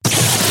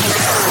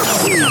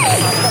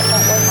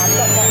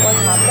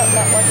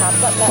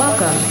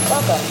Welcome.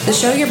 The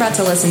show you're about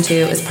to listen to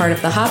is part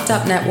of the Hopped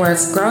Up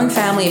Network's growing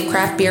family of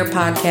craft beer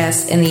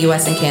podcasts in the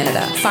U.S. and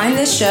Canada. Find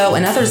this show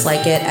and others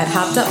like it at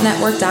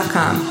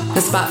hoppedupnetwork.com,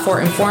 the spot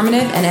for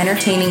informative and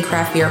entertaining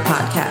craft beer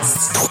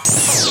podcasts.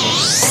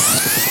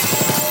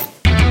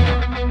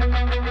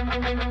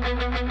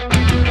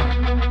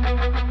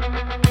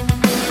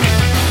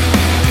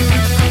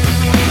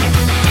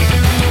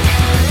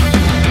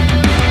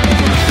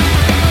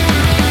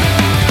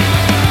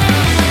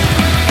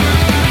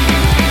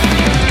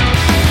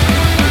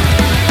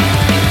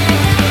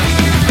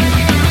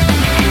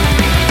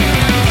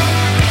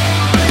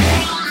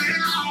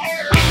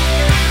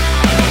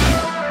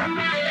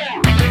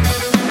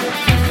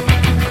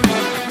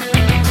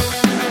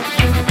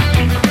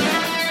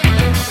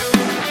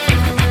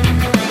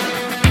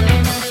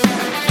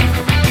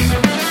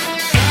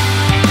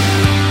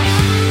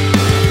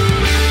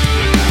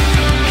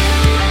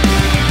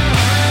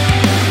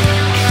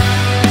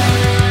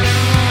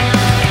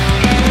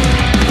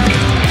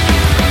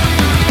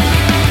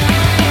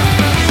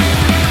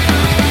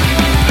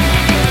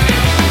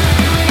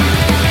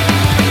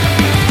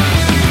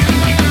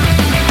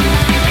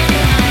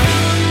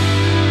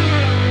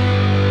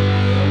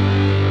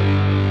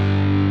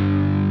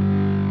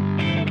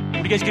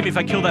 If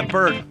I kill that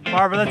bird.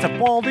 Barbara, that's a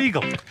bald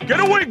eagle. Get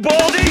away,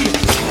 Baldy!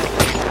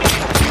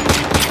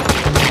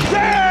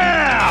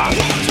 Yeah!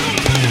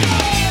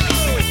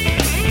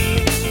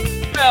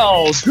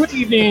 Well, good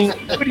evening,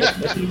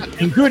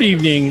 and good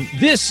evening.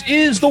 This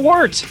is The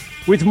Wort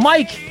with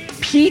Mike,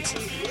 Pete,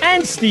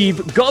 and Steve,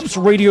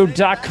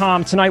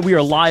 GubsRadio.com. Tonight we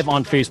are live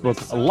on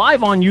Facebook,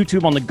 live on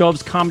YouTube on the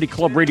Govs Comedy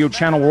Club radio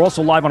channel. We're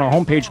also live on our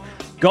homepage,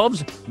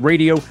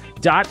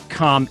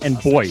 GubsRadio.com. And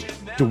boy,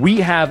 do we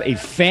have a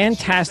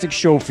fantastic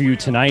show for you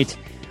tonight.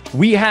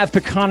 We have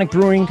Peconic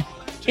Brewing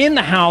in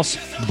the house,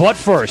 but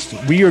first,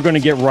 we are going to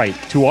get right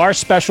to our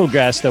special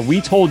guest that we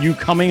told you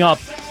coming up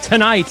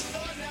tonight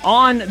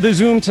on the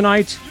Zoom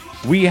tonight.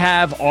 We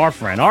have our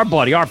friend, our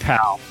buddy, our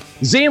pal,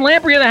 Zane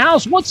Lamprey in the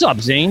house. What's up,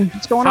 Zane?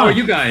 What's going on? How are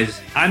you guys?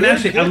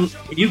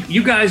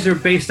 You guys are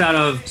based out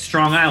of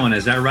Strong Island,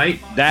 is that right?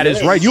 That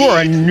is right. You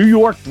are a New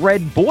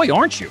York-bred boy,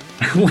 aren't you?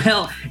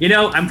 Well,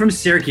 I'm from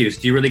Syracuse.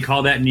 Do you really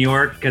call that New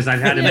York? Because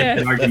I've had to make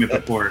that argument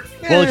before.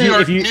 Well,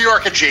 if you New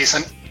York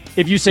adjacent.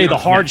 If you say the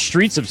hard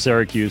streets of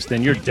Syracuse,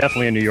 then you're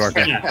definitely a New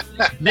Yorker.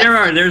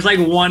 There's like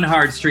one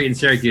hard street in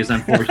Syracuse.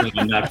 Unfortunately,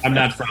 I'm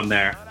not from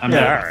there. All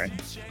right.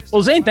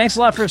 Well, Zane, thanks a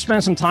lot for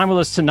spending some time with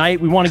us tonight.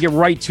 We want to get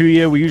right to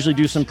you. We usually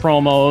do some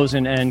promos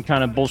and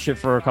kind of bullshit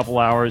for a couple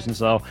hours and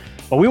so.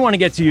 But we want to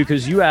get to you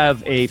because you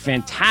have a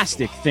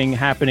fantastic thing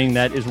happening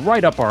that is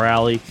right up our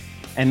alley.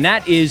 And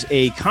that is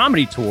a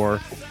comedy tour,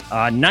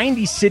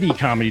 90-city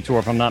comedy tour,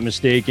 if I'm not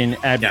mistaken,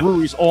 at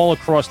breweries all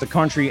across the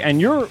country.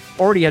 And you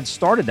already had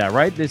started that,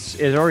 right?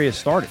 It already has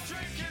started.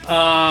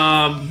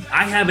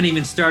 I haven't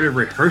even started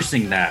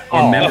rehearsing that.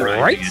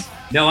 Right?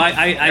 No,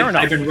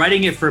 I've been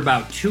writing it for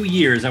about 2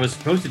 years. I was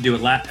supposed to do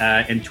it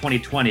in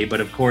 2020, but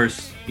of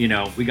course,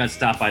 we got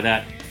stopped by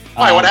that.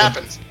 Why? What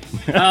happened?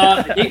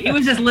 It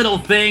was this little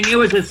thing. It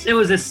was a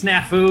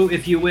snafu,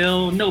 if you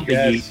will. No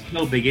biggie. Yes.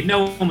 No biggie.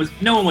 No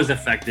one was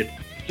affected.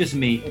 Just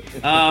me.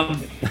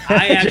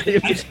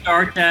 I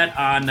start that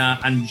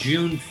on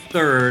June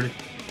 3rd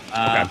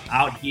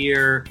out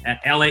here at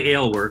LA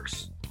Ale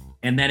Works.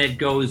 And then it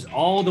goes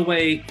all the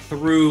way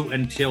through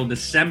until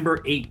December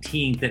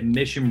 18th at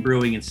Mission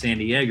Brewing in San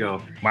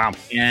Diego. Wow.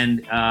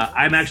 And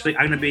I'm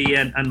going to be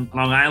on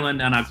Long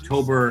Island on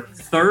October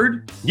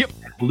 3rd. Yep.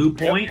 At Blue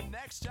Point. Yep.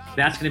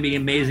 That's going to be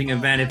an amazing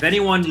event. If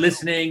anyone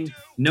listening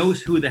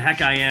knows who the heck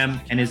I am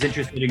and is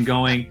interested in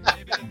going,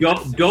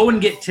 go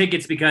and get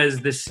tickets because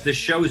the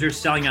shows are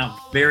selling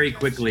out very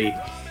quickly.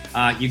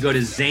 You go to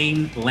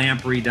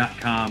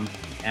ZaneLamprey.com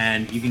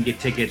and you can get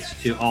tickets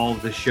to all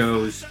the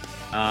shows.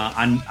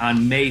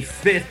 On May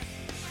 5th,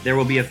 there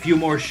will be a few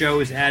more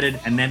shows added,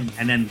 and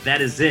then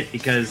that is it,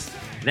 because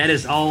that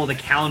is all the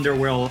calendar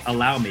will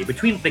allow me.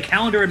 Between the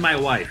calendar and my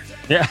wife,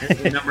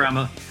 that's the number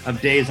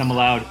of days I'm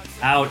allowed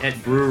out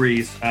at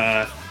breweries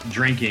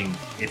drinking,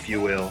 if you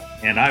will.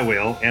 And I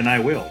will.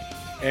 And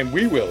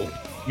we will.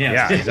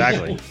 Yes. Yeah,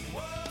 exactly.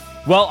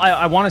 Well,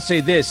 I want to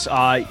say this.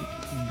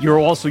 Your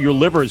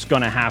liver is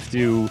going to have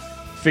to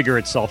figure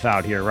itself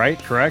out here, right?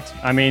 Correct?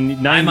 I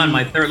mean, I'm on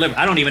my third liver.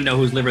 I don't even know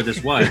whose liver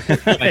this was.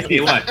 But I tell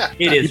you what,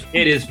 it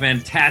is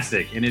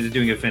fantastic, and it is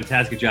doing a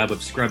fantastic job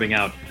of scrubbing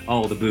out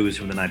all the booze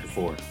from the night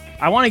before.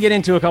 I want to get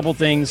into a couple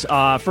things.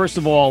 First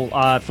of all,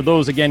 for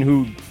those, again,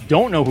 who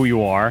don't know who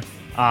you are,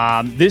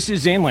 this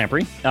is Zane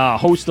Lamprey,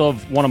 host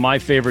of one of my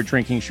favorite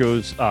drinking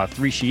shows,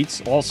 Three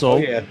Sheets, also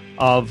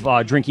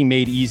of Drinking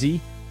Made Easy,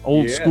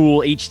 old school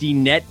HD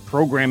net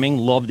programming,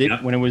 loved it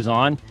when it was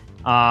on.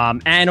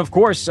 And of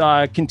course,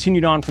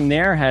 continued on from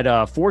there,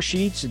 had 4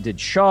 Sheets, did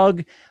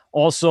Chug,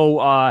 also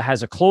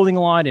has a clothing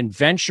line and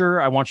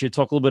Venture. I want you to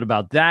talk a little bit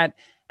about that.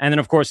 And then,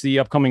 of course, the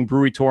upcoming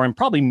brewery tour and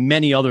probably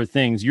many other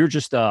things. You're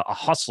just a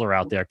hustler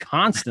out there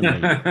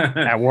constantly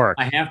at work.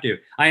 I have to.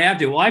 Well, I have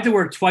to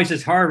work twice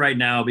as hard right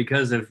now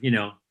because of,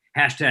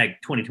 hashtag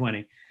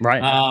 2020.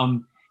 Right.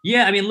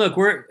 Yeah, I mean, look,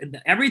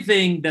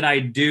 everything that I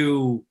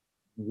do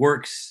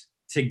works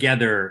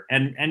together,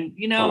 and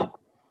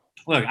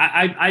look,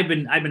 I've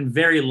been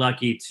very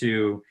lucky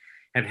to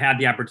have had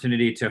the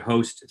opportunity to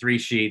host Three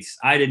Sheets.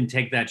 I didn't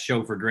take that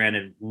show for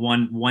granted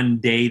one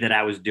day that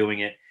I was doing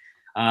it.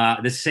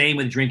 The same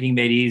with Drinking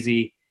Made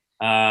Easy,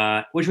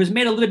 which was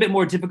made a little bit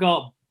more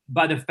difficult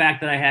by the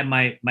fact that I had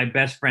my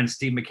best friend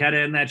Steve McKenna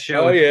in that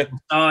show. Oh yeah,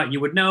 you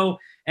would know.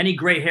 Any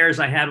gray hairs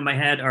I have in my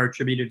head are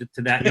attributed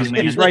to that young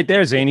man. He's right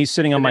there, Zane. He's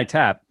sitting on my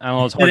tap. I don't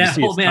know. It's hard to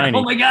see. It's tiny.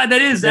 Oh my God,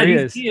 that is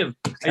Steve.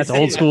 That's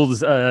old school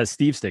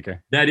Steve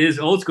sticker. That is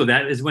old school.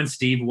 That is when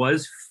Steve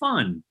was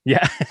fun.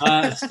 Yeah.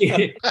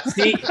 Steve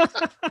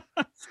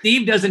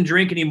doesn't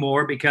drink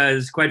anymore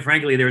because, quite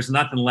frankly, there's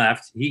nothing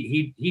left.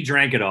 He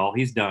drank it all.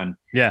 He's done.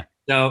 Yeah.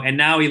 So and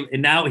now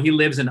he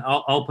lives in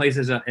all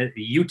places,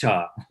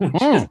 Utah.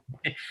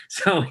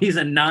 So he's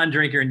a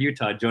non-drinker in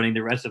Utah, joining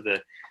the rest of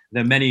the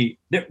many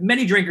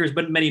drinkers,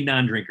 but many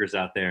non-drinkers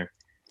out there.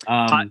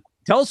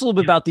 Tell us a little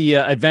bit about the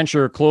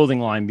adventure clothing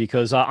line,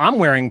 because I'm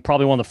wearing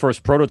probably one of the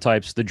first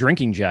prototypes, the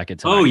drinking jacket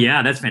tonight. Oh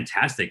yeah, that's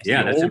fantastic.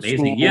 Yeah, that's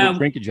amazing. Yeah,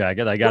 drinking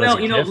jacket. I got.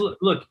 Well,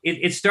 look,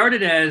 it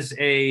started as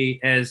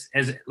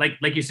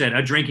like you said,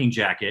 a drinking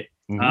jacket.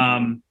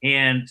 Mm-hmm.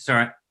 And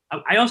sorry,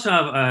 I also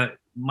have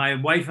my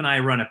wife and I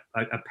run a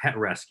pet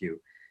rescue.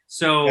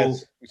 So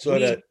yes, we saw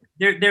that.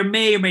 There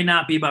may or may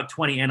not be about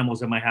 20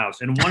 animals in my house,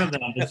 and one of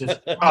them is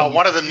just.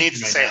 One of them needs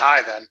to say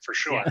hi then, for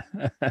sure.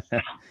 Yeah.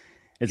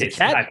 Is it a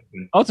cat?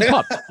 Oh, it's a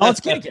pup. Oh, it's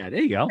a kitty cat.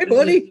 There you go. Hey,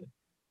 buddy.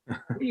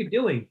 What are you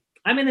doing?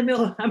 I'm in the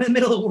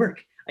middle of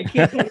work. I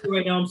can't talk to you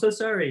right now. I'm so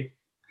sorry.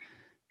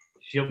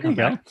 She'll come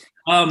back.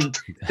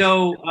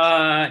 So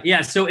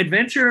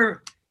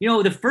adventure.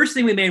 The first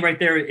thing we made right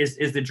there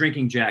is the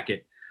drinking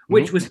jacket,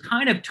 which was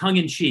kind of tongue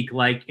in cheek.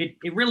 Like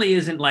it really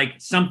isn't like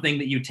something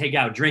that you take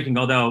out drinking,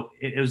 although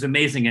it was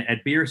amazing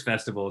at beers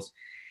festivals.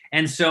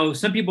 And so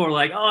some people are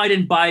like, "Oh, I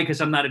didn't buy it because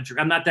I'm not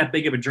that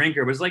big of a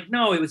drinker." It was like,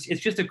 no, it's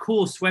just a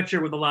cool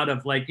sweatshirt with a lot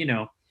of like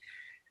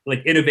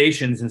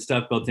innovations and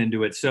stuff built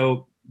into it.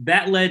 So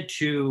that led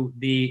to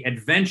the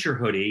Adventure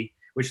hoodie,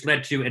 which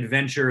led to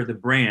Adventure the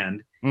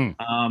brand.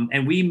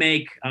 And we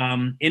make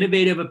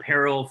innovative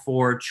apparel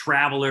for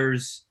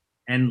travelers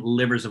and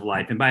livers of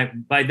life. And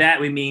by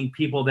that we mean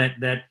people that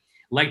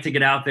like to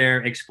get out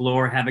there,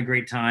 explore, have a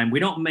great time. We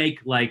don't make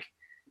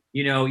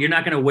you're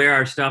not going to wear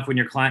our stuff when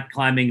you're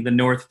climbing the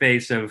north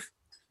face of,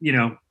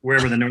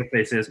 wherever the north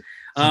face is.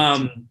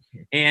 But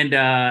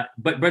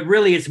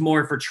really it's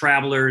more for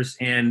travelers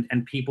and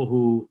people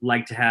who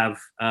like to have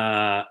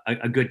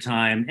a good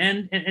time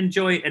and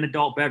enjoy an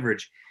adult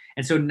beverage.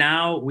 And so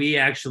now we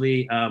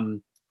actually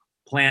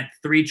plant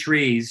 3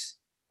 trees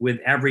with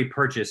every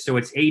purchase. So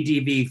it's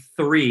ADV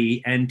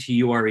 3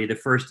 NTURE. The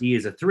first E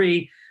is a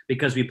 3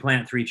 because we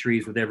plant 3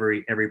 trees with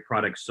every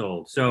product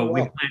sold. So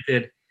we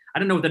planted, I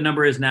don't know what the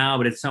number is now,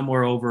 but it's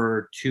somewhere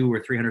over 200,000 or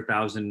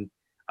 300,000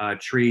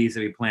 trees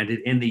that we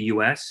planted in the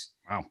U.S.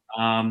 Wow.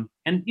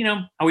 And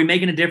are we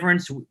making a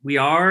difference? We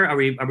are. Are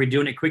we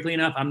doing it quickly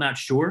enough? I'm not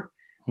sure.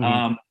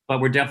 But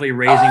we're definitely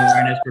raising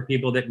awareness for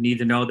people that need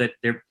to know that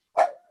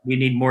we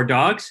need more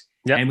dogs.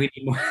 Yep. And we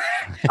need more.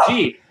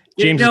 Gee.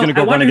 James is going to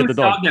go run and get the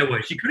dog. That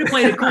was. You could have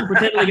played it cool,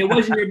 pretend like it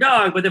wasn't your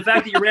dog, but the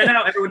fact that you ran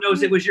out, everyone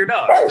knows it was your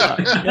dog.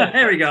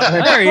 There we go.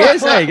 There he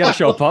is. Hey, you got to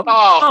show pup.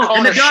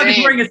 And the dog is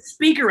wearing a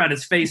speaker on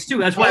his face too.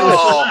 That's why it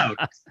was so loud.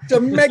 It's a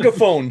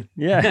megaphone.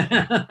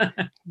 Yeah.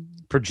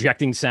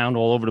 Projecting sound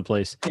all over the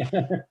place.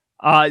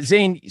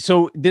 Zane,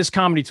 so this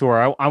comedy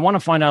tour, I want to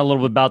find out a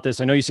little bit about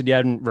this. I know you said you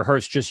hadn't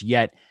rehearsed just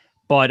yet,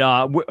 but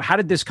how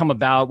did this come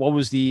about? What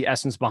was the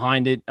essence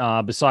behind it?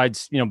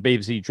 Besides,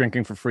 basically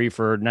drinking for free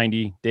for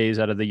 90 days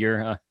out of the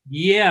year.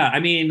 Yeah,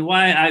 I mean,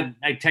 I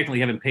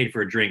technically haven't paid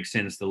for a drink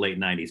since the late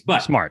 90s,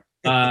 but smart.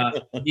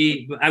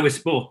 I was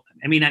both.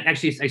 I mean, I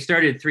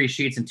started 3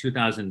 Sheets in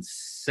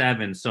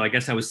 2007, so I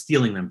guess I was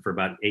stealing them for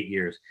about 8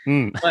 years.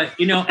 But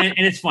and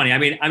it's funny. I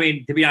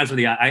mean, to be honest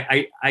with you,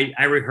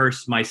 I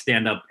rehearse my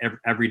stand-up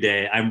every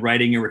day. I'm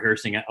writing and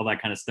rehearsing all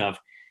that kind of stuff.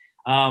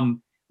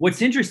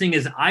 What's interesting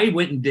is I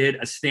went and did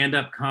a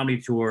stand-up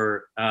comedy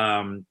tour.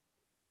 The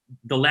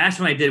last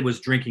one I did was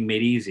Drinking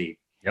Made Easy.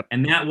 Yep.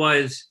 And that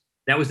was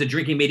the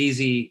Drinking Made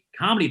Easy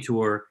comedy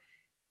tour,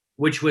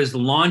 which was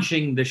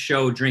launching the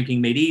show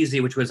Drinking Made Easy,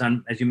 which was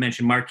on, as you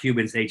mentioned, Mark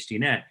Cuban's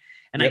HDNet.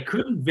 And I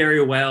couldn't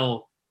very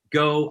well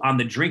go on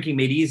the Drinking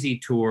Made Easy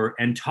tour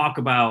and talk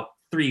about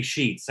 3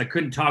 Sheets. I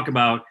couldn't talk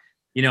about,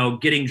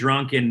 getting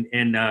drunk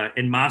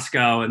in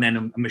Moscow and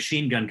then a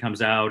machine gun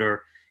comes out,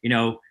 or,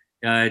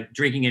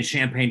 drinking in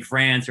Champagne,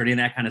 France, or any of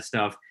that kind of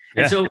stuff.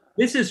 Yeah. And so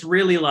this is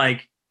really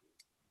like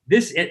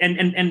this.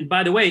 And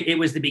by the way, it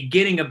was the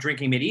beginning of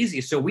Drinking Made Easy.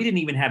 So we didn't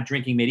even have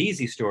Drinking Made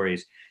Easy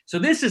stories. So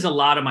this is a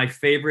lot of my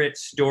favorite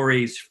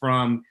stories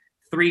from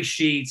 3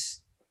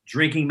 Sheets,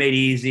 Drinking Made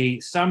Easy,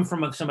 some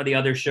from some of the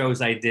other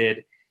shows I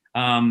did.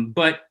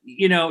 But,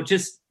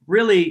 just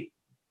really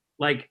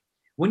like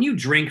when you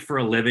drink for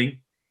a living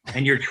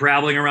and you're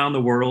traveling around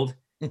the world,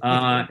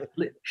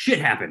 shit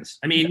happens.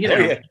 I mean,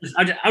 I'm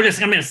going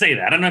to say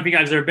that. I don't know if you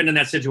guys have ever been in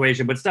that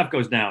situation, but stuff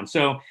goes down.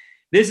 So,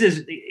 this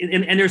is,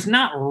 and there's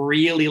not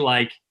really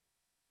like,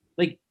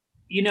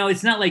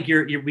 it's not like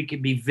we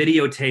could be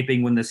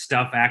videotaping when the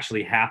stuff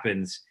actually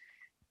happens.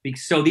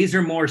 So these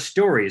are more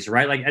stories,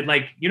 right?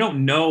 Like you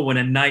don't know when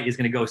a night is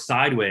going to go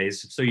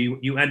sideways. So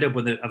you end up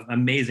with an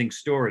amazing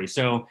story.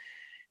 So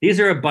these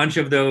are a bunch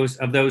of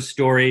those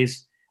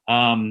stories,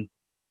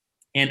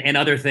 and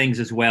other things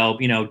as well,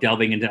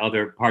 delving into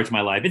other parts of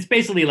my life. It's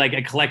basically like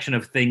a collection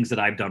of things that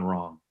I've done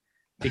wrong,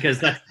 because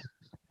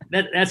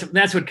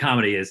that's what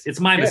comedy is. It's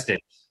my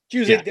mistakes.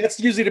 That's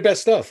usually the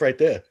best stuff right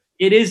there.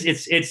 It is.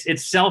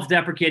 It's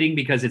self-deprecating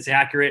because it's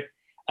accurate.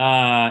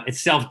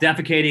 It's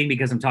self-defecating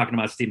because I'm talking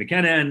about Steve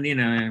McKenna, and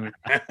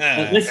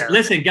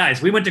listen,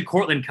 guys, we went to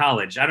Cortland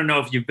College. I don't know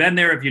if you've been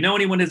there, if you know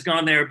anyone who's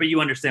gone there, but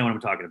you understand what I'm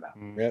talking about.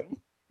 Yep.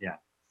 Yeah.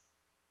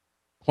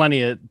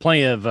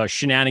 Plenty of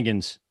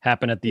shenanigans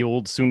happen at the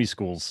old SUNY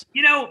schools.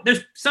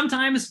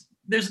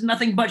 There's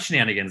nothing but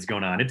shenanigans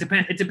going on.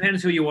 It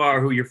depends who you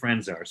are, who your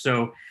friends are.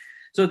 So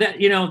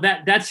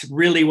that's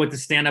really what the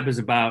stand-up is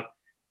about.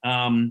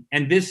 And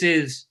this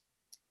is,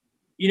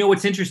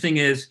 what's interesting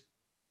is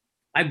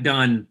I've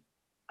done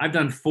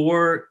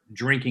 4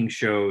 drinking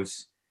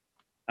shows.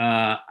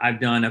 I've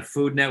done a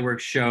Food Network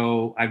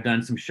show. I've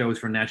done some shows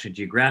for National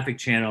Geographic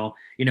Channel,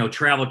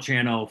 Travel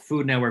Channel,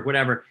 Food Network,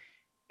 whatever.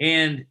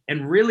 And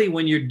really,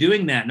 when you're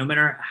doing that, no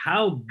matter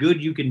how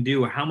good you can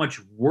do or how much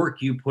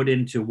work you put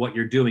into what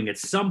you're doing, at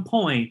some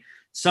point,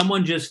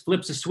 someone just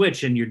flips a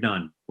switch and you're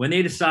done. When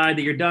they decide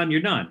that you're done,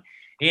 you're done.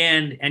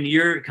 And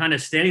you're kind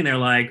of standing there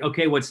like,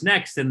 okay, what's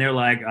next? And they're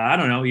like, I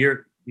don't know,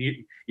 you're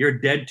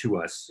dead to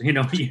us.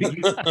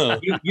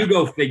 You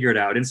go figure it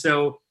out. And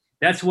so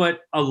that's what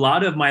a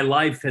lot of my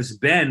life has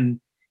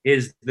been,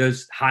 is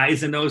those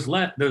highs and those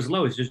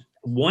lows. Just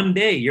one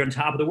day you're on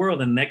top of the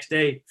world, and the next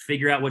day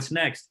figure out what's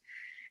next.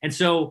 And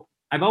so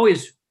I've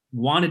always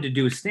wanted to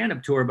do a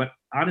stand-up tour, but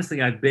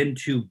honestly, I've been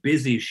too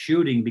busy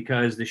shooting,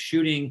 because the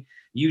shooting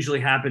usually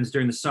happens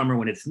during the summer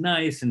when it's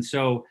nice. And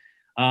so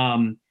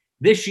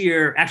this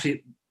year,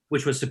 actually,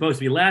 which was supposed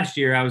to be last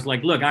year, I was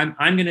like, look, I'm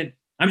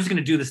just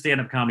gonna do the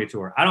stand-up comedy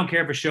tour. I don't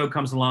care if a show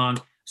comes along.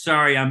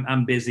 Sorry,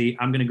 I'm busy.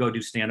 I'm gonna go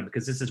do stand-up,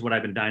 because this is what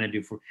I've been dying to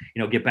do for,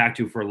 get back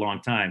to for a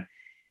long time.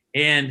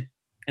 And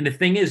the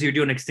thing is, you're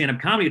doing a stand-up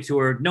comedy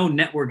tour. No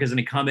network is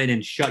gonna come in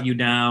and shut you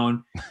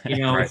down.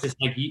 Right. It's just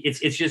like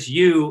it's just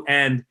you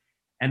and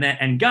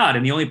God.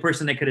 And the only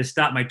person that could have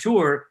stopped my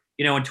tour,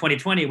 in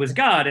 2020 was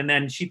God. And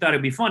then she thought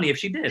it'd be funny if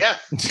she did. Yeah.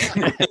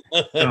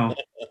 So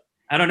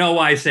I don't know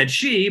why I said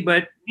she,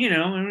 but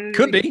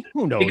could be.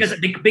 Who knows?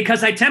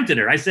 Because I tempted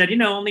her. I said,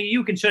 only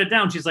you can shut it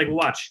down. She's like,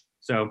 watch.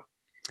 So,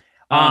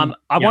 I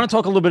want to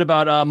talk a little bit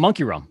about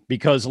Monkey Rum,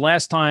 because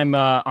last time,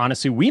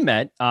 honestly, we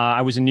met.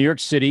 I was in New York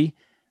City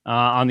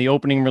on the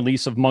opening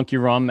release of Monkey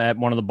Rum at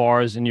one of the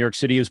bars in New York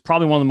City. It was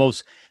probably one of the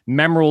most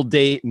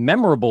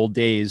memorable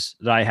days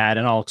that I had,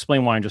 and I'll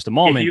explain why in just a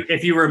moment.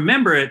 If you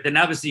remember it, then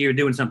obviously you're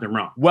doing something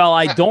wrong. Well,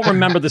 I don't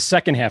remember the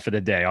second half of the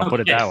day. I'll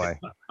put it that way.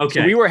 Okay.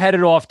 So we were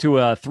headed off to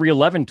a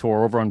 311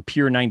 tour over on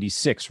Pier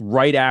 96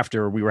 right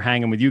after we were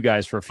hanging with you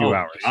guys for a few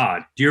hours.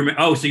 God. Do you remember?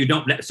 Oh, so you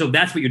don't. So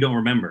that's what you don't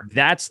remember.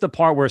 That's the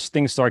part where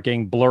things start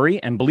getting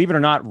blurry. And believe it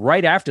or not,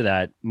 right after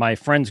that, my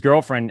friend's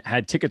girlfriend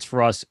had tickets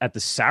for us at the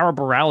Sarah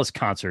Bareilles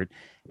concert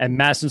at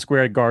Madison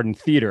Square Garden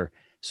Theater.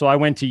 So I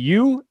went to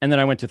you, and then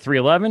I went to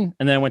 311,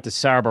 and then I went to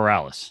Sarah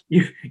Bareilles.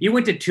 You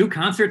went to 2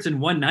 concerts in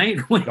one night?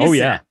 Oh,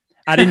 yeah.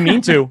 I didn't mean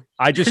to.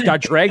 I just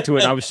got dragged to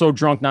it. And I was so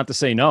drunk not to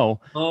say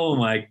no. Oh,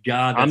 my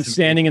God. I'm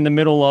standing in the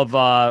middle of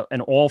an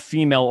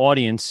all-female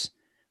audience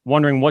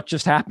wondering what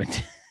just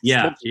happened.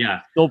 Yeah,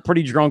 Still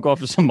pretty drunk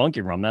off of some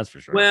Monkey Rum, that's for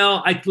sure.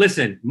 Well,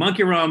 listen,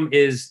 Monkey Rum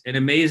is an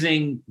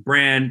amazing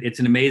brand. It's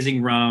an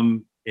amazing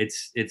rum.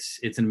 It's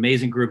an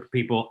amazing group of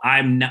people.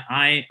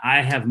 I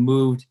have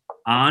moved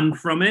on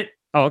from it.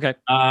 Oh, okay.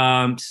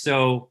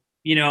 So,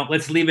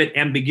 let's leave it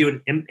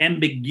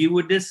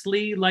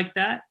ambiguously like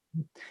that.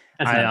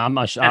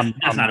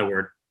 That's not a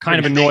word. Kind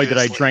of annoyed that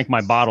I drank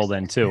my bottle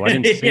then too. I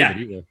didn't save it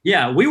either.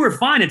 Yeah, we were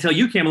fine until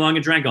you came along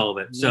and drank all of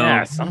it. So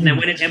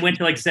and went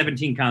to like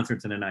 17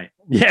 concerts in a night.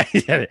 Yeah.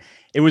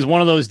 It was one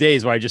of those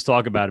days where I just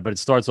talk about it, but it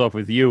starts off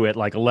with you at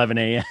like 11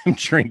 a.m.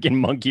 drinking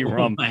Monkey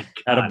Rum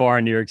at a bar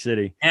in New York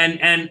City.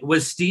 And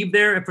was Steve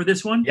there for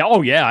this one? Yeah.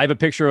 Oh yeah. I have a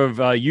picture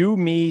of you,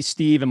 me,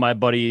 Steve, and my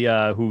buddy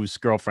whose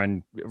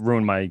girlfriend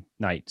ruined my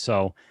night.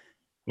 So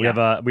we have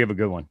a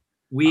good one.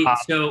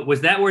 So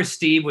was that where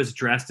Steve was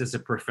dressed as a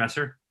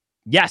professor?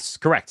 Yes,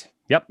 correct.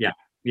 Yep. Yeah.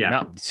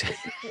 No.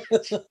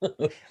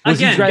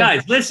 Again,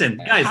 guys, listen,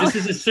 this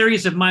is a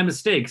series of my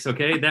mistakes.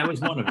 Okay, that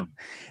was one of them.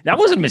 That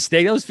wasn't a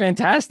mistake. That was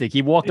fantastic.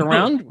 He walked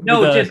around.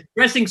 Just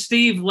dressing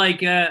Steve like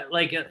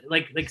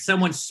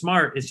someone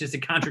smart. It's just a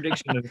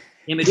contradiction of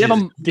images.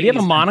 Did he have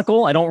a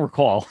monocle? I don't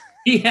recall.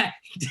 Yeah,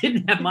 he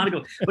didn't have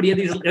monocle, but he had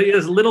these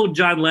little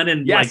John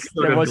Lennon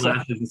sort of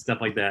glasses and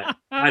stuff like that.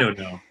 I don't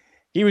know.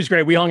 He was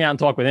great. We hung out and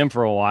talked with him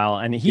for a while,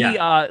 and he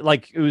it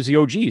was the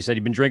OG. He said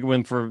he'd been drinking with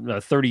him for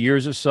 30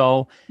 years or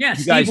so. Yeah,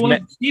 Steve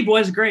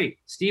was great.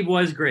 Steve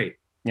was great.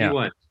 Yeah. He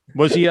was.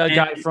 Was he a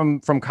guy from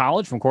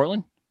college, from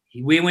Cortland?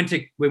 we went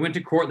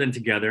to Cortland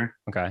together.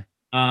 Okay.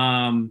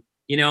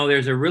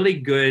 There's a really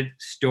good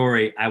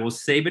story. I will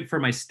save it for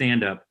my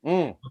stand-up.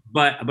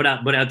 But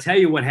I'll tell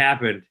you what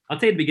happened. I'll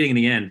tell you the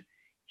beginning and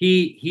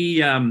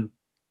the end.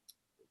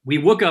 We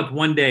woke up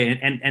one day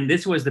and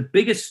this was the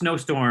biggest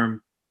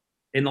snowstorm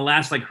in the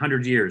last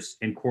 100 years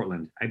in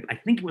Cortland. I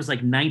think it was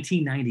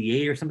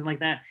 1998 or something like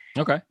that.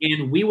 Okay.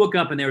 And we woke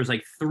up and there was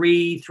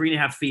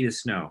 3.5 feet of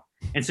snow.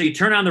 And so you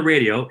turn on the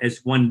radio,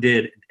 as one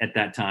did at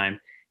that time,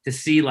 to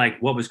see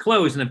what was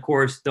closed. And of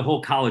course the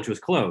whole college was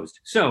closed.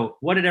 So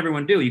what did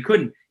everyone do? You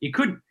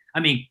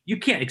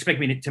can't expect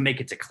me to make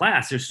it to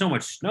class. There's so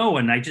much snow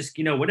and I just,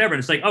 whatever.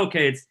 And it's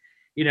okay, it's,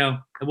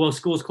 well,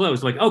 school's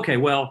closed. Okay,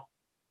 well,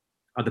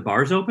 are the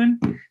bars open?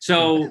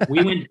 So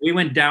we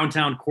went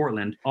downtown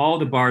Cortland. All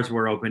the bars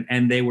were open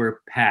and they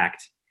were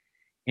packed.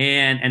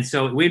 And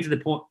so we went to the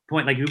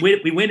point,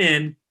 we went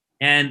in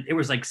and it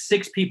was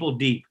 6 people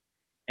deep.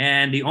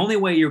 And the only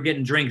way you were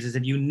getting drinks is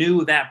if you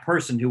knew that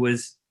person who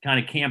was kind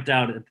of camped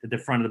out at the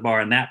front of the bar,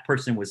 and that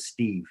person was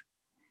Steve.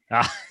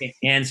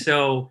 And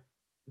so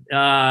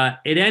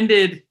it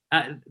ended.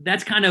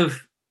 That's kind of,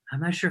 I'm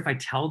not sure if I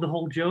tell the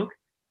whole joke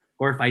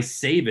or if I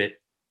save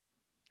it.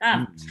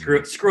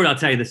 Screw it. I'll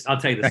tell you this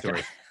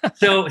story.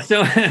 So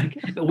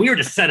we were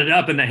just set it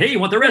up and hey, you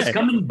want the rest?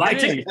 Come and buy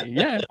tickets.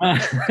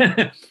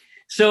 Yeah.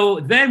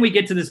 So then we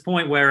get to this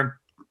point where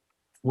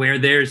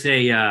there's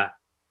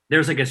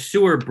a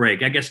sewer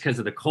break, I guess because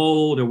of the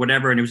cold or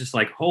whatever, and it was just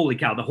holy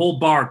cow, the whole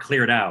bar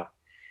cleared out.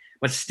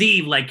 But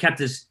Steve kept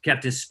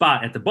his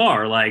spot at the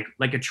bar like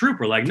a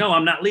trooper, no,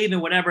 I'm not leaving,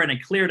 whatever, and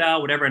it cleared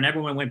out, whatever, and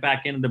everyone went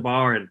back into the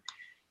bar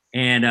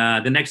and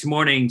the next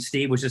morning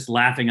Steve was just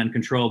laughing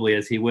uncontrollably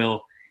as he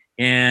will,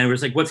 and it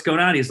was what's going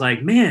on? He's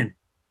like, man,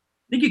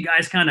 I think you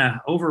guys kind of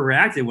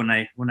overreacted when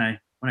I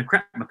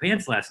crapped my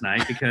pants last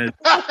night because.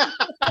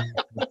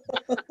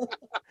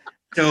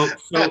 So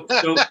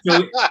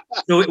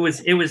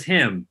it was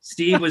him.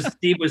 Steve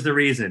was the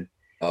reason.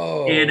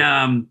 Oh.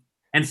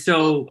 And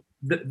so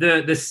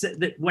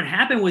the what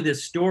happened with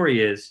this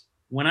story is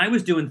when I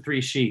was doing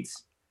 3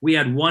 sheets, we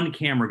had one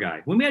camera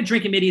guy. When we had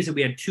drinking middies,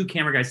 we had 2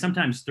 camera guys,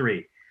 sometimes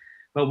 3.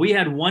 But we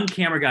had one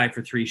camera guy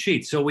for 3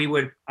 sheets. So we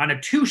would, on a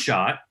 2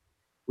 shot,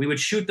 we would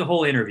shoot the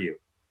whole interview.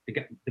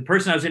 The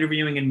person I was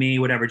interviewing and me,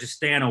 whatever, just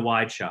stay on a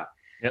wide shot.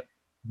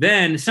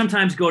 Then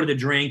sometimes go to the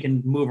drink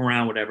and move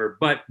around, whatever.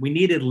 But we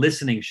needed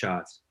listening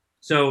shots.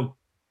 So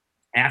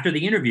after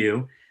the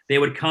interview, they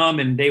would come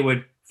and they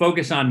would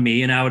focus on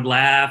me and I would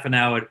laugh and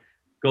I would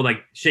go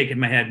shaking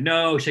my head,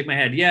 no, shake my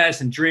head, yes,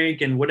 and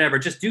drink and whatever.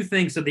 Just do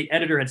things so the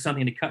editor had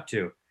something to cut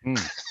to.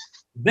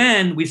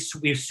 Then we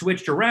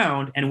switched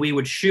around and we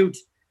would shoot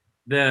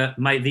the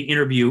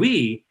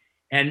interviewee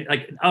and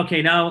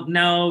okay,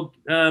 now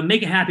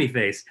make a happy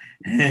face.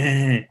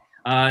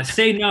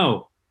 Say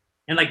no.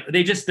 And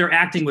their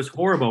acting was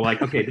horrible.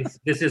 Okay,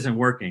 this isn't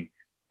working.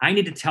 I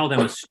need to tell them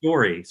a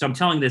story. So I'm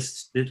telling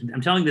this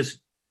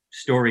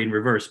story in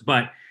reverse,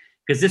 but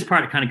because this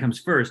part kind of comes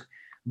first.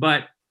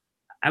 But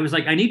I was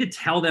I need to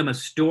tell them a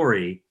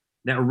story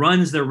that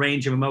runs the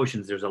range of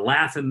emotions. There's a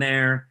laugh in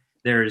there.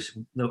 There's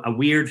a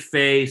weird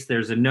face.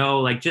 There's a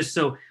no. Just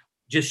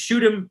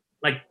shoot him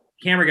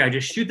camera guy.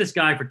 Just shoot this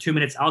guy for 2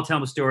 minutes. I'll tell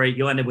him a story.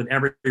 You'll end up with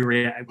every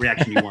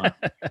reaction you want.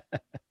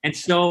 And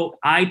so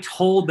I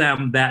told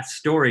them that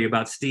story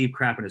about Steve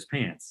crapping his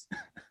pants.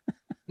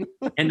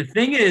 And the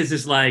thing is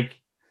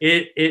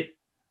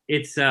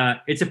it's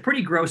a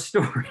pretty gross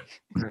story.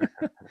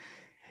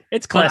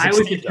 It's classic. But I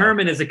was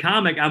determined as a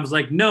comic. I was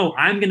no,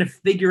 I'm going to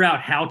figure out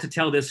how to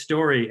tell this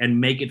story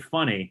and make it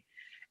funny.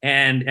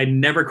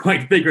 And never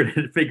quite figured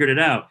it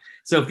out.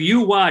 So if you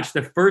watch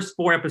the first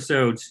 4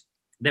 episodes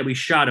that we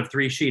shot of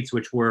 3 sheets,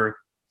 which were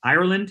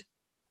Ireland,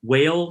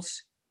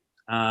 Wales,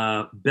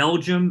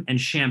 Belgium, and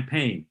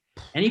Champagne.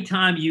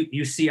 Anytime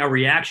you see a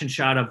reaction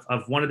shot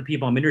of one of the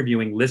people I'm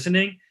interviewing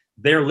listening,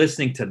 they're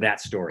listening to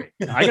that story.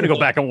 I got to go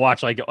back and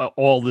watch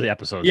all the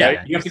episodes.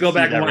 Yeah, you have to go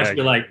back and watch. And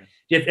be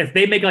if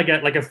they make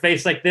a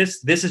face like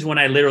this is when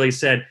I literally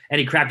said,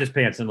 and he crapped his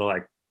pants, and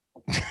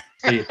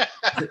they're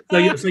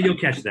so you'll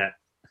catch that.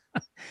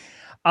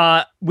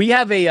 We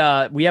have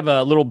a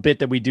little bit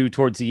that we do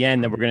towards the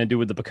end that we're going to do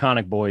with the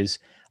Peconic boys.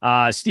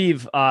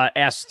 Steve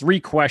asked 3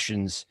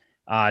 questions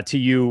to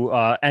you,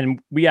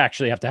 and we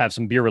actually have to have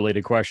some beer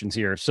related questions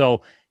here.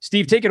 So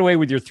Steve, take it away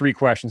with your 3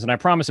 questions. And I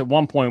promise at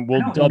one point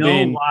we'll dub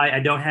in why I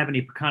don't have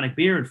any Peconic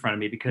beer in front of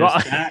me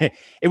because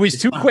it was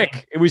too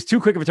quick. It was too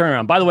quick of a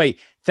turnaround. By the way,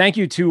 thank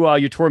you to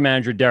your tour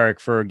manager, Derek,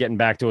 for getting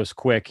back to us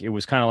quick. It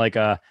was kind of like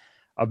a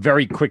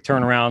very quick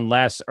turnaround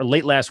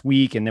late last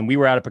week. And then we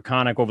were out of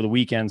Peconic over the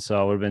weekend.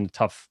 So it would have been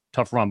a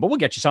tough run, but we'll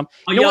get you some.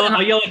 I'll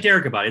yell at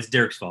Derek about it. It's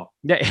Derek's fault.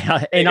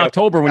 Yeah. In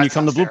October, when you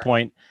come to Blue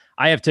Point,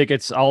 I have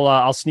tickets.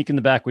 I'll sneak in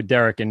the back with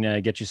Derek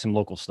and get you some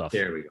local stuff.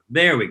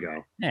 There we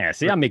go. Yeah,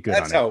 see, I make good.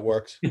 That's how it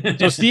works.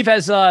 So Steve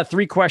has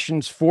 3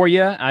 questions for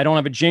you. I don't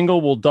have a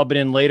jingle. We'll dub it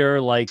in later,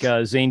 like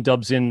Zane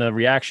dubs in the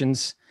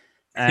reactions.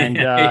 And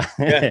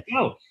there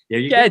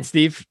you go.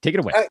 Steve, take it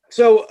away.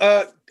 So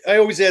I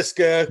always ask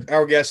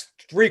our guests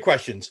 3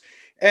 questions,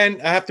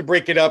 And I have to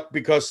break it up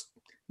because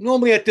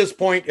normally at this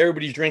point,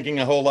 everybody's drinking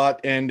a whole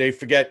lot and they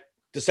forget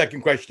the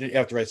second question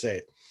after I say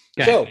it.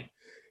 Okay. So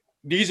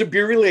these are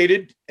beer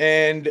related.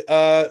 And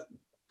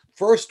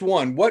first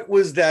one, what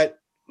was that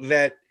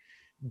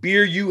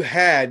beer you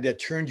had that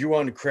turned you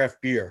on to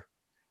craft beer?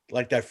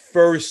 Like that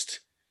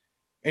first,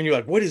 and you're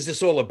like, what is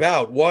this all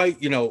about? Why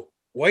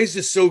is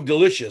this so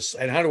delicious?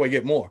 And how do I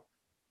get more?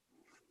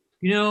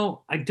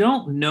 I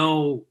don't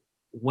know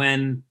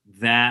when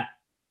that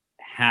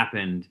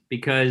happened,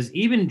 because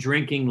even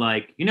drinking,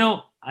 like,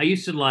 I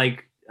used to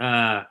like,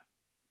 I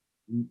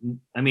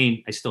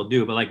still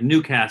do, but like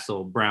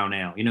Newcastle brown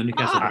ale,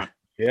 Newcastle brown.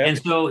 Yeah. And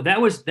so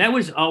that was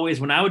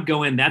always, when I would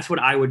go in, that's what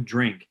I would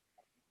drink.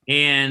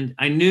 And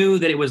I knew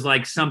that it was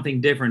like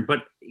something different,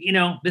 but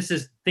this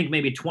is, I think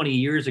maybe 20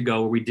 years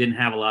ago, where we didn't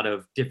have a lot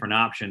of different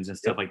options and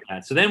stuff like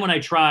that. So then when I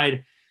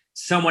tried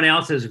someone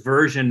else's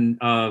version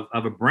of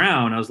a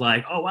brown, I was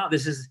like, oh wow,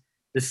 this is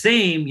the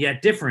same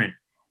yet different.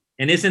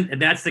 And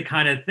that's the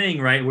kind of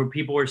thing, right, where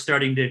people are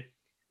starting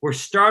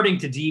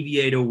to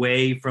deviate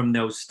away from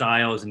those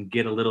styles and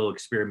get a little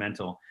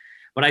experimental.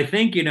 But I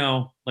think,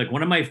 like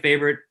one of my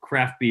favorite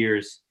craft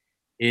beers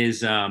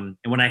is, and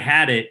when I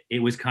had it, it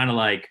was kind of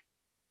like,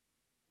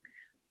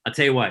 I'll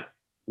tell you what,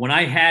 when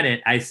I had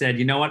it, I said,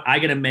 you know what, I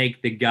got to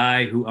make the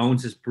guy who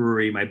owns this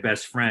brewery my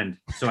best friend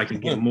so I can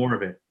get more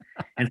of it.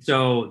 And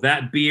so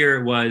that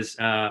beer was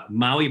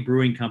Maui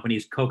Brewing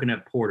Company's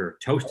coconut porter,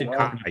 toasted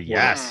coconut porter.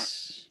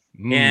 Yes.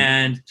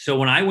 And so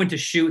when I went to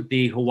shoot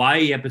the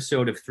Hawaii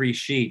episode of 3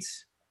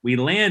 Sheets, we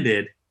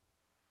landed,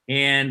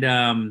 and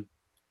I'm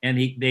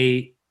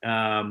trying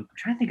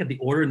to think of the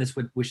order in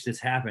which this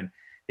happened.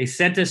 They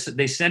sent us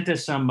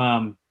some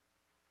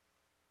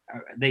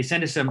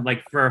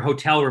like for a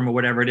hotel room or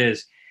whatever it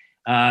is,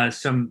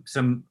 some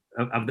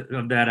of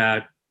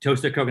that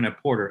toasted coconut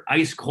porter,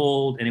 ice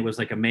cold, and it was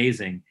like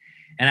amazing.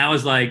 And I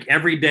was like,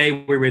 every day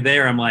we were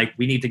there, I'm like,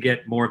 we need to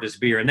get more of this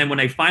beer. And then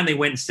when I finally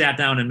went and sat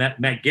down and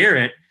met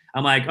Garrett,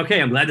 I'm like, okay,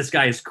 I'm glad this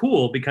guy is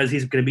cool because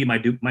he's going to be my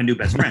new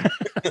best friend.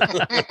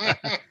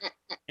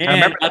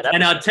 And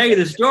I'll tell you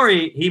the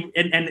story. He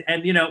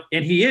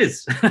he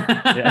is.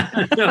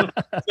 Yeah.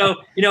 so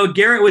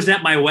Garrett was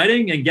at my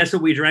wedding, and guess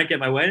what we drank at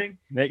my wedding?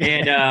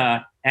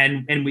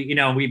 And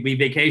we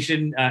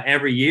vacation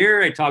every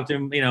year. I talk to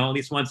him, at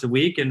least once a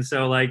week, and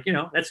so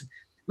that's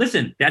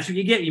what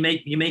you get. You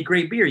make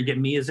great beer. You get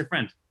me as a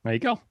friend. There you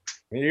go.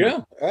 There you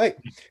go. All right.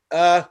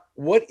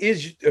 What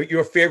is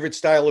your favorite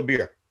style of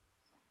beer?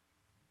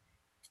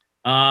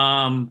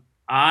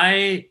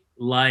 I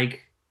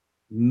like,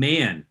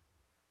 man.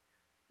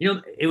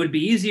 It would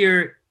be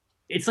easier.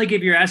 It's like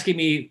if you're asking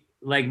me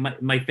like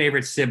my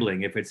favorite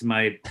sibling, if it's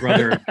my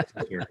brother or my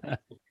sister.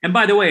 And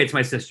by the way, it's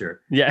my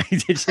sister. Yeah.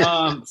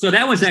 So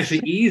that was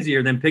actually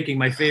easier than picking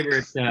my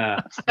favorite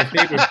beer.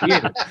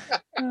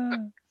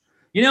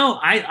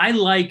 I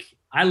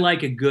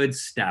like a good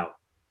stout.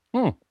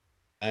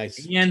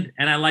 Nice. And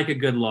I like a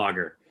good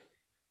lager.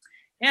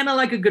 And I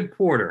like a good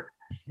porter.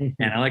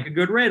 And I like a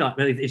good red.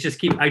 I just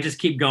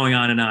keep going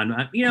on and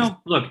on.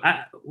 Look,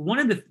 one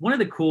of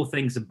the cool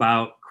things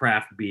about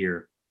craft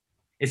beer,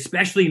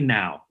 especially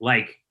now,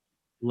 like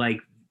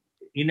within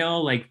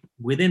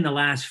the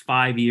last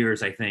 5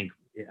 years, I think,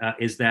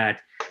 is that,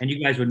 and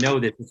you guys would know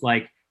this, it's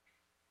like,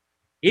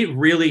 it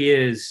really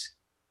is,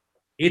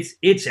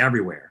 it's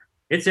everywhere.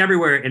 It's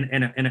everywhere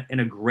in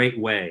a great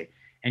way.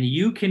 And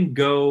you can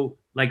go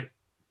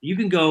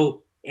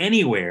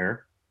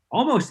anywhere,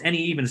 almost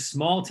any even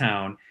small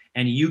town,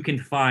 and you can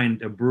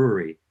find a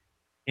brewery.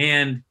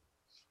 And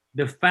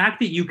the fact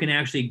that you can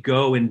actually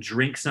go and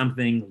drink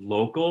something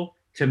local,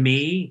 to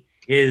me,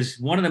 is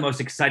one of the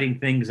most exciting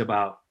things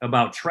about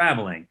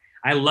traveling.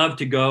 I love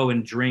to go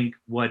and drink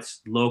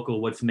what's local,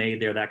 what's made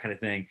there, that kind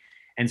of thing.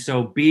 And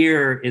so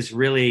beer is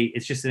really,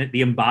 it's just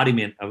the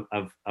embodiment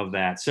of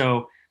that.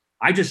 So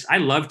I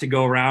love to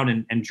go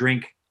around and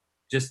drink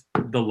just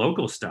the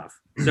local stuff.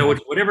 So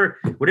it's whatever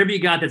you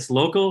got that's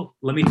local,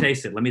 let me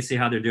taste it. Let me see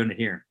how they're doing it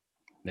here.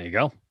 There you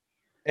go.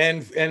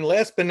 And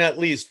last but not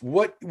least,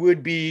 what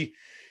would be,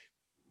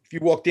 if you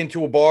walked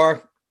into a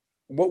bar,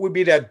 what would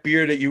be that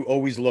beer that you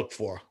always look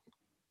for?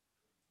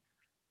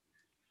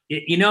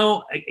 I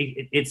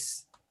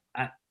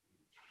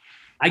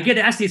get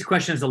asked these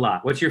questions a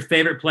lot. What's your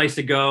favorite place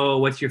to go?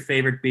 What's your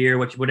favorite beer?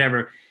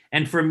 Whatever.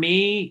 And for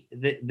me,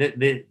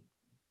 the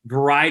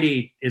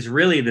variety is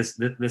really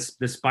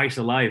the spice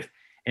of life.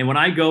 And when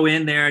I go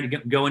in there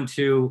and go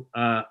into,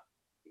 I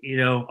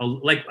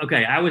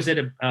was at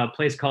a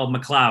place called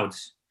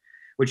McLeod's,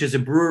 which is a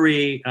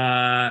brewery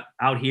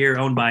out here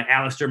owned by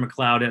Alistair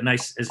McLeod,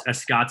 a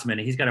Scotsman.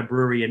 And he's got a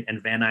brewery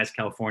in Van Nuys,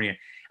 California.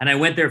 And I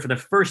went there for the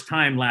first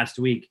time last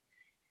week.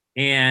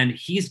 And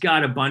he's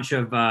got a bunch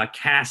of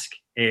cask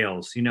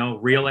ales,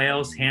 real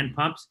ales, hand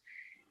pumps.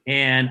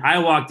 And I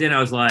walked in, I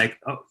was like,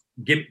 oh,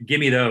 give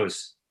me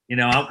those.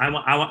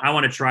 I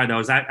want to try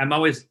those. I'm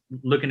always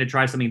looking to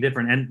try something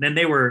different. And then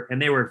they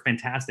were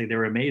fantastic. They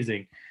were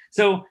amazing.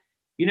 So,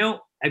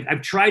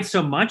 I've tried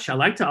so much. I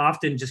like to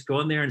often just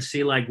go in there and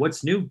see like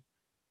what's new.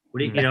 What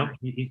do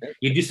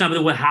you do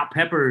something with hot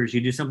peppers,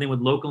 you do something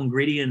with local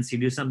ingredients, you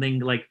do something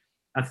like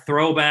a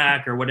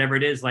throwback or whatever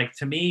it is. Like,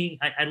 to me,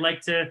 I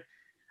like to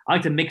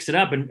mix it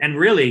up. And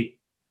really,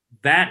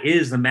 that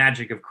is the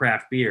magic of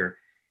craft beer.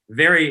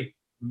 Very,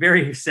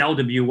 very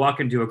seldom you walk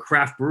into a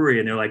craft brewery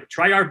and they're like,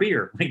 try our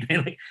beer.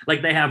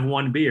 Like they have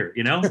one beer,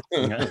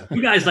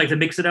 You guys like to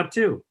mix it up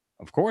too.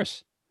 Of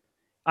course.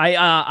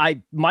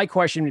 My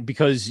question,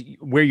 because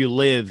where you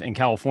live in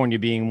California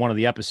being one of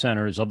the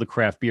epicenters of the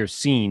craft beer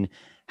scene,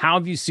 how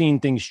have you seen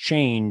things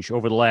change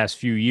over the last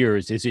few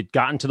years? Is it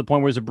gotten to the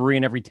point where there's a brewery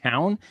in every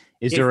town?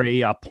 Is there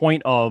a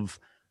point of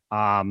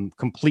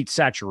complete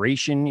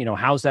saturation?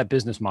 How's that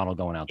business model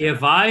going out there?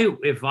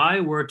 If I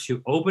were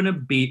to open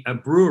a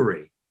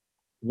brewery,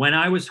 when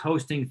I was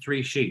hosting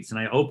Three Sheets and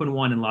I opened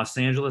one in Los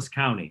Angeles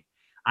County,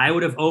 I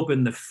would have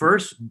opened the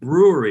first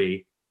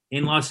brewery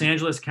in Los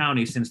Angeles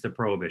County since the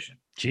Prohibition.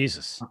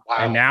 Jesus. Wow.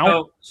 And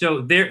now?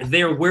 So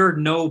there were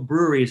no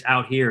breweries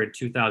out here in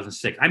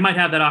 2006. I might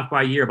have that off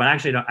by a year, but I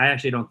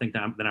actually don't think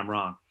that I'm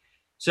wrong.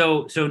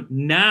 So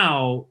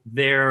now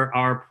there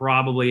are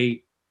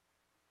probably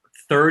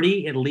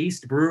 30 at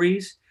least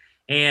breweries.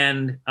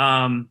 And,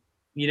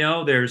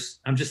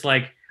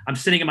 I'm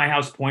sitting in my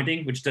house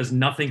pointing, which does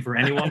nothing for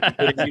anyone,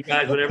 including you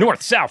guys, whatever.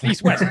 North, south,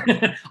 east, west.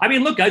 I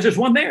mean, look, guys, there's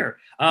one there.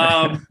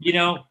 I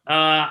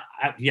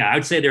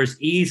would say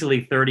there's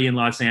easily 30 in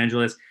Los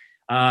Angeles.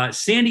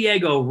 San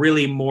Diego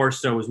really more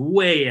so is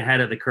way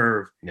ahead of the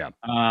curve. Yeah.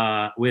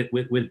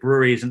 With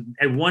breweries. And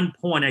at one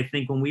point, I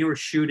think when we were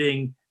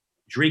shooting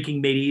Drinking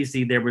Made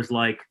Easy, there was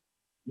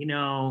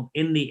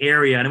in the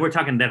area, and we're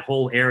talking that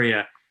whole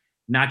area,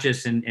 not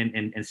just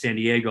in San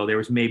Diego, there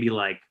was maybe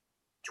like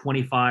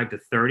 25 to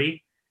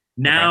 30.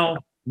 Now,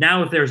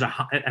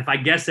 if I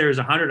guess there's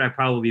 100, I'd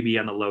probably be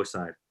on the low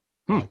side.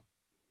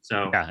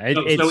 So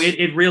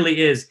it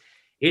really is.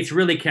 It's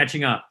really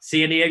catching up.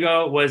 San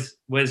Diego was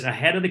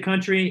ahead of the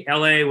country.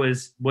 LA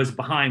was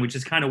behind, which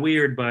is kind of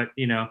weird, but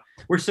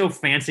we're so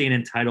fancy and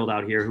entitled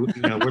out here.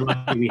 We're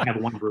lucky we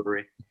have one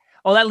brewery.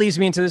 Oh, that leads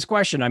me into this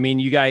question. I mean,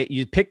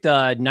 you picked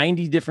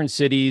 90 different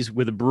cities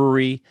with a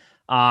brewery.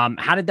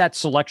 How did that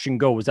selection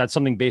go? Was that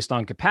something based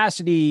on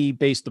capacity,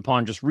 based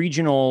upon just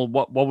regional?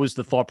 What was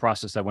the thought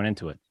process that went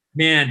into it?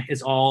 Man,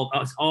 it's all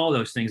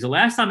those things. The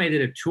last time I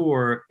did a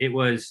tour, it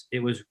was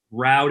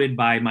routed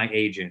by my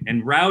agent.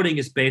 And routing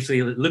is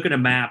basically, look at a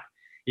map.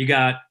 You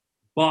got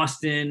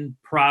Boston,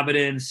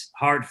 Providence,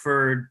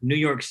 Hartford, New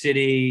York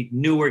City,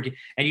 Newark,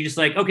 and you just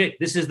like, okay,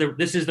 this is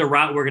the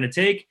route we're going to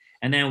take.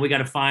 And then we got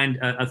to find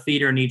a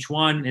theater in each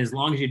one. As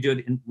long as you do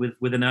it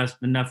with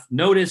enough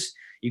notice,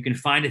 you can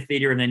find a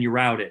theater and then you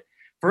route it.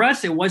 For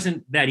us, it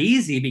wasn't that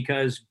easy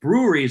because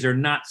breweries are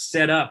not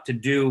set up to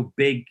do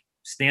big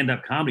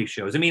stand-up comedy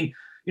shows. I mean,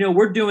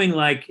 we're doing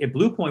like at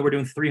Blue Point, we're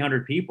doing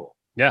 300 people.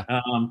 Yeah.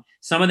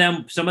 Some of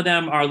them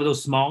are a little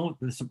smaller.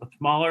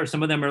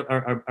 Some of them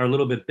are a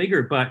little bit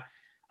bigger, but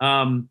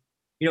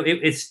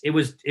it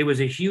was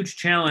a huge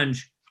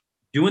challenge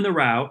doing the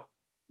route,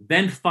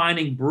 then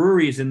finding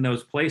breweries in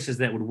those places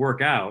that would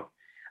work out.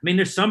 I mean,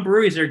 there's some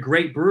breweries that are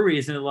great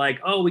breweries and they're like,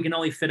 oh, we can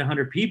only fit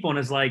 100 people. And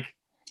it's like,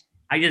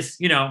 I just,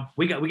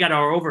 we got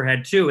our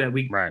overhead too. That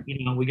we got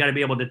to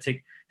be able to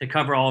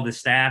cover all the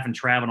staff and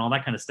travel and all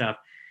that kind of stuff.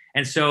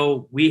 And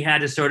so we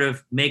had to sort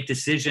of make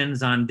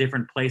decisions on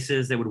different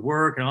places that would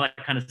work and all that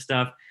kind of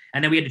stuff.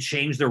 And then we had to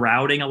change the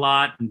routing a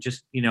lot and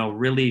just,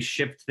 really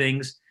shift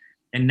things.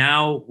 And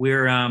now we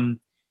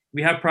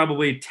have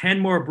probably 10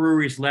 more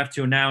breweries left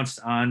to announce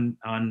on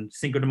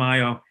Cinco de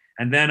Mayo.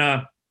 And then,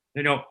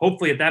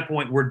 hopefully at that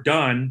point we're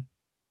done.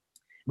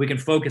 We can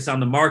focus on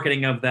the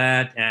marketing of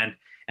that and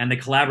the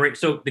collaborate.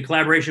 So the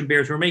collaboration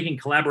beers, we're making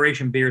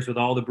collaboration beers with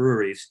all the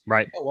breweries.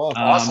 Right. Oh, wow.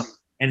 Awesome.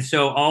 And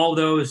so all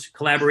those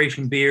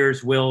collaboration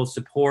beers will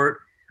support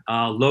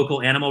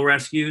local animal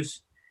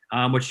rescues,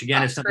 which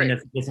again is something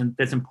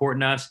that's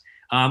important to us.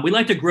 We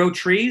like to grow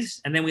trees,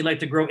 and then we like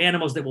to grow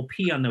animals that will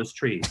pee on those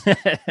trees.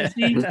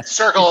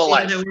 Circle of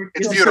life.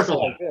 It's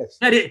beautiful.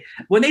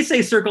 When they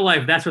say circle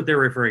life, that's what they're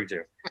referring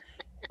to.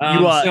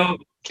 So,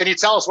 can you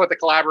tell us what the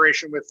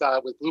collaboration with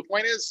Blue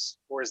Point is,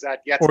 or is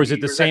that yet? Or is it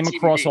the same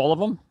across all of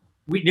them?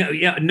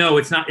 No,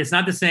 it's not. It's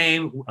not the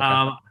same.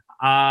 Okay.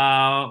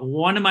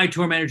 One of my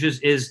tour managers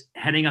is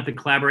heading up the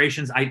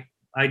collaborations.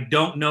 I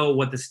don't know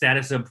what the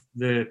status of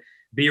the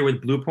beer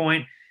with Blue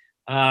Point.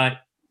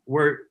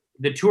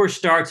 The tour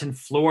starts in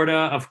Florida,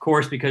 of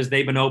course, because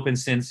they've been open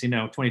since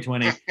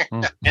 2020,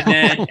 and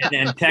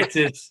then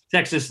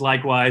Texas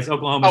likewise,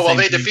 Oklahoma. Oh well,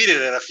 they defeated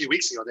it a few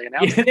weeks ago. They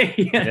announced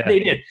it. They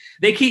did.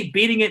 They keep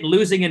beating it,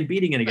 losing, and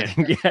beating it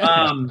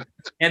again.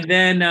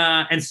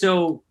 And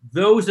so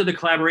those are the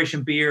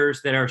collaboration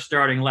beers that are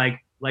starting, like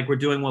we're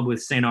doing one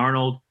with St.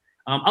 Arnold.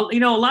 A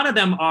lot of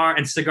them are,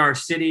 and Cigar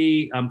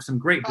City, some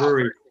great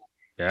breweries.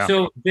 Yeah.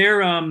 So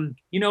they're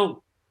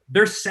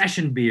they're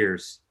session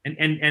beers.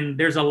 And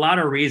there's a lot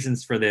of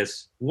reasons for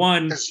this.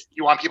 One, because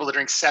you want people to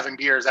drink 7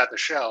 beers at the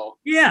show.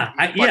 Yeah,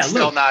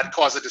 still not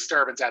cause a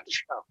disturbance at the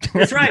show.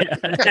 That's right.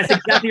 That's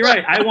exactly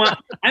right. I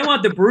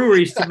want the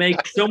breweries to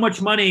make so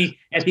much money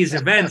at these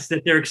events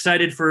that they're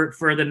excited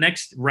for the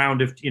next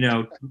round of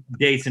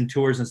dates and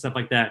tours and stuff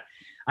like that.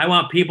 I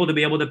want people to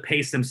be able to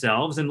pace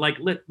themselves and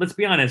let's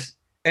be honest,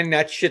 and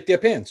not shit their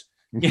pants.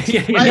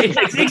 Yeah. I mean,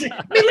 let's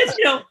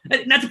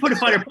not to put a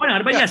finer point on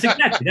it, but yes,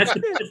 exactly. That's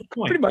the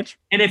point. Pretty much.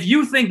 And if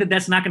you think that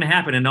that's not going to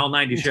happen in all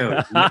 90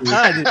 shows,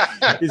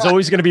 there's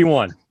always going to be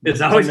one.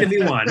 There's always going to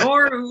be one,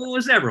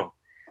 or several.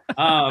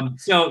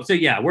 So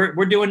yeah,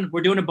 we're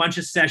doing a bunch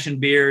of session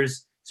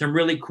beers, some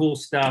really cool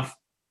stuff.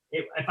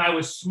 If I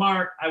was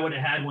smart, I would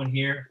have had one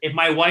here. If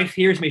my wife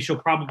hears me, she'll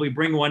probably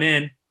bring one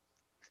in.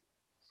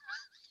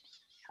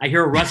 I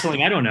hear a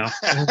rustling. I don't know.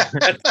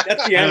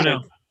 That's the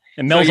animal.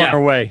 And Mel's on her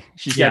way.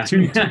 She's got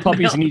two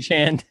puppies in each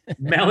hand.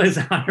 Mel is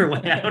on her way.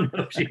 I don't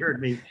know if she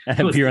heard me.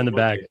 And beer in the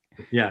bag.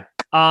 Yeah.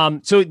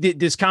 So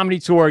this comedy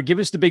tour, give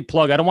us the big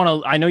plug.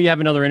 I know you have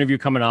another interview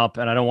coming up,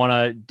 and I don't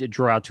want to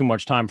draw out too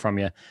much time from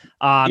you.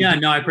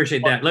 I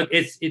appreciate that. Look,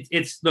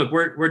 look,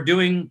 we're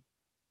doing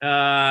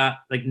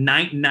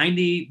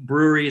 90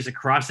 breweries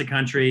across the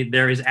country.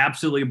 There is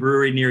absolutely a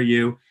brewery near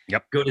you.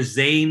 Yep. Go to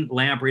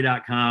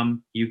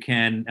zanelamprey.com. You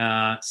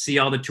can see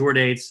all the tour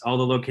dates, all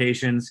the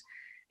locations.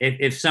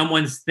 If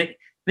someone's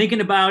thinking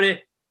about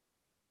it,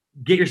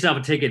 get yourself a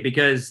ticket,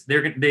 because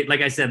they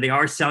like I said, they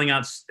are selling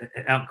out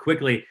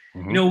quickly.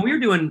 Mm-hmm. When we were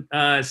doing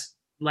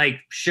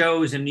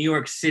shows in New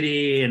York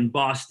City and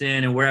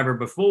Boston and wherever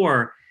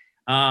before,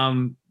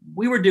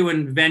 we were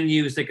doing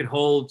venues that could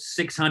hold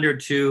 600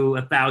 to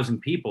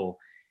 1,000 people,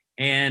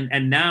 and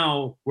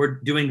now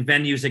we're doing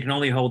venues that can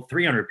only hold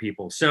 300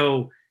 people.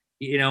 So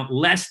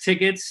less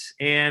tickets,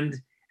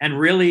 and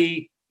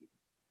really,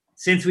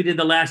 since we did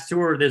the last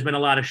tour, there's been a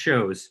lot of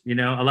shows, a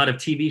lot of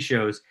TV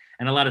shows,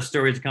 and a lot of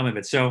stories to come of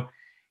it. So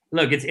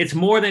look, it's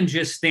more than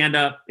just stand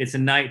up. It's a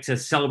night to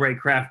celebrate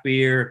craft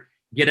beer,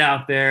 get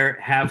out there,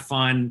 have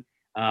fun,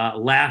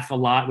 laugh a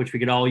lot, which we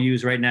could all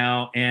use right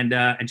now, and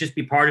just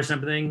be part of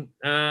something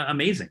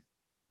amazing.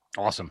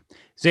 Awesome.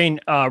 Zane,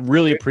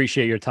 really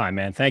appreciate your time,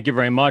 man. Thank you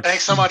very much.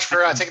 Thanks so much for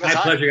taking the time.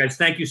 My pleasure, guys.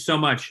 Thank you so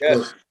much.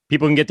 Yes.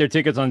 People can get their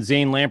tickets on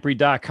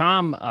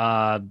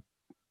zanelamprey.com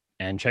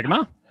and check them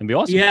out. It'd be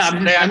awesome. Yeah,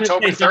 I'm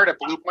October 3rd at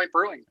Blue Point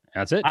Brewing.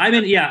 That's it. I'm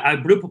in,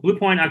 Blue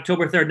Point,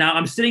 October 3rd. Now,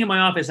 I'm sitting in my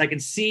office. I can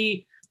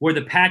see where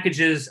the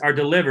packages are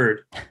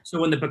delivered.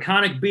 So when the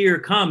Peconic beer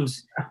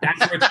comes, that's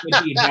where it's going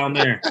to be, down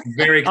there.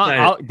 Very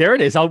excited. There it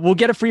is. We'll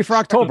get it free for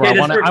October. Okay,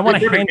 I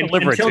want to hand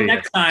deliver it to you. Until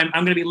next time,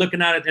 I'm going to be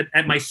looking at it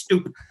at my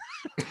stoop.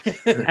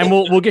 And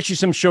we'll get you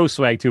some show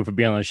swag too for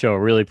being on the show.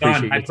 Really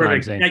appreciate your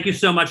time, Zane. Thank you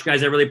so much,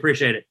 guys. I really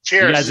appreciate it.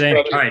 Cheers. Guys, Zane.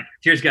 All right.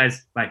 Cheers,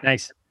 guys. Bye.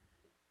 Thanks.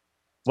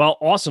 Well,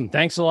 awesome.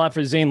 Thanks a lot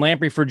for Zane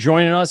Lamprey for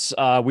joining us.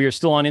 We are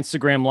still on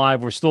Instagram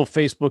Live. We're still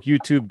Facebook,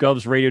 YouTube,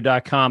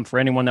 govsradio.com for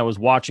anyone that was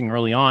watching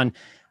early on.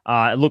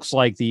 It looks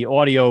like the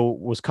audio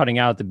was cutting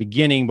out at the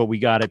beginning, but we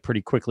got it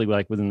pretty quickly,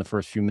 within the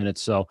first few minutes.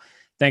 So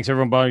thanks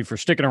everybody for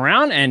sticking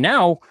around. And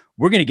now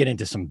we're going to get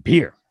into some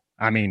beer.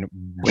 I mean,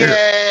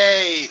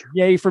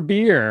 yay for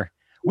beer.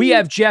 We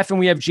have Jeff and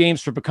we have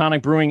James for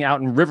Peconic Brewing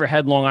out in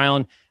Riverhead, Long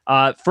Island.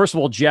 First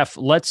of all, Jeff,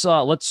 let's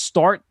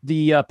start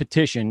the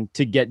petition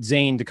to get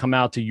Zane to come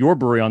out to your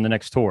brewery on the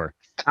next tour.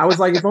 I was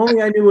like, if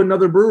only I knew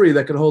another brewery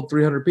that could hold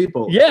 300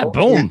 people. Yeah,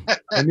 boom.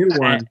 I knew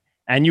one.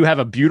 And you have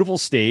a beautiful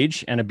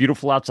stage and a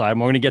beautiful outside.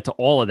 We're going to get to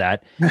all of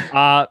that.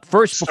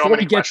 First, before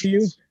we get to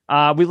you,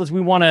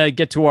 we want to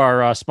get to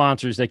our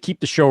sponsors that keep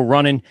the show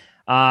running.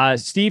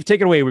 Steve, take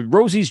it away with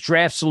Rosie's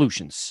Draft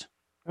Solutions.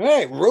 All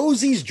right.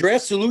 Rosie's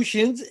Draft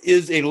Solutions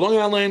is a Long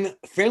Island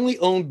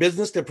family-owned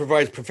business that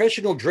provides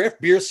professional draft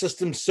beer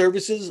system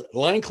services,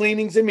 line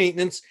cleanings and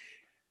maintenance,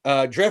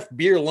 draft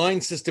beer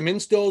line system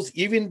installs,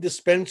 even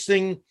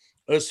dispensing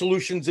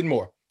solutions and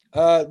more.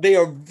 They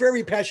are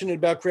very passionate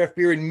about craft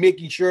beer and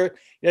making sure it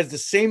has the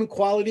same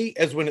quality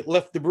as when it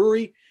left the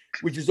brewery,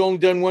 which is only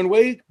done one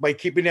way, by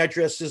keeping that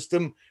draft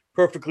system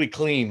perfectly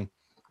clean.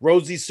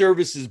 Rosie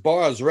services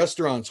bars,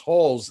 restaurants,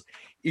 halls,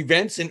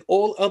 events, and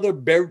all other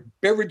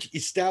beverage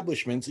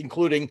establishments,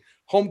 including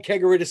home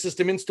kegerator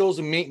system installs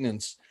and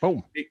maintenance.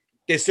 Oh,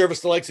 they service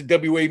the likes of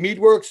WA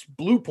Meadworks,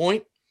 Blue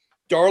Point,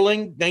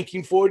 Darling,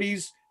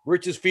 1940s,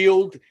 Rich's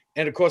Field,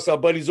 and of course our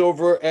buddies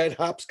over at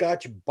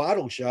Hopscotch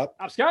Bottle Shop.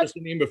 Hopscotch, just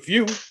to name a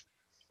few.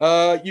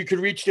 You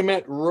can reach them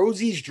at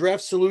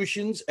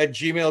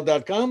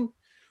rosiesdraftsolutions@gmail.com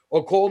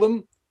or call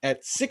them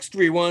at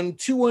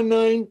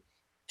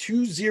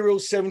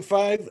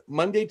 631-219-2075,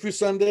 Monday through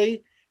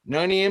Sunday,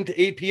 9 a.m. to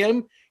 8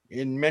 p.m.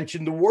 and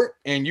mention the Wort,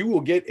 and you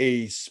will get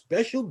a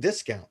special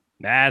discount.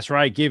 That's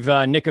right. Give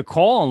Nick a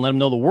call and let him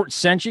know the Wort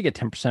sent you. Get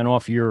 10%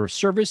 off your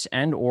service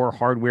and or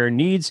hardware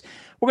needs.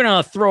 We're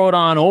going to throw it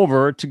on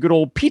over to good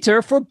old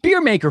Peter for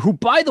Beer Maker, who,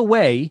 by the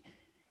way,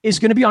 is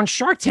going to be on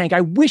Shark Tank.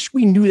 I wish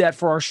we knew that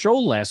for our show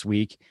last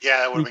week.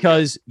 Yeah,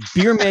 because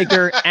Beer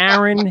Maker,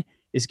 Aaron,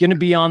 is going to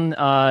be on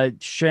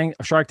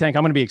Shark Tank.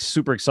 I'm going to be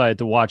super excited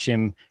to watch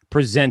him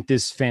present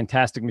this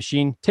fantastic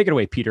machine. Take it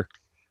away, Peter.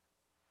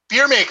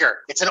 Beer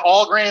Maker. It's an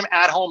all-grain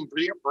at-home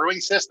brewing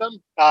system.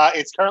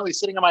 It's currently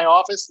sitting in my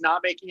office,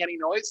 not making any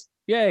noise.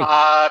 Yay.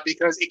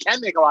 Because it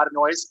can make a lot of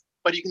noise,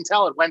 but you can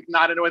tell it when to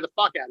not annoy the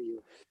fuck out of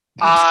you.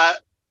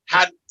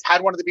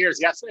 Had one of the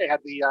beers yesterday. Had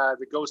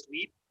the Ghost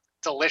Wheat.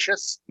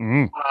 Delicious.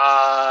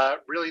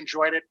 Really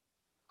enjoyed it.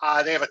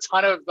 They have a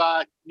ton of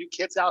new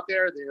kits out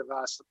there. They have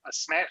a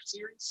Smash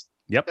series.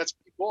 Yep. That's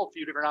pretty cool. A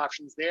few different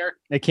options there.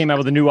 They came out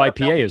with a new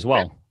IPA as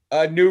well.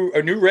 A new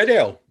red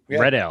ale. Yeah.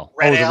 Red ale.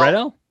 Red ale. The red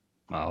ale?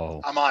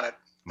 Oh. I'm on it.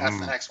 That's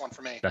the next one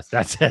for me.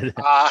 That's it.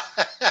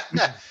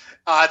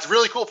 It's a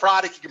really cool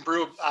product. You can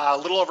brew a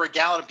little over a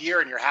gallon of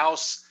beer in your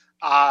house.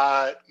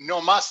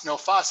 No muss, no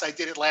fuss. I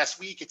did it last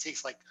week. It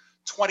takes like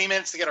 20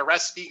 minutes to get a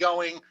recipe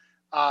going.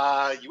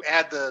 You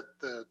add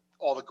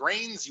all the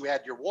grains. You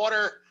add your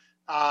water.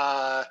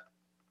 A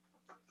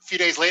few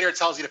days later, it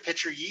tells you to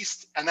pitch your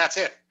yeast, and that's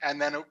it.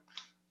 And then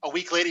a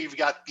week later, you've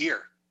got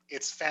beer.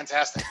 It's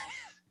fantastic.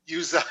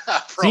 Use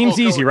Seems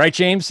easy, right,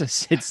 James?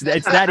 It's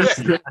that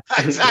easy.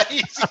 It's that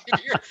easy,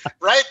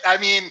 right? I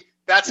mean,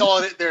 that's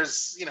all.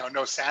 There's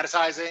no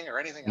sanitizing or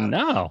anything.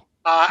 No.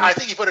 I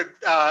think you put it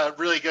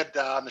really good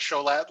on the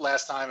show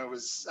last time. It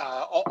was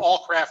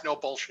all craft, no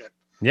bullshit.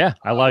 Yeah,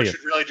 I love it.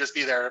 Should really just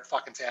be their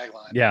fucking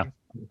tagline. Yeah,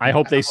 I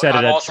hope they said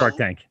it at Shark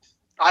Tank.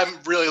 I'm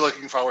really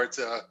looking forward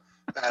to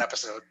that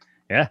episode.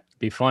 Yeah,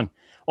 be fun.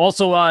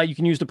 Also, you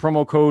can use the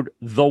promo code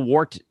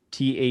THEWORT,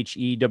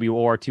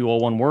 THEWORT,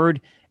 all one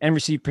word, and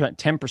receive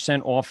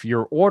 10% off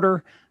your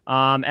order.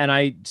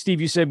 And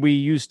Steve, you said we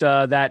used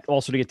that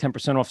also to get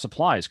 10% off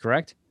supplies,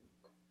 correct?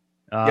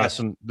 Yes.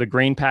 The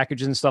grain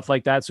packages and stuff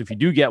like that. So if you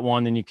do get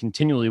one, then you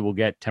continually will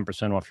get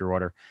 10% off your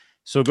order.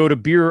 So go to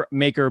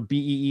Beermaker,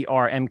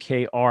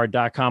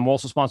 BEERMKR.com. We're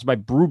also sponsored by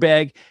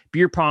Brewbag,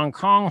 Beer Pong,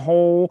 Kong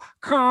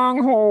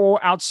Ho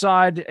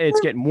outside. It's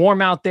getting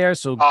warm out there.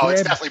 So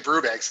it's definitely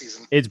Brewbag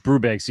season. It's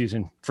Brewbag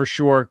season for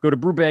sure. Go to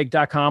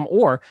brewbag.com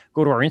or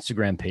go to our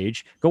Instagram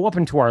page. Go up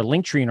into our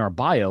link tree in our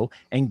bio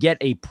and get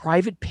a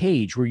private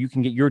page where you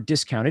can get your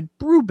discounted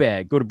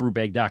Brewbag. Go to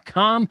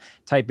brewbag.com,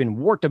 type in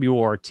Wort,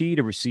 W-O-R-T,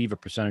 to receive a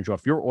percentage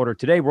off your order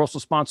today. We're also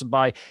sponsored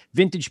by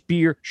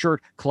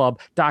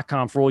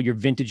VintageBeerShirtClub.com for all your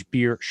vintage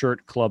beer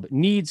shirt club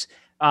needs.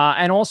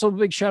 And also a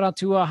big shout out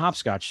to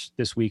Hopscotch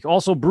this week.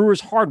 Also,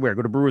 Brewers Hardware.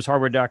 Go to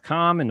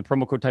brewershardware.com and the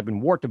promo code type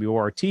in Wort,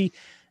 W-O-R-T,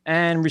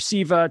 and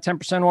receive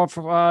 10% off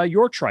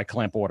your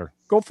tri-clamp order.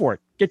 Go for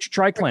it. Get your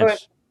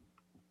tri-clamps.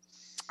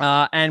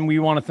 And we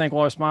want to thank all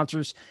our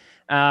sponsors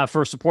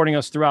for supporting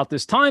us throughout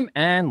this time.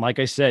 And like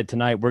I said,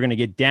 tonight we're going to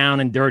get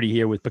down and dirty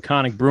here with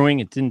Peconic Brewing.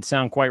 It didn't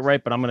sound quite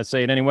right, but I'm going to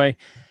say it anyway.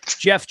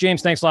 Jeff,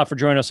 James, thanks a lot for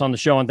joining us on the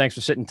show, and thanks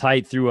for sitting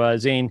tight through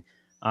Zane.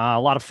 A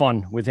lot of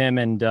fun with him,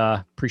 and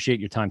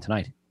appreciate your time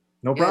tonight.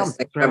 No problem.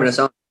 Thanks for having us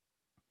on.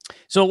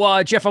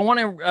 So, Jeff, I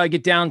want to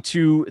get down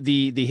to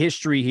the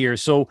history here.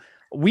 So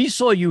we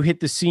saw you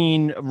hit the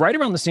scene right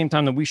around the same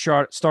time that we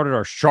started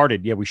our show.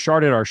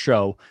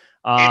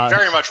 It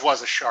very much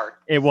was a shart.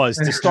 It was.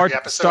 To start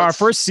our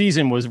first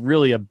season was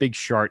really a big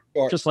shart,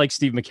 just like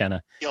Steve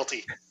McKenna.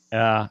 Guilty.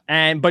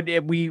 But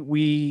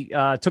we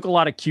took a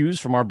lot of cues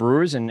from our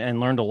brewers and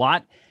learned a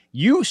lot.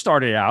 You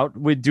started out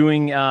with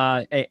doing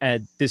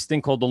this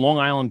thing called the Long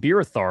Island Beer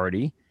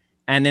Authority,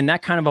 and then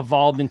that kind of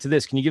evolved into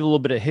this. Can you give a little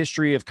bit of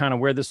history of kind of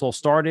where this all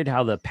started,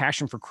 how the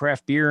passion for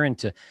craft beer and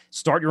to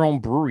start your own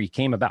brewery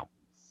came about?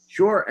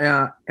 Sure.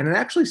 And it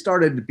actually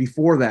started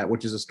before that,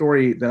 which is a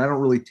story that I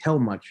don't really tell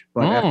much.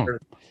 But after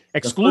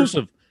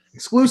exclusive.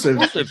 Exclusive.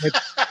 Wait.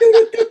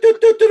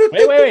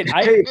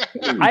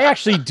 I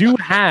actually do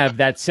have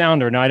that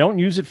sounder. Now, I don't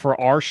use it for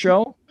our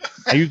show.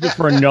 I use it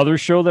for another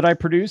show that I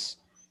produce.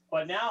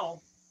 But now,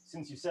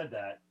 since you said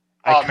that,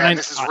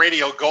 this is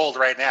radio gold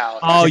right now.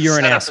 Oh, you're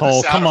an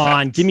asshole. Come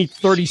on. Give me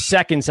 30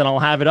 seconds and I'll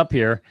have it up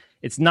here.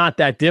 It's not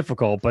that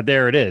difficult, but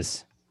there it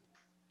is.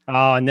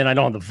 Oh, and then I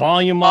don't have the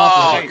volume up.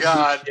 Oh,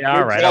 God. Yeah,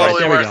 all right. Totally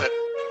There we go.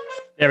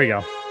 There we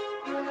go.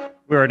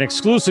 We're an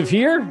exclusive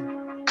here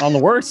on the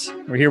Worts.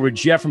 We're here with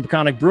Jeff from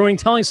Peconic Brewing,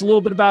 telling us a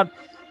little bit about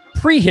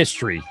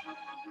prehistory.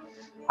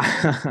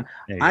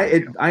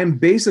 I am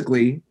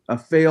basically a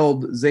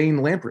failed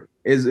Zane Lamprey.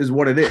 Is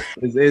what it is.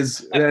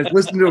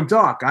 Listen to him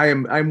talk.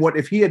 I'm what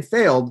if he had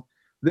failed.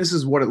 This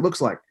is what it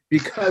looks like,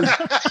 because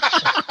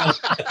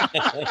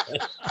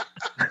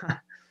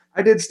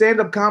I did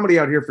stand-up comedy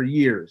out here for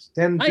years,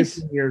 10,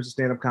 15 years of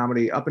stand-up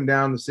comedy, up and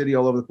down the city,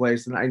 all over the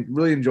place, and I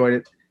really enjoyed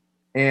it.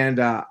 And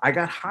I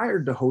got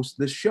hired to host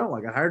this show.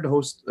 I got hired to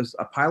host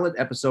a pilot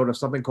episode of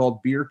something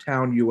called Beer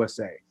Town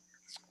USA.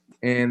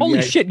 And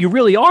holy shit, you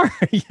really are.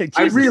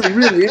 I really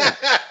am.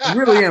 I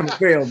really am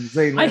failed.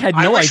 I had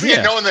no idea. I wish we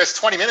had known this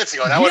 20 minutes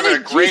ago. That would have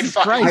been a great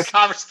fucking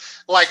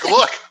conversation. Like,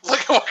 look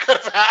at what could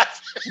have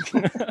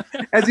happened.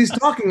 As he's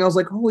talking, I was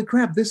like, holy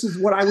crap, this is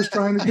what I was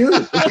trying to do.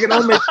 It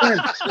all makes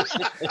sense.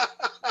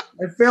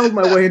 I failed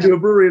my way into a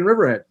brewery in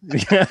Riverhead.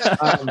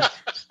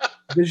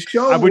 The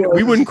show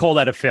we wouldn't call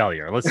that a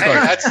failure. Let's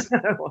start. It's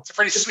a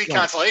pretty sweet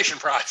consolation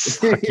prize.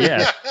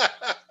 Yeah.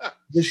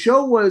 The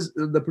show was,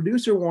 the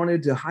producer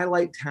wanted to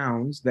highlight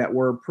towns that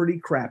were pretty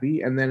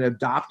crappy and then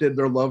adopted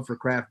their love for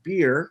craft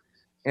beer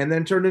and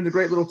then turned into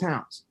great little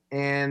towns.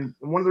 And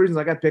one of the reasons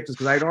I got picked is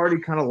because I'd already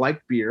kind of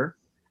liked beer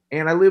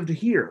and I lived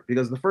here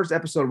because the first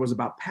episode was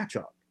about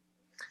Patchogue.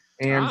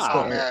 And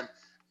oh man,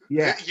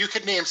 yeah, you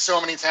could name so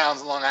many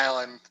towns in Long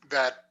Island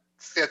that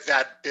fit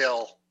that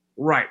bill.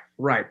 Right.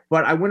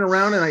 But I went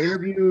around and I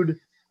interviewed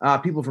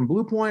people from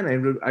Blue Point. I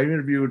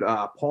interviewed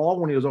Paul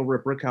when he was over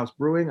at Brickhouse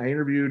Brewing. I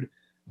interviewed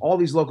all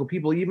these local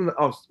people.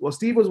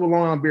 Steve was with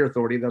Long Island Beer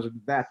Authority.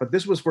 But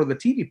this was for the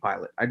TV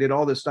pilot. I did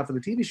all this stuff for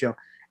the TV show,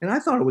 and I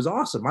thought it was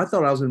awesome. I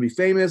thought I was going to be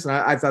famous, and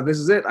I thought, this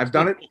is it. I've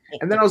done it.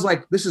 And then I was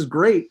like, this is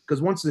great,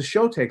 because once the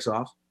show takes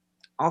off,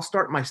 I'll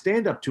start my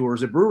stand-up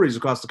tours at breweries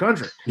across the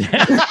country.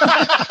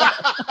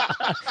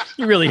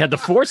 You really had the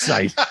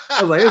foresight.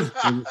 I was like, it was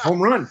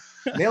home run.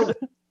 Nailed it.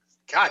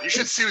 God, you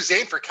should sue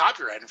Zane for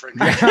copyright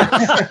infringement.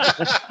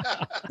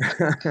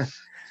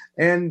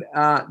 And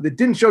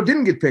the show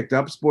didn't get picked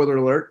up. Spoiler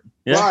alert.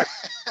 Yeah.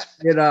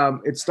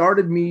 But it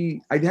started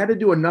me. I had to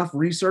do enough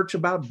research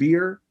about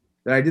beer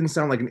that I didn't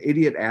sound like an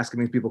idiot asking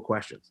these people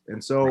questions.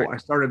 And so I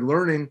started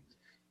learning,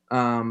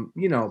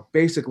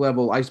 basic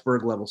level,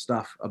 iceberg level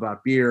stuff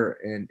about beer,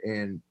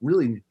 and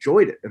really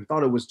enjoyed it and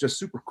thought it was just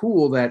super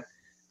cool that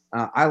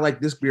I like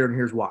this beer and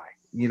here's why.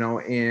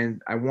 And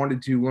I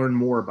wanted to learn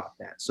more about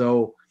that.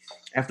 So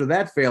after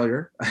that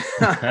failure,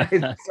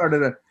 I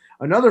started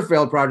another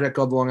failed project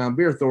called the Long Island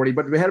Beer Authority,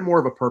 but it had more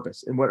of a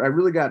purpose. And what I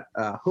really got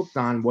hooked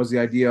on was the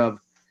idea of,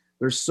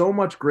 there's so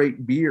much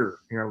great beer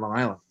here in Long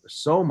Island. There's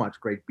so much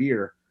great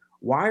beer.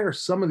 Why are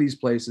some of these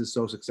places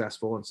so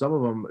successful and some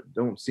of them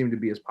don't seem to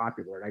be as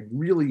popular? And I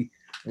really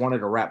wanted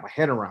to wrap my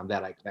head around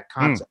that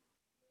concept.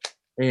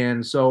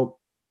 And so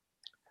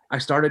I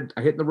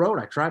hit the road.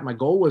 I tried. My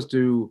goal was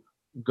to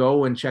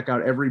go and check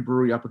out every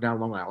brewery up and down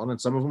Long Island, and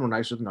some of them were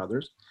nicer than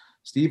others.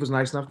 Steve was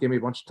nice enough, gave me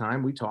a bunch of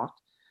time. We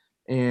talked,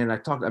 and I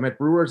met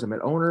brewers, I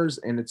met owners,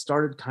 and it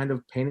started kind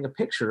of painting a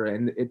picture.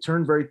 And it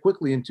turned very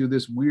quickly into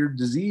this weird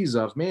disease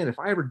of, man, if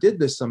I ever did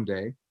this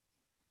someday,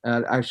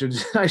 I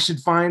should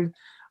find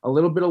a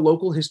little bit of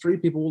local history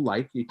people will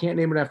like. You can't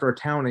name it after a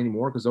town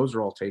anymore because those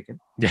are all taken.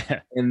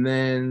 Yeah. And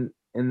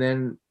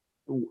then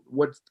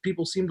what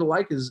people seem to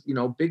like is,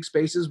 big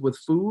spaces with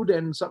food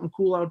and something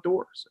cool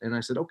outdoors. And I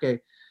said, okay,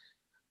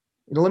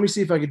 let me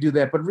see if I could do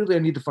that. But really, I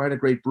need to find a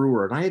great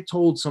brewer. And I had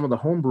told some of the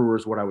home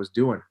brewers what I was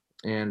doing.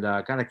 And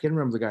God, I can't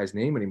remember the guy's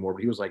name anymore,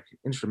 but he was like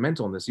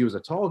instrumental in this. He was a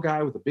tall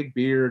guy with a big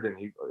beard, and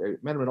I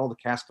met him at all the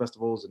cask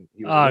festivals. And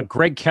he was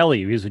Greg Kelly.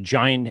 He was a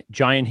giant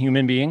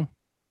human being.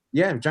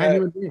 Yeah, giant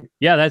human being.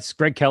 Yeah, that's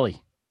Greg Kelly.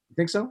 You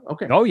think so?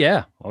 Okay. Oh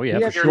yeah,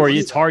 for sure.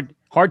 It's hard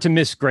to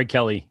miss Greg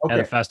Kelly at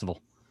a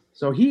festival.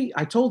 So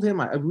I told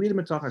him, I read him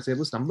and talk. I said,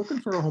 listen, I'm looking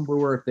for a home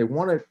brewer. If they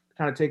want to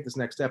kind of take this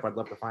next step, I'd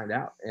love to find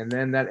out. And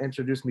then that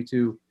introduced me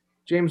to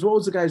James. What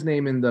was the guy's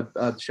name in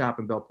the shop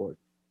in Bellport?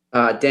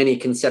 Danny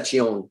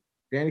Concepcion.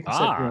 Danny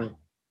Concepcion.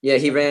 Yeah,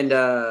 he ran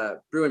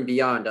Brew and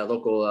Beyond, a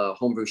local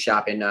homebrew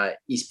shop in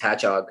East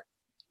Patchogue.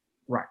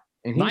 Right.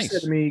 And he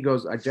said to me, he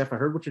goes, Jeff, I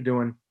heard what you're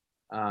doing.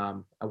 I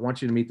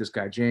want you to meet this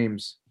guy,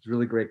 James. He's a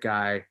really great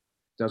guy,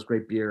 does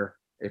great beer.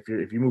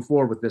 If you move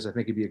forward with this, I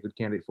think he'd be a good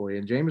candidate for you.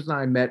 And James and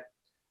I met,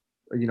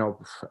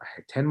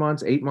 10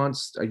 months, 8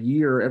 months, a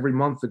year, every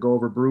month to go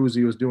over brews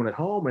he was doing at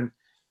home. And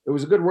it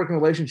was a good working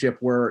relationship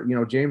where,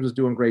 James was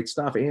doing great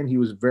stuff and he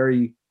was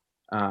very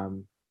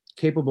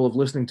capable of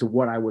listening to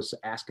what I was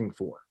asking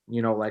for,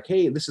 like,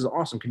 hey, this is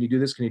awesome. Can you do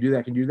this? Can you do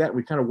that? Can you do that?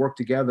 We kind of worked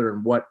together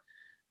and what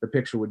the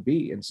picture would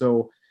be. And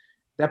so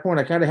at that point,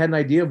 I kind of had an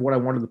idea of what I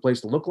wanted the place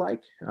to look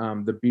like.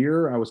 The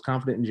beer, I was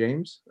confident in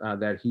James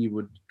that he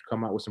would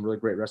come out with some really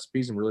great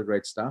recipes and really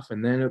great stuff.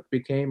 And then it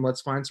became,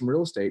 let's find some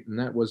real estate. And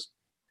that was,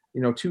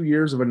 2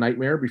 years of a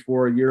nightmare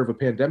before a year of a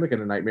pandemic and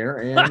a nightmare.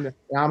 And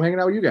now I'm hanging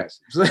out with you guys.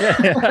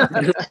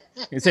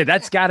 You say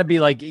that's got to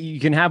be like, you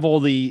can have all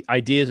the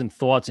ideas and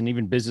thoughts and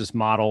even business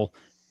model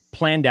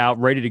planned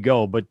out, ready to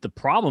go. But the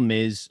problem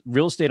is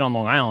real estate on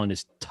Long Island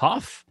is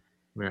tough.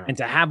 Yeah. And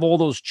to have all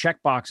those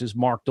check boxes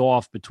marked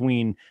off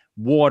between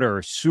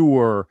water,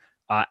 sewer,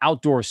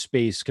 outdoor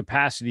space,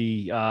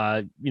 capacity,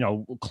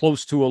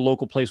 close to a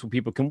local place where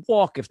people can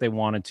walk if they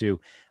wanted to.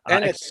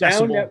 And a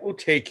town that will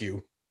take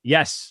you.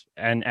 Yes.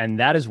 And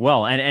that as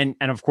well. And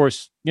of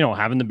course,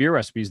 having the beer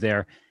recipes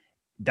there,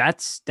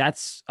 that's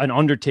an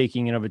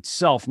undertaking in of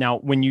itself. Now,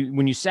 when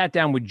you sat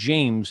down with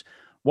James,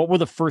 what were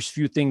the first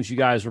few things you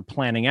guys were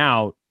planning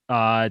out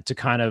to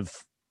kind of,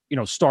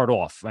 start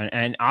off?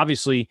 And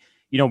obviously,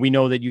 we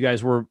know that you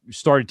guys were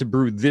started to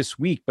brew this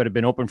week, but have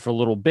been open for a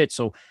little bit.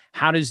 So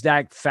how does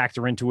that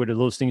factor into it? Are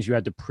those things you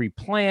had to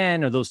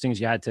pre-plan, or those things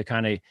you had to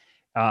kind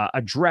of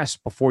address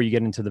before you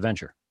get into the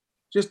venture?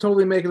 Just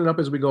totally making it up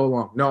as we go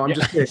along. No, I'm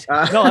just kidding.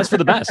 No, that's for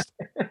the best.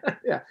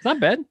 Yeah. It's not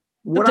bad.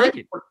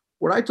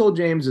 What I told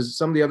James is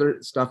some of the other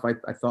stuff I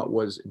thought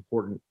was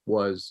important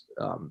was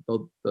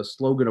the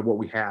slogan of what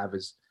we have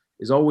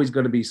is always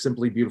going to be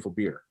simply beautiful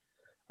beer.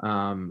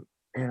 And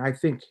I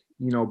think,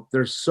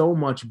 there's so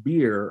much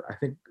beer. I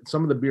think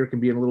some of the beer can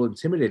be a little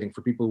intimidating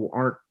for people who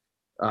aren't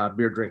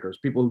beer drinkers,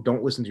 people who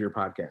don't listen to your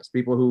podcast,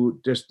 people who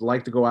just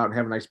like to go out and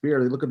have a nice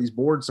beer. They look at these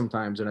boards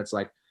sometimes and it's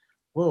like,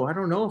 whoa, I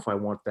don't know if I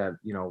want that,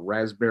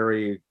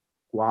 raspberry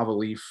guava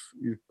leaf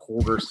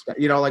porter,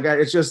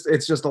 it's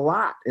just a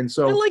lot. And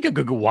so I like a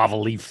good guava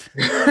leaf,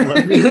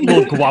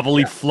 little guava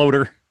leaf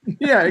floater.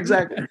 Yeah,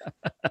 exactly.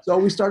 So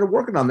we started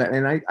working on that,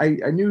 and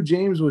I knew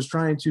James was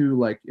trying to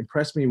like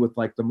impress me with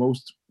like the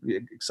most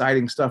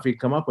exciting stuff he'd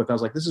come up with. I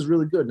was like, this is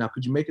really good. Now,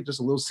 could you make it just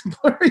a little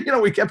simpler?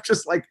 We kept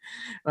just like,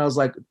 I was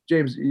like,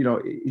 James, he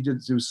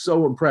was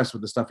so impressed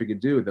with the stuff he could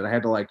do that I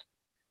had to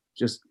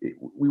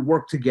we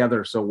worked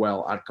together so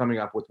well on coming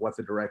up with what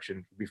the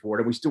direction before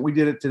it. And we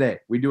did it today.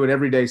 We do it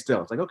every day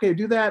still. It's like, okay,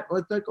 do that.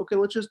 Okay,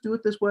 let's just do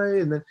it this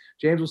way. And then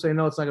James will say,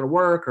 no, it's not going to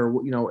work. Or,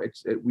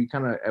 we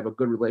kind of have a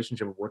good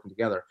relationship of working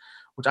together,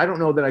 which I don't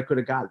know that I could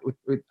have got with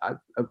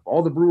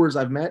all the brewers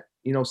I've met.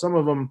 Some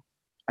of them,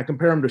 I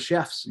compare them to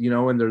chefs,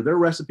 and they're their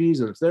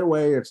recipes and it's their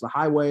way, it's the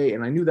highway.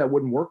 And I knew that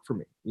wouldn't work for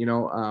me,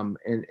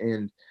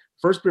 and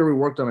first beer we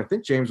worked on, I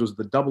think James, was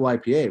the double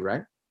IPA,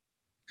 right?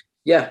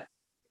 Yeah.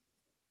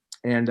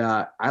 And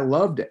I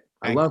loved it.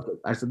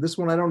 I said, this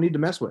one I don't need to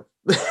mess with.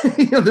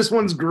 This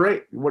one's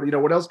great.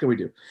 What else can we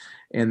do?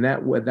 And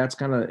that's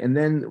kind of, and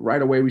then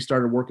right away we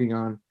started working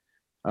on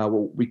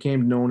what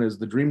became known as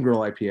the Dream Girl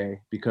IPA,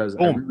 because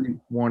I really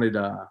wanted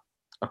a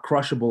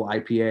crushable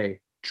IPA.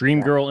 Dream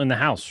Girl in the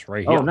house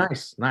right here. Oh,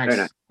 nice.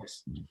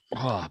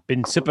 Oh,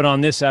 been sipping on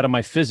this out of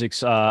my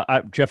physics. Jeff,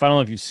 I don't know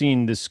if you've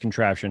seen this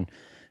contraption,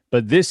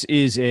 but this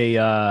is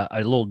a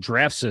little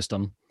draft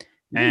system.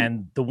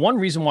 And the one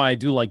reason why I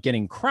do like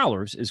getting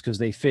crowlers is because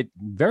they fit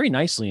very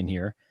nicely in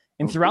here.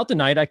 And throughout the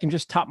night, I can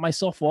just top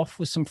myself off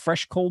with some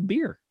fresh cold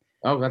beer.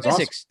 Oh, that's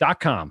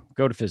Physics.com.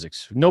 Go to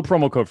Physics. No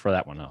promo code for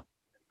that one, though.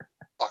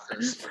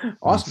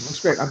 Awesome.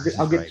 That's great.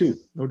 I'll get two,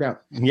 no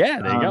doubt.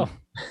 Yeah, there you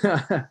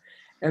go.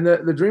 And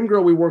the Dream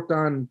Girl we worked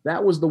on,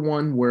 that was the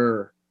one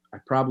where I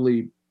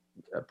probably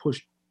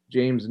pushed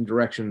James in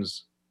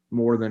directions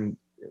more than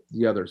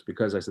the others,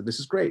 because I said, this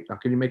is great. Now,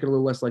 can you make it a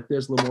little less like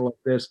this, a little more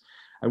like this?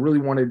 I really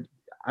wanted,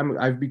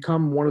 I've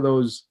become one of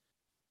those,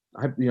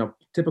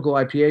 typical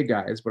IPA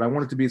guys, but I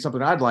want it to be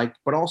something I'd like,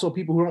 but also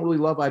people who don't really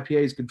love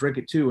IPAs could drink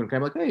it too. And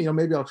kind of like, hey,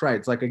 maybe I'll try it.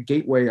 It's like a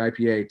gateway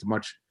IPA to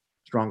much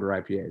stronger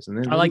IPAs. And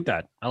then I like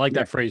that. I like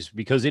that phrase,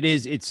 because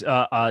it's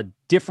a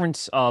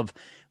difference of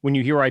when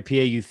you hear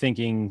IPA, you're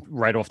thinking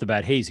right off the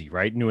bat hazy,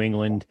 right? New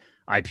England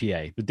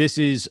IPA, but this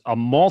is a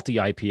malty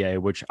IPA,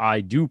 which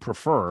I do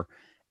prefer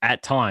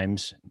at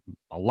times,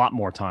 a lot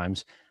more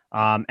times.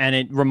 And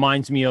it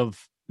reminds me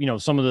of,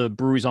 some of the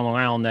breweries on Long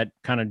Island that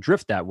kind of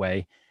drift that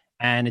way.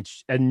 And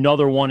it's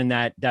another one in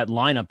that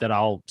lineup that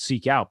I'll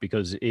seek out,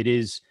 because it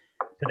is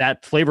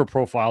that flavor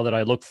profile that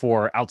I look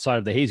for outside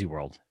of the hazy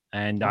world.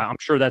 And I'm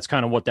sure that's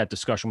kind of what that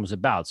discussion was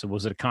about. So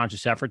was it a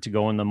conscious effort to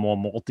go in the more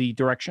malty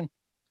direction?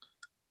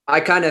 I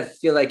kind of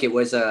feel like it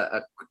was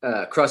a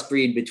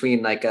crossbreed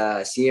between like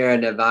Sierra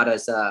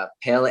Nevada's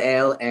Pale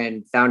Ale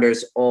and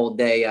Founders All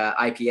Day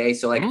IPA.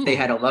 So like if they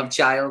had a love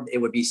child, it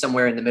would be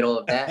somewhere in the middle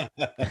of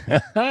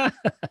that.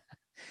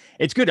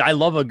 It's good. I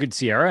love a good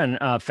Sierra,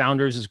 and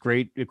Founders is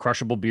great.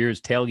 Crushable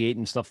beers, tailgate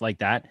and stuff like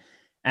that.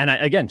 And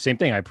again, same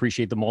thing. I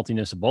appreciate the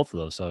maltiness of both of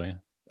those. So yeah,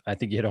 I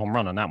think you hit a home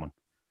run on that one.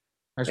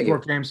 Nice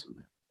work, James.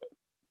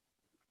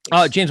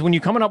 James, when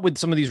you're coming up with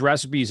some of these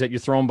recipes that you're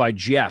thrown by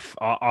Jeff,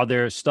 are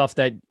there stuff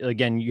that,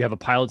 again, you have a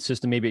pilot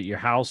system maybe at your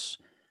house?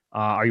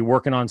 Are you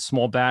working on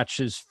small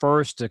batches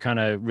first to kind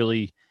of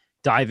really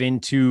dive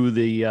into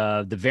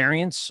the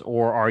variants,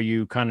 or are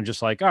you kind of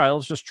just like, all right,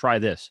 let's just try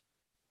this?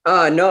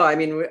 No, I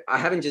mean, I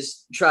haven't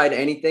just tried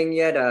anything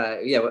yet.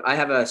 I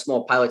have a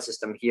small pilot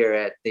system here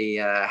at the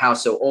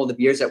house. So all the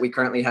beers that we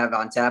currently have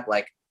on tap,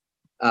 like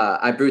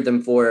I brewed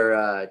them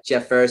for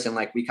Jeff first, and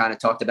like we kind of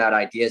talked about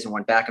ideas and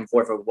went back and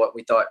forth of what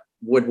we thought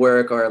would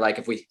work, or like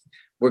if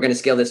we're going to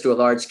scale this to a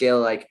large scale,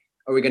 like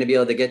are we going to be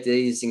able to get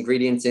these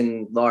ingredients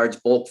in large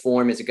bulk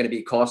form? Is it going to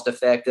be cost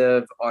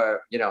effective,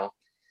 or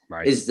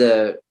right, is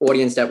the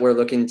audience that we're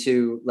looking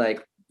to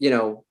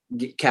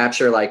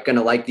capture like going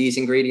to like these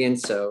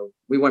ingredients? So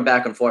we went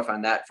back and forth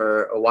on that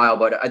for a while,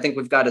 but I think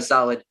we've got a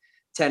solid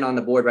 10 on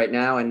the board right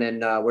now, and then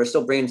we're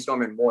still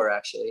brainstorming more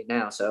actually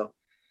now. So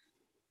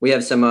we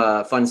have some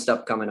fun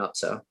stuff coming up.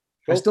 So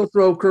I still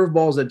throw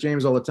curveballs at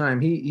James all the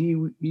time.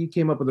 He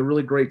came up with a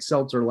really great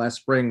seltzer last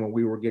spring when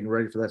we were getting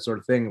ready for that sort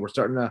of thing. We're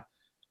starting to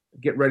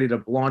get ready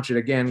to launch it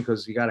again,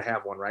 because you got to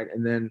have one, right?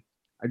 And then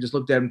I just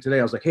looked at him today.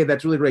 I was like, hey,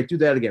 that's really great. Do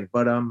that again,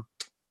 but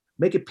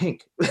make it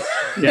pink.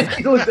 Yeah.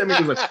 He looked at me.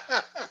 He was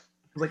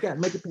like, yeah,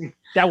 make it pink.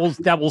 That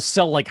will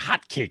sell like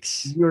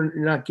hotcakes. You're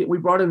not kidding. We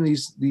brought in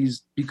these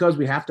because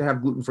we have to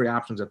have gluten-free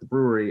options at the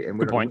brewery, and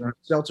we don't have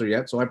seltzer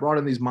yet. So I brought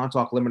in these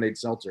Montauk lemonade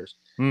seltzers,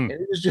 and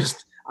it was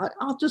just,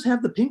 I'll just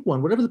have the pink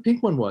one, whatever the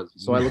pink one was.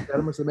 So I looked at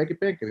him and said, make it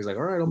pink, and he's like,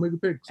 all right, I'll make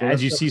it pink. So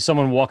as you see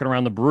someone walking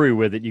around the brewery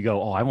with it, you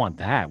go, oh, I want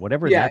that,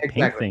 whatever that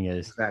pink thing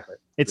is. Exactly.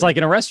 It's like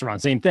in a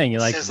restaurant, same thing.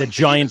 You're like the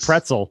giant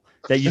pretzel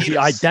that you see.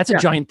 That's a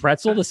giant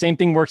pretzel. The same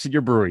thing works at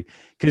your brewery,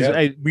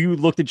 because we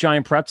looked at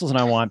giant pretzels, and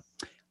I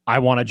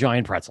want a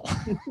giant pretzel.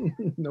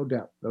 No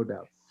doubt.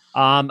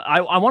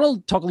 I want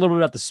to talk a little bit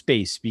about the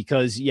space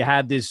because you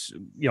have this,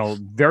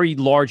 very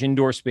large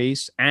indoor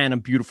space and a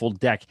beautiful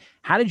deck.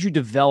 How did you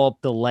develop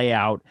the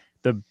layout,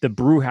 the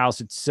brew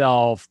house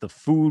itself, the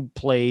food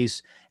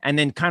place, and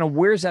then kind of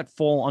where's that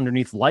fall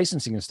underneath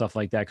licensing and stuff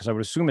like that? Because I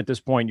would assume at this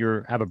point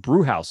you have a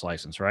brew house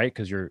license, right?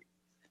 Because you're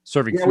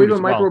serving food. We have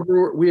as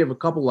well. We have a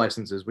couple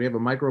licenses. We have a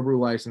microbrew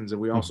license, and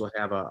we also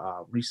have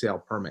a resale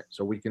permit,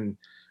 so we can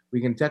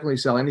technically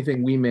sell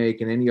anything we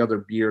make and any other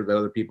beer that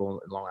other people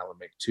in Long Island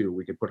make too.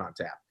 We could put on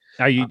tap.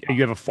 You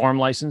have a farm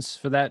license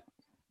for that?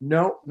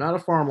 No, not a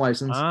farm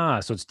license.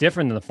 So it's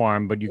different than the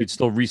farm, but you could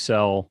still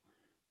resell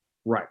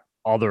right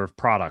other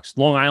products.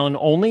 Long Island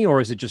only, or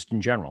is it just in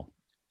general?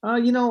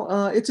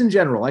 It's in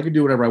general. I could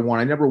do whatever I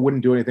want. I never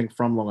wouldn't do anything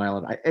from Long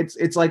Island.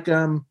 It's like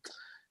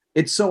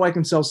it's so I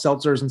can sell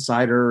seltzers and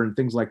cider and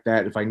things like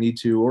that if I need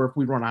to, or if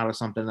we run out of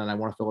something and I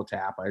want to fill a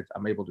tap,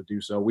 I'm able to do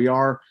so. We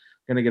are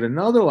going to get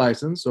another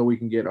license so we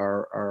can get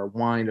our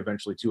wine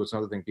eventually too. It's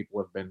another thing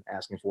people have been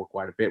asking for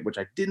quite a bit, which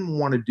I didn't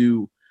want to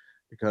do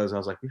because I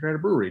was like, we tried a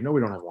brewery. No,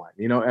 we don't have wine.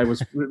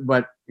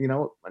 But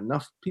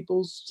enough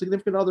people's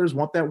significant others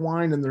want that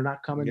wine and they're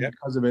not coming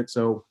because of it.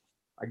 So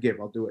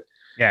I'll do it.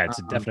 Yeah, it's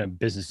a definite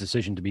business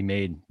decision to be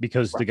made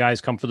because the guys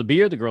come for the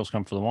beer, the girls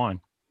come for the wine.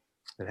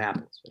 It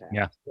happens.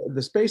 Yeah.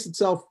 The space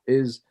itself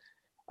is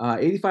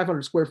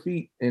 8,500 square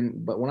feet.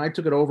 But when I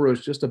took it over, it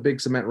was just a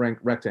big cement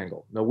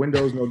rectangle. No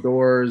windows, no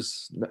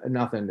doors,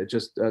 nothing. It's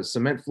just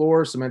cement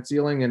floor, cement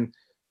ceiling, and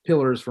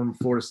pillars from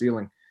floor to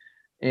ceiling.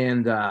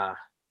 And,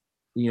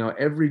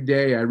 every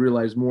day I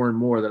realize more and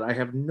more that I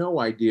have no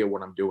idea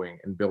what I'm doing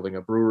in building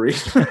a brewery.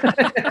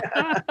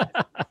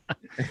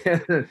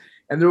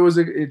 and there was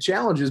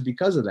challenges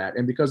because of that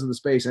and because of the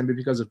space and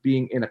because of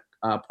being in an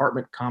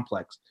apartment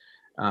complex.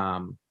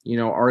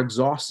 Our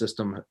exhaust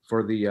system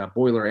for the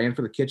boiler and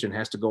for the kitchen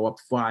has to go up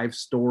 5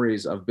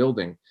 stories of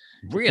building.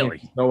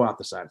 Really? Go out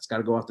the side. It's got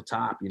to go off the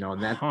top,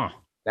 and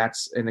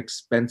that's an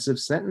expensive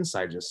sentence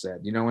I just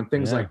said, and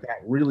things like that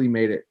really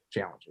made it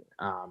challenging.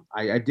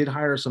 I did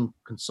hire some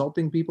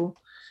consulting people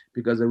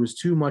because there was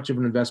too much of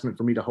an investment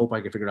for me to hope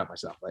I could figure it out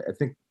myself. I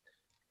think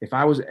if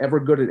I was ever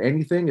good at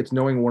anything, it's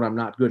knowing what I'm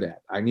not good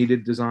at. I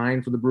needed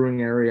design for the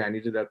brewing area. I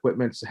needed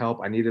equipment to help.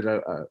 I needed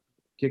a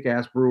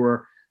kick-ass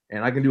brewer.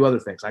 And I can do other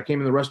things. I came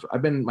in the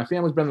restaurant. My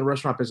family's been in the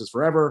restaurant business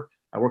forever.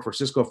 I worked for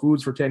Cisco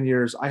Foods for 10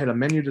 years. I had a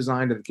menu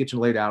designed and the kitchen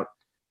laid out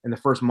in the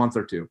first month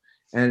or two.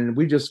 And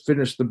we just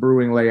finished the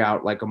brewing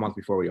layout like a month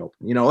before we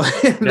opened.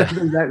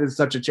 That is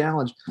such a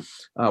challenge.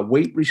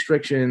 Weight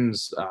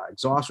restrictions,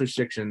 exhaust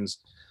restrictions,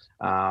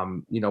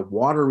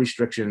 water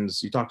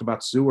restrictions. You talked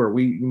about sewer.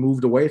 We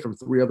moved away from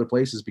 3 other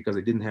places because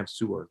they didn't have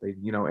sewer.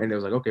 And it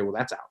was like, okay, well,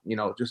 that's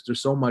out. Just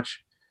there's so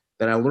much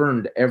that I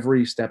learned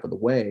every step of the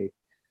way.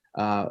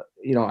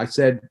 I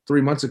said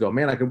 3 months ago,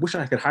 man, wish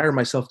I could hire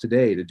myself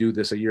today to do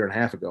this a year and a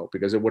half ago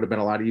because it would have been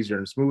a lot easier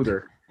and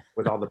smoother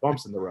with all the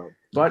bumps in the road.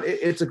 But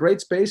it's a great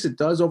space. It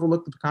does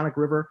overlook the Peconic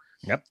River.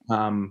 Yep.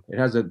 It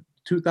has a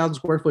 2,000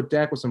 square foot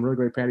deck with some really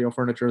great patio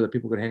furniture that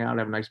people could hang out and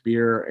have a nice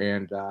beer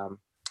and,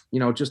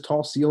 just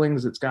tall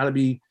ceilings. It's got to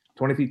be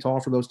 20 feet tall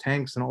for those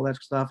tanks and all that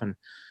stuff. And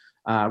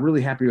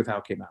really happy with how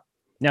it came out.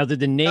 Now,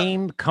 did the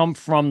name come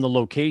from the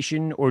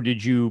location, or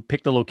did you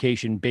pick the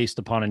location based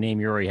upon a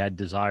name you already had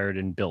desired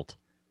and built?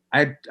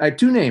 I had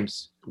 2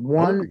 names.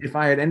 One, if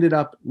I had ended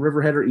up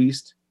Riverhead or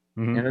East,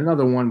 and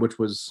another one which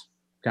was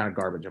kind of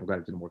garbage. I'm glad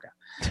it didn't work out.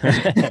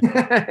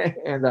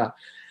 And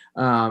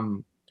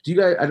do you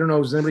guys? I don't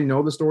know. Does anybody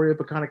know the story of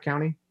Peconic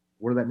County?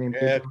 Where that name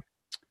came from?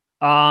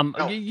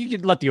 No. You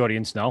could let the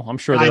audience know. I'm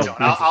sure I they don't.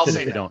 I'll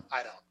say they no. don't.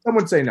 I don't.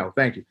 Someone say no.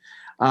 Thank you.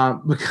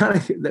 Suffolk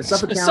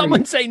County.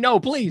 Someone say no,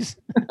 please.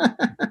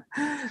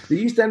 The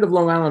east end of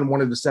Long Island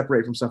wanted to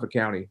separate from Suffolk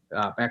County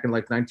back in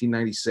like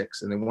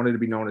 1996, and they wanted to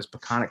be known as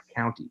Peconic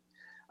County.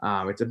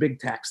 It's a big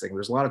tax thing.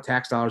 There's a lot of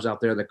tax dollars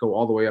out there that go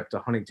all the way up to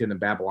Huntington and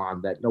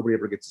Babylon that nobody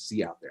ever gets to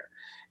see out there.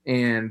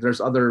 And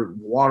there's other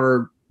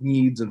water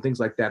needs and things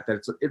like that.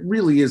 It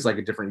really is like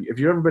a different. If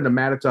you've ever been to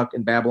Mattatuck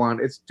and Babylon,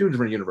 it's 2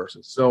 different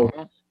universes. So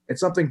it's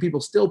something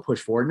people still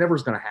push for. It never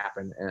is going to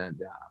happen.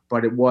 And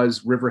but it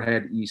was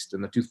Riverhead East,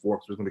 and the Two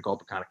Forks was going to be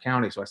called Peconic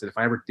County. So I said, if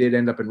I ever did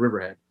end up in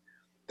Riverhead,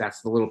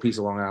 that's the little piece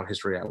of Long Island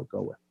history I would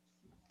go with.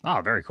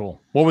 Oh, very cool.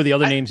 What were the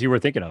other names you were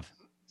thinking of?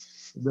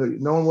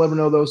 No one will ever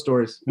know those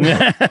stories.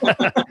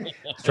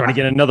 Trying to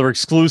get another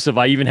exclusive.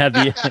 I even have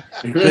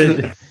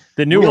the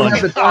new one.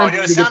 You got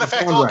a sound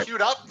effect all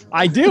queued up?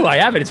 I do. I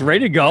have it. It's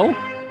ready to go.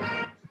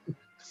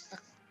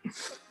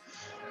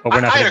 But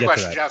we're not I had a get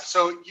question, to that. Jeff.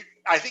 So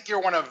I think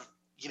you're one of,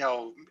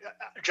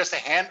 just a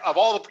hand of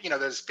all the,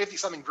 there's 50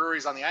 something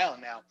breweries on the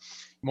island now.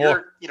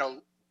 More. You're,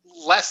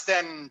 less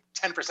than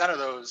 10% of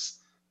those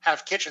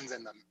have kitchens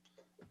in them.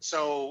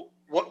 So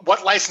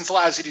what license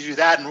allows you to do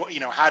that? And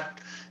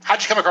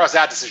how'd you come across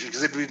that decision?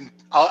 Because it'd be,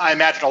 I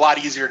imagine, a lot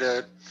easier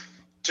to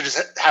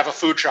just have a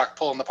food truck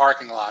pull in the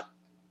parking lot.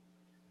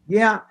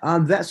 Yeah,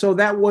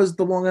 that was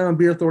the Long Island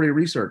Beer Authority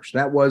research.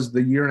 That was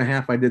the year and a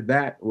half I did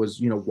that.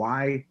 Was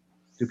why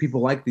do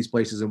people like these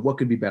places and what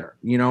could be better?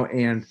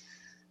 And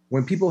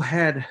when people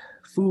had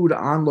food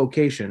on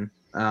location,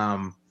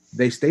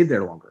 they stayed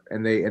there longer,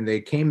 and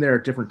they came there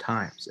at different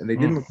times, and they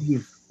didn't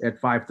leave at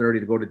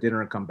 5:30 to go to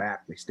dinner and come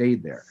back. They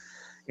stayed there,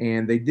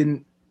 and they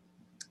didn't.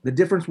 The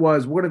difference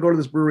was, we're going to go to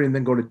this brewery and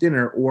then go to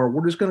dinner, or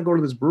we're just going to go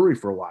to this brewery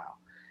for a while.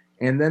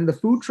 And then the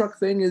food truck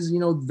thing is,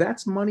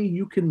 that's money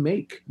you can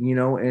make,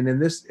 and in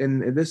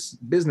this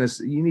business,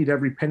 you need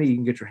every penny you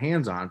can get your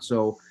hands on.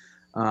 So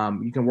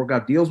you can work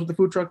out deals with the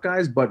food truck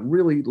guys, but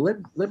really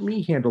let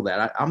me handle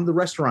that. I'm the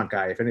restaurant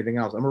guy, if anything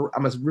else.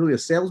 I'm really a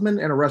salesman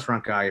and a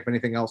restaurant guy, if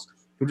anything else,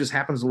 who just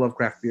happens to love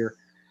craft beer.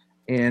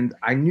 And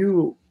I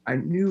knew I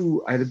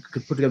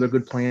could put together a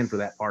good plan for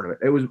that part of it.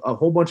 It was a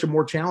whole bunch of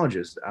more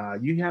challenges.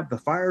 You have the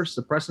fire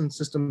suppressant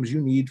systems you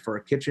need for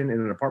a kitchen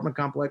in an apartment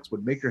complex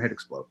would make your head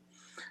explode.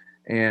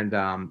 And,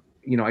 I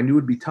knew it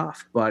would be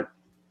tough, but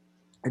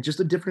it's just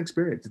a different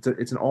experience.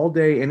 It's an all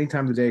day, any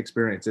time of the day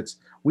experience.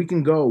 We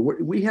can go,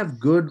 we have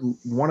good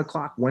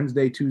 1:00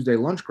 Wednesday, Tuesday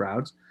lunch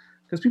crowds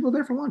because people are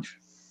there for lunch.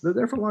 They're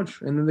there for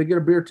lunch, and then they get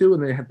a beer too.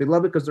 And they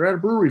love it because they're at a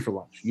brewery for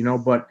lunch,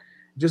 but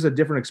just a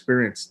different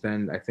experience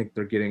than I think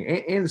they're getting.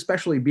 And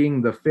especially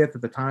being the 5th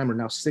at the time or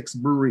now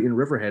 6th brewery in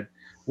Riverhead.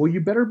 Well,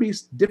 you better be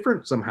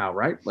different somehow,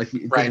 right?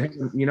 Right.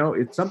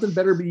 It's something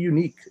better be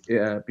unique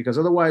because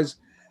otherwise,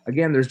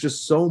 again, there's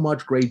just so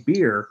much great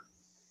beer.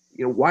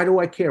 Why do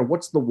I care?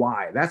 What's the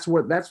why? That's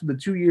the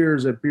 2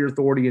 years at Beer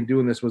Authority and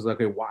doing this was like,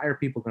 okay, why are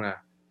people going to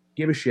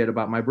give a shit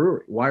about my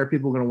brewery? Why are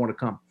people going to want to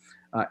come?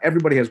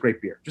 Everybody has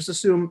great beer. Just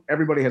assume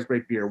everybody has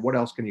great beer. What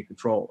else can you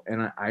control?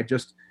 And I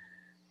just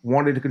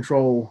wanted to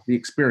control the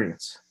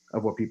experience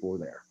of what people were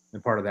there.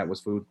 And part of that was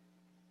food.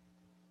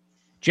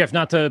 Jeff,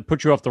 not to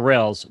put you off the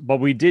rails, but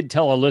we did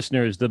tell our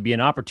listeners there'll be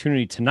an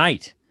opportunity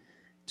tonight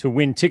to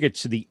win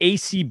tickets to the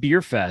AC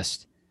Beer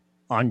Fest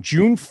on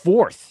June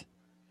 4th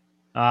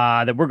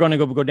that we're going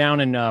to go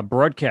down and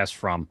broadcast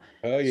from.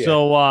 Oh, yeah.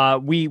 So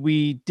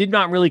we did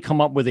not really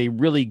come up with a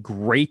really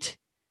great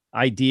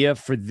idea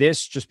for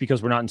this just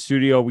because we're not in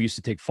studio. We used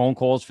to take phone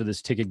calls for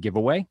this ticket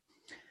giveaway.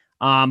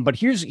 But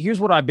here's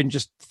what I've been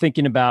just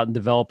thinking about and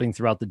developing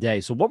throughout the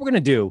day. So what we're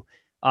going to do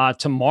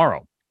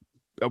tomorrow,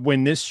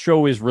 when this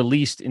show is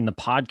released in the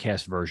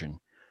podcast version,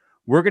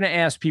 we're going to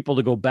ask people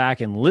to go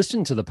back and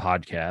listen to the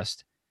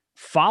podcast,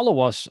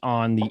 follow us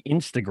on the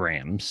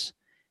Instagrams,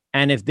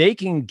 and if they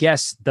can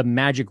guess the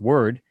magic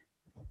word,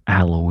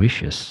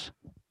 Aloysius,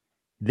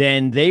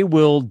 then they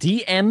will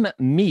DM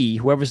me,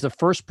 whoever's the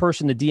first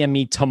person to DM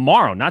me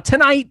tomorrow, not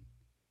tonight,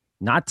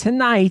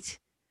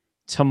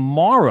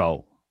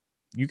 tomorrow.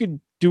 You could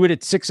do it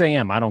at 6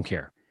 a.m. I don't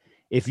care.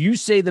 If you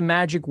say the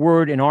magic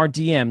word in our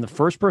DM, the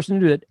first person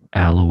to do it,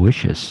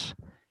 Aloysius,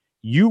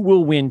 you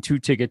will win 2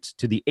 tickets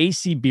to the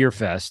AC Beer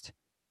Fest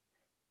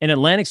in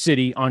Atlantic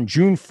City on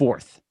June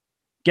 4th.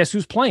 Guess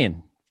who's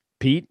playing,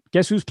 Pete?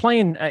 Guess who's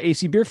playing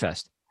AC Beer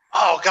Fest?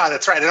 Oh, God,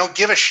 that's right. I don't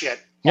give a shit.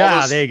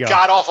 Yeah, there you go.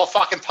 God-awful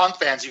fucking punk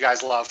bands you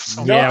guys love.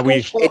 So yeah,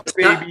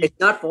 it's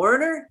not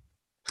Foreigner?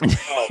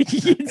 Oh.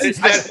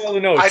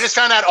 I just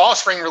found out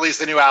Offspring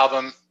released a new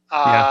album.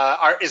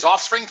 Is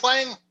Offspring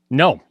playing?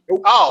 No.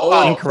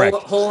 Oh, incorrect.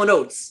 Hall &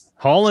 Oates.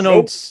 Hall &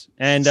 Oates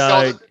and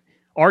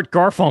Art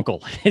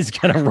Garfunkel is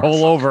going to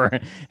roll over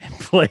and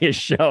play a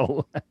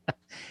show.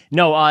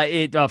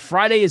 No,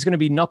 Friday is going to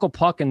be Knuckle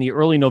Puck in the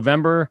early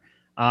November.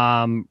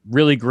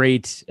 Really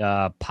great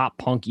pop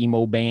punk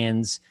emo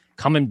bands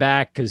coming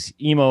back because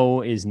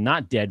emo is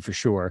not dead for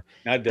sure.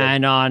 Not dead.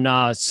 And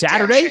on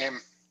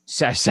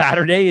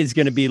Saturday is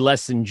going to be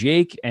Less Than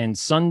Jake, and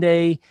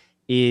Sunday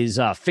is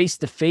Face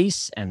to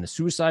Face and the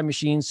Suicide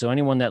Machine. So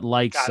anyone that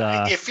likes,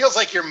 it feels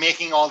like you're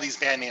making all these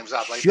band names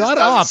up. Like, shut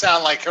this up. doesn't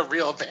sound like a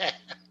real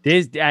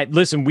band.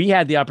 Listen, we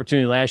had the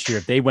opportunity last year.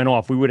 If they went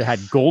off, we would have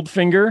had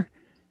Goldfinger.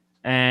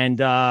 And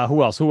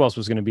who else? Who else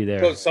was going to be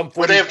there?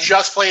 Would they have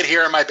just played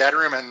Here in My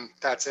Bedroom and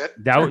that's it?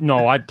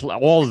 I'd play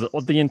all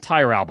of the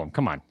entire album.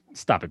 Come on,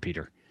 stop it,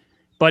 Peter.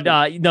 But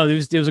no,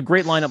 there was a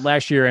great lineup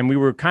last year, and we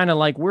were kind of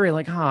like worried,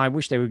 like, I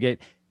wish they would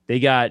get.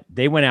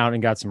 They went out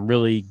and got some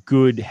really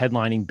good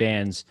headlining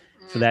bands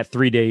for that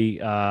 3-day.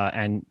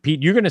 And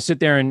Pete, you're going to sit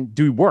there and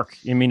do work.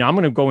 I mean, I'm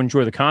going to go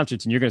enjoy the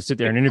concerts, and you're going to sit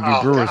there and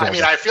interview brewers. I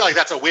mean, I feel like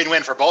that's a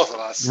win-win for both of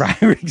us.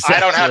 Right? Exactly. I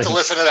don't have to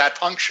listen to that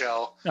punk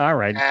show. All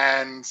right.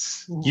 And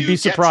you'd be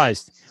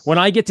surprised when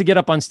I get to get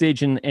up on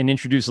stage and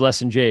introduce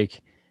Les and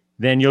Jake.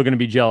 Then you're going to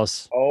be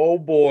jealous. Oh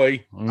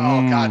boy. Oh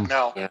God,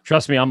 no. Yeah.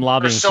 Trust me, I'm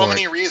lobbying. There's so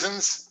many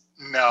reasons.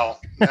 No,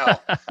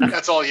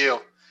 that's all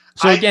you.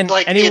 So again,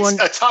 it's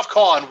a tough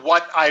call on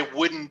what I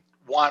wouldn't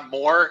want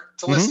more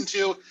to listen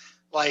to.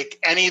 Like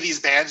any of these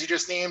bands you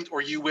just named,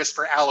 or you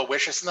whisper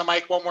Aloysius in the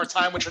mic one more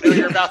time, which I know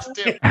you're about to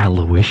do.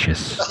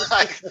 Aloysius.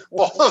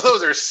 All of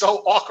those are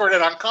so awkward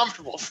and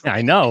uncomfortable.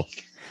 I know.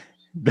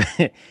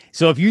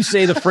 So if you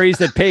say the phrase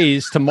that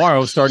pays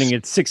tomorrow, starting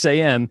at 6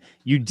 a.m.,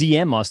 you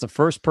DM us. The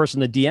first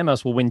person to DM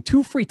us will win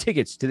 2 free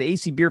tickets to the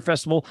AC Beer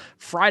Festival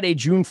Friday,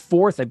 June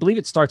 4th. I believe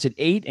it starts at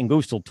 8 and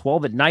goes till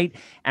 12 at night.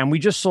 And we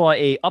just saw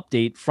a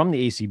update from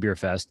the AC Beer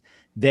Fest.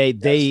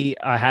 They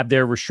have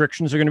their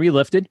restrictions are going to be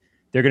lifted.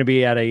 They're going to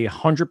be at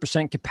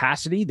 100%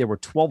 capacity. There were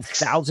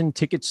 12,000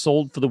 tickets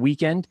sold for the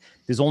weekend.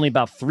 There's only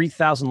about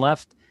 3,000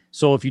 left.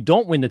 So if you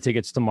don't win the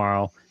tickets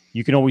tomorrow,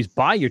 you can always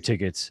buy your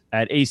tickets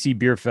at AC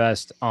Beer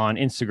Fest on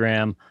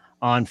Instagram,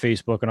 on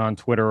Facebook, and on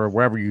Twitter, or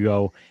wherever you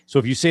go. So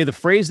if you say the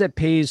phrase that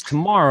pays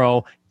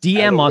tomorrow,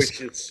 DM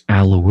us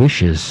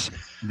Aloysius,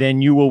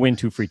 then you will win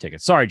 2 free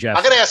tickets. Sorry, Jeff.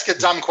 I'm going to ask a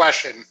dumb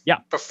question. Yeah.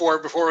 Before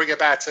we get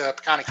back to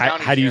Peconic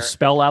County. How do you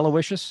spell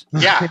Aloysius?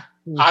 Yeah.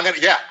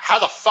 How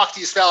the fuck do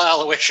you spell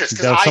Aloysius?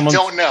 Because I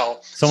don't know.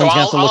 Someone's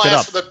going to look it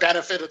up. For the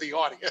benefit of the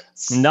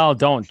audience. No,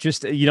 don't.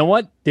 Just, you know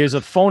what? There's a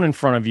phone in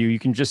front of you. You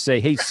can just say,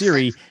 hey,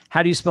 Siri,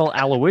 how do you spell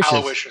Aloysius?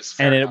 Aloysius.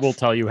 And it will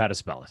tell you how to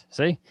spell it.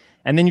 See?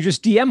 And then you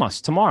just DM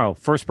us tomorrow.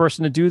 First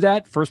person to do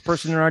that, first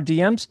person in our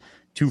DMs,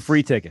 2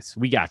 free tickets.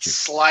 We got you.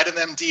 Slide in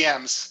them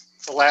DMs.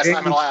 It's the last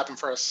time it'll happen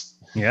for us.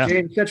 Yeah.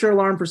 James, set your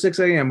alarm for 6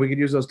 a.m. We could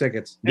use those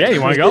tickets. Yeah,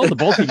 you want to go? The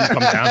both of you come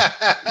down.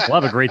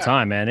 We'll have a great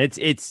time, man.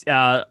 It's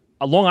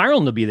Long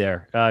Island will be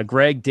there.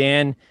 Greg,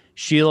 Dan,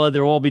 Sheila,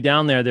 they'll all be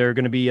down there. They're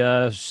going to be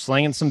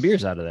slanging some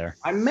beers out of there.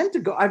 I've meant to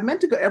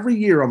go every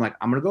year. I'm like,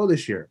 I'm going to go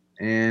this year.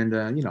 And,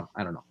 I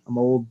don't know. I'm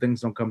old.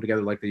 Things don't come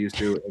together like they used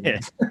to.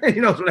 And,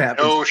 you know what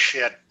happens. Oh,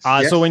 shit.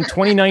 So in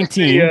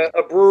 2019.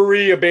 A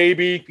brewery, a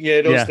baby.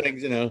 Yeah, those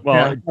things, you know.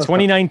 Well,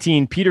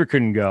 2019, Peter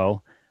couldn't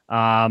go.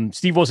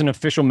 Steve wasn't an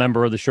official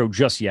member of the show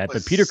just yet,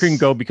 but Peter couldn't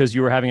go because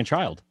you were having a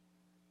child.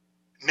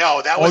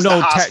 No, that was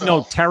the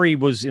hospital. Terry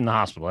was in the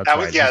hospital. That's that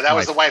right. was, that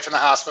was the wife in the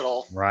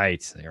hospital.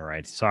 Right. You're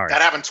right. Sorry.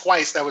 That happened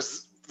twice. That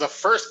was the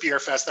first beer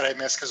fest that I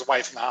missed because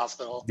wife in the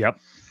hospital. Yep.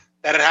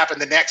 That had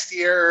happened the next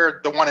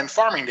year, the one in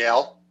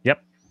Farmingdale.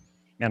 Yep.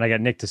 And I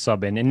got Nick to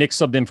sub in, and Nick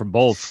subbed in for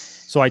both.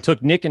 So I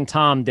took Nick and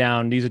Tom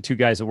down. These are 2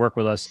 guys that work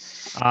with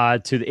us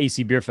to the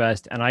AC Beer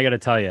Fest. And I got to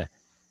tell you,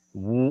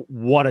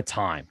 what a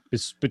time.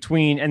 It's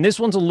between, and this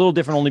one's a little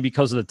different only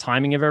because of the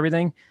timing of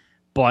everything,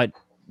 but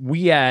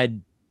we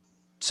had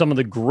some of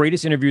the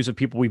greatest interviews of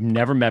people we've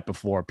never met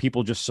before.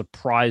 People just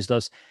surprised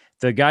us.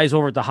 The guys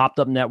over at the Hopped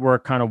Up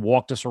Network kind of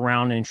walked us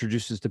around and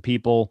introduced us to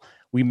people.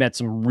 We met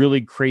some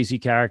really crazy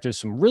characters,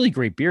 some really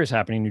great beers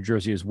happening in New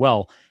Jersey as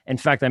well. In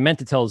fact, I meant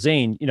to tell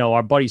Zane,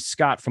 our buddy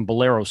Scott from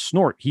Bolero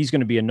Snort, he's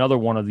going to be another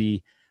one of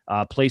the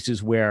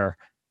places where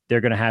they're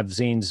going to have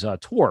Zane's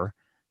tour.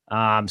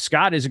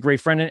 Scott is a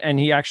great friend, and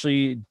he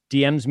actually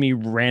DMs me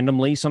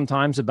randomly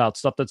sometimes about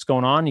stuff that's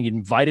going on. He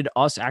invited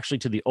us actually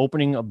to the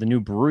opening of the new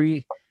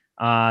brewery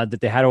that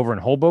they had over in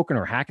Hoboken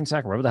or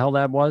Hackensack, wherever the hell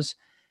that was.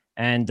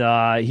 And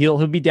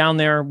he'll be down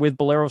there with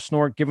Bolero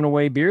Snort giving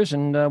away beers,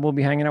 and we'll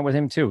be hanging out with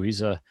him too.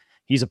 He's a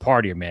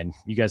partier, man.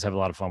 You guys have a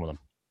lot of fun with him.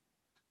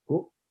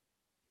 Cool.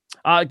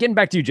 Getting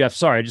back to you, Jeff.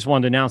 Sorry, I just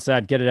wanted to announce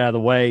that, get it out of the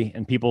way,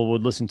 and people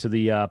would listen to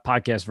the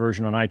podcast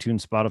version on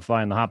iTunes,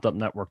 Spotify, and the Hopped Up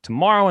Network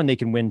tomorrow, and they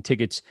can win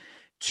tickets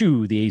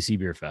to the AC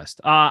Beer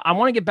Fest. I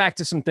want to get back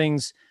to some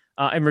things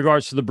in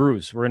regards to the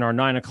brews. We're in our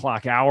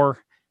 9:00 hour,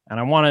 and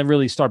I want to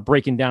really start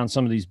breaking down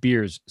some of these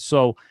beers.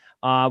 So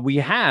we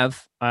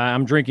have,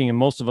 I'm drinking, and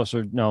most of us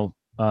are,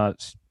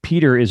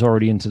 Peter is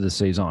already into the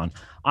Saison.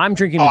 I'm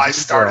drinking. I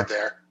started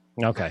there.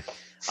 Okay.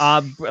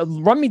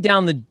 Run me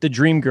down the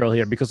Dream Girl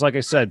here, because like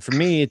I said, for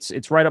me,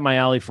 it's right up my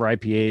alley for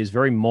IPAs,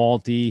 very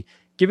malty.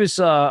 Give us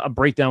a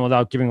breakdown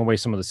without giving away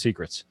some of the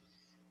secrets.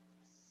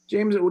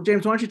 James, why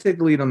don't you take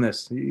the lead on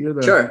this? You're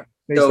the sure.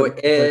 So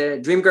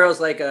Dream Girl is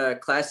like a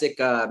classic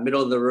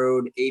middle of the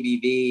road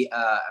ABV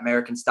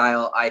American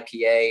style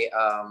IPA.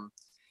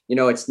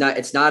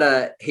 It's not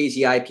a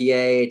hazy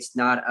IPA. It's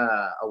not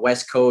a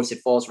West Coast. It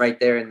falls right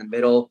there in the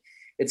middle.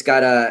 It's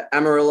got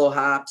Amarillo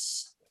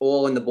hops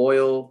all in the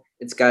boil.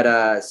 It's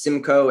got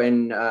Simcoe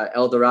and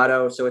El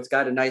Dorado. So it's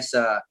got a nice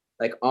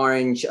like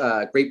orange,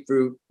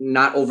 grapefruit,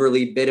 not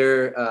overly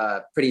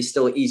bitter, pretty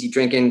still easy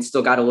drinking.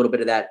 Still got a little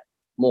bit of that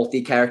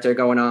malty character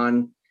going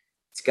on.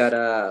 It's got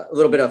a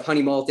little bit of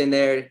honey malt in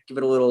there. Give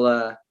it a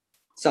little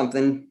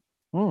something.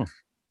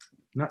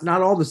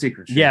 Not all the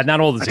secrets. Yeah, not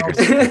all the secrets.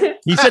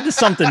 He said the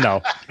something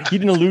though. He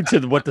didn't allude to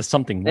what the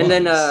something was. And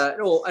then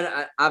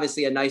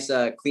obviously a nice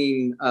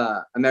clean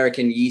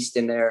American yeast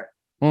in there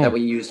that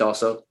we used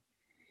also.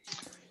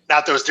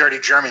 Not those dirty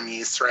German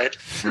yeasts, right?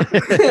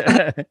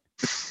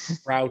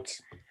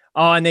 Routes.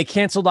 Oh, and they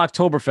canceled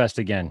Oktoberfest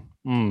again.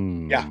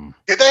 Yeah.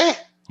 Did they?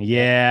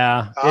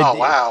 Yeah. Oh,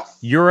 wow.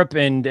 Europe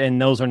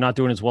and those are not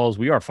doing as well as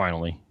we are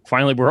finally.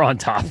 Finally, we're on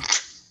top.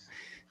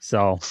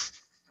 So,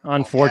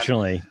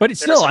 unfortunately. But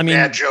it's still,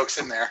 bad jokes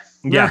in there.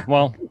 Yeah,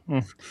 well,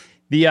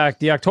 the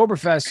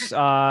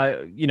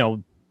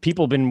Oktoberfest,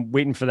 people have been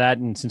waiting for that,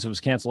 and since it was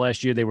canceled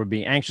last year, they were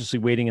being anxiously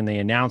waiting, and they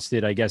announced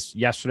it, I guess,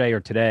 yesterday or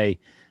today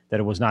that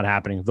it was not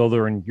happening, though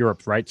they're in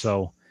Europe, right?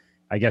 So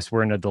I guess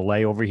we're in a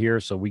delay over here,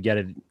 so we get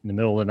it in the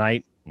middle of the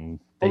night. And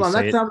hold on,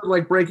 that sounded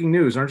like breaking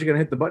news. Aren't you going to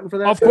hit the button for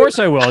that? Of course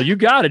I will. You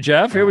got it,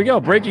 Jeff. Here we go.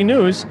 Breaking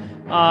news.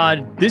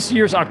 This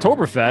year's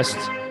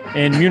Oktoberfest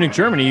in Munich,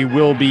 Germany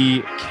will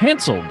be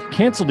canceled.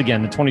 Canceled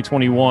again. The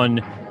 2021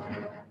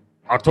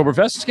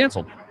 Oktoberfest is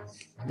canceled.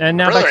 And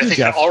now back to you,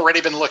 Jeff. I've already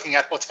been looking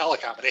at hotel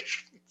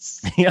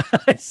accommodations. Yeah,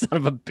 son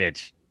of a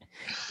bitch.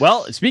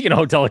 Well, speaking of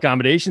hotel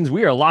accommodations,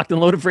 we are locked and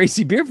loaded for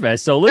AC Beer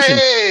Fest. So listen,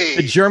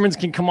 the Germans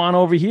can come on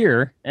over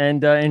here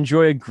and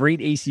enjoy a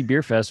great AC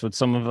Beer Fest with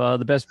some of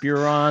the best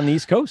beer on the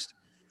East Coast.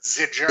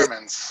 The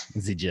Germans.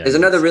 There's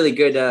another really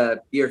good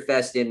beer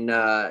fest in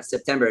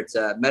September. It's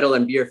Metal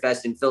and Beer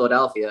Fest in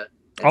Philadelphia.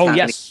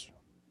 Yes.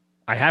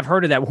 I have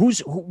heard of that.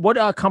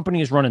 What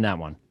company is running that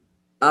one?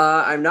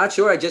 I'm not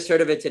sure. I just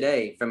heard of it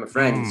today from a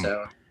friend.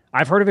 So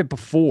I've heard of it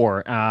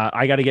before.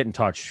 I got to get in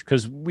touch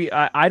because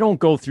I don't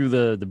go through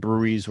the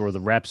breweries or the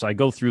reps. I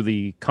go through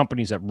the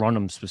companies that run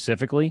them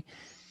specifically,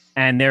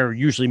 and they're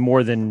usually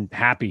more than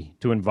happy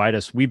to invite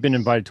us. We've been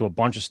invited to a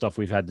bunch of stuff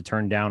we've had to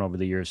turn down over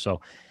the years.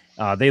 So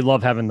they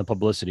love having the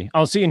publicity.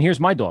 Oh, see, and here's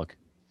my dog.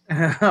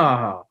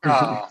 Oh.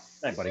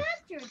 Hey, buddy.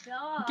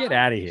 Get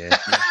out of here.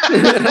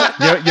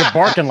 You're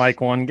barking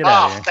like one. Get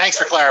out of here. Thanks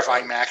for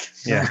clarifying, Mac.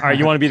 Yeah. All right.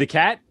 You want to be the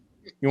cat?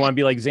 You want to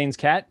be like Zane's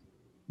cat?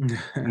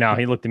 No,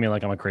 he looked at me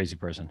like I'm a crazy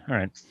person. All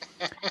right.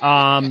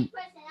 I'm not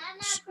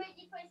a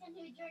crazy person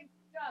who drinks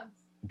drugs.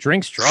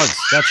 Drinks drugs.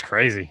 That's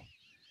crazy.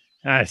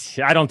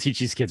 I don't teach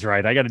these kids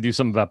right. I got to do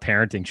something about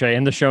parenting. Should I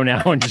end the show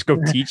now and just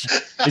go teach?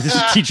 Is this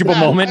a teachable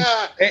moment?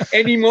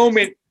 Any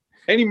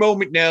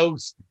moment now,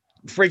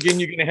 friggin'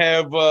 you're gonna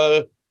have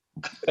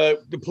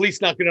the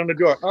police knocking on the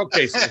door.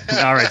 Okay, sir.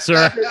 All right,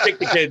 sir. Take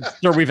the kids.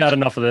 Sir, we've had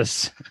enough of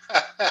this.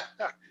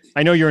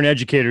 I know you're an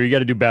educator. You got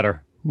to do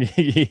better.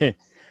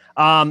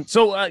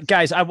 So,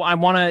 guys, I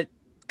want to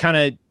kind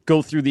of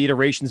go through the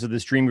iterations of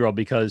this Dream Girl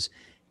because,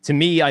 to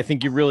me, I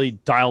think you really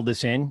dialed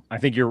this in. I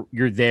think you're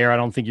there. I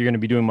don't think you're going to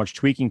be doing much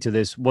tweaking to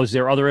this. Was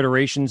there other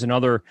iterations and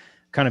other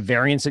kind of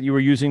variants that you were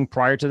using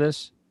prior to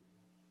this?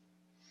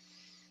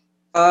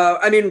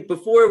 I mean,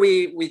 before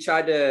we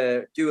tried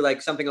to do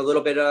like something a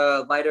little bit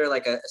lighter,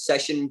 like a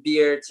session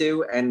beer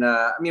too. And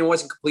I mean, I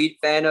wasn't a complete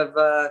fan of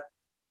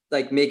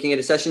like making it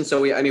a session.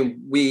 So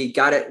we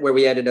got it where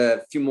we added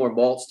a few more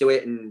malts to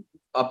it and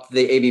upped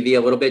the ABV a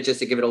little bit just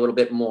to give it a little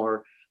bit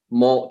more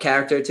malt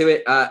character to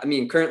it. I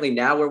mean, currently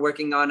now we're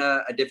working on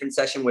a different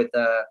session with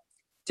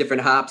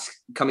different hops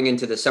coming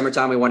into the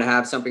summertime. We want to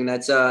have something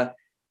that's a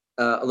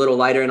little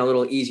lighter and a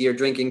little easier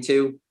drinking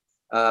too.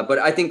 But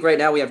I think right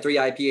now we have 3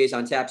 IPAs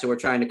on tap, so we're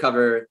trying to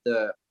cover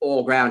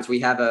all grounds. We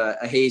have a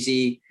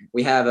hazy,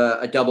 we have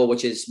a double,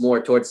 which is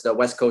more towards the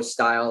West Coast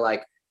style.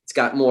 Like it's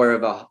got more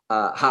of a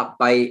hop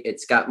bite.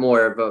 It's got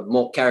more of a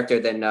malt character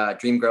than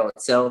Dream Girl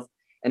itself.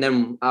 And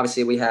then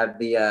obviously we have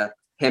the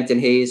Hampton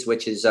Haze,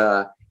 which is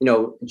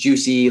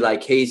juicy,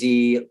 like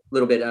hazy, a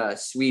little bit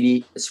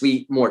sweet,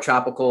 more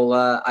tropical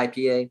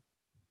IPA.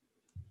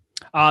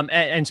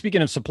 And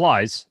speaking of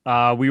supplies,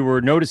 we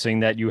were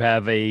noticing that you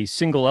have a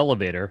single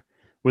elevator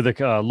with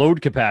a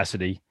load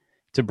capacity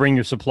to bring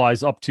your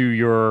supplies up to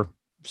your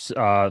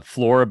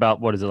floor about,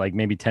 what is it, like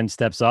maybe 10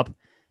 steps up?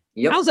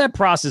 Yep. How's that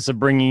process of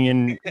bringing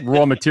in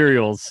raw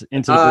materials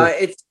into the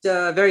It's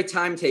very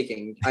time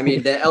taking. I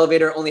mean, the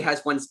elevator only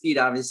has one speed,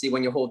 obviously,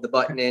 when you hold the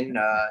button in.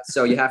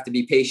 So you have to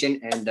be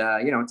patient and,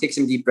 take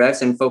some deep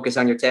breaths and focus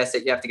on your task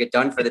that you have to get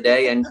done for the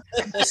day. And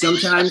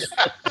sometimes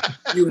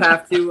you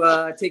have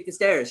to take the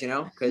stairs,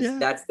 because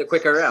that's the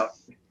quicker route.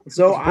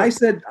 So I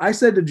said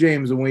to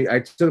James when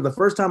the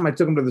first time I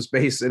took him to the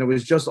space and it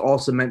was just all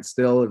cement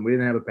still and we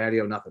didn't have a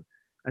patio, nothing.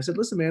 I said,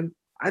 listen, man,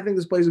 I think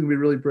this place is going to be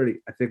really pretty.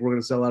 I think we're going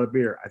to sell a lot of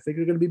beer. I think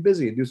you're going to be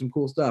busy and do some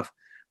cool stuff.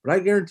 But I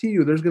guarantee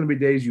you there's going to be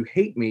days you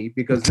hate me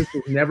because this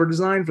was never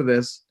designed for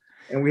this.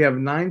 And we have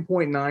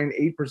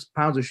 9.98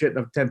 pounds of shit in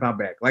a 10-pound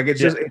bag. Like it's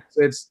just,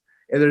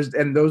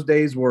 and those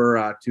days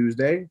were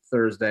Tuesday,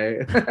 Thursday,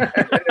 and every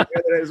other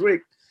day this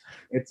week.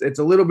 It's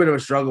a little bit of a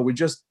struggle. We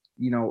just,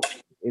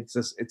 it's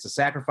a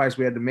sacrifice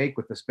we had to make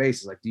with the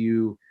spaces. Like, do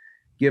you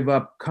give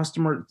up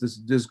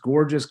this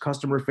gorgeous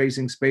customer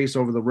facing space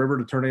over the river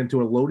to turn it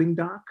into a loading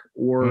dock,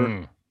 or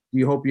do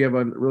you hope you have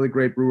a really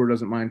great brewer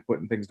doesn't mind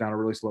putting things down a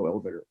really slow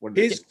elevator?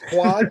 His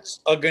quads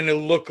are gonna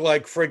look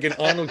like friggin'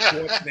 Arnold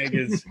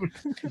Schwarzenegger's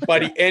by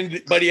the end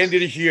of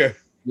this year.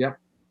 Yep.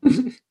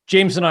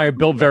 James and I are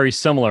built very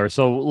similar,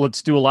 so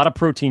let's do a lot of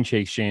protein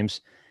shakes,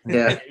 James.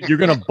 Yeah, you're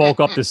gonna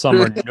bulk up this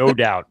summer, no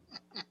doubt.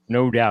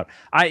 No doubt.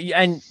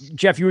 And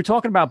Jeff, you were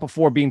talking about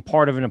before being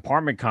part of an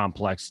apartment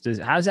complex.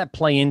 How does that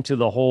play into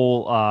the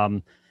whole,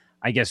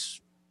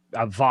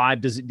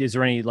 vibe? Is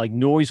there any like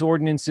noise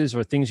ordinances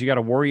or things you got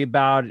to worry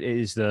about?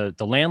 Is the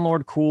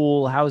landlord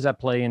cool? How does that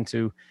play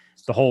into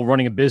the whole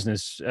running a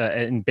business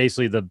and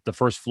basically the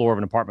first floor of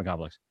an apartment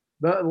complex?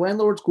 The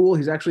landlord's cool.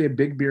 He's actually a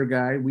big beer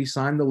guy. We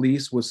signed the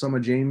lease with some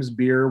of James'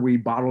 beer. We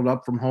bottled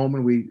up from home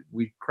and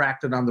we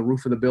cracked it on the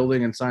roof of the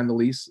building and signed the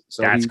lease.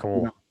 So that's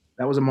cool.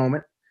 That was a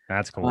moment.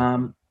 That's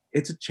cool.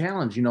 It's a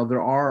challenge.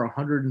 There are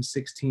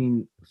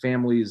 116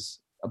 families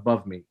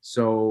above me.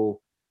 So,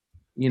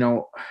 we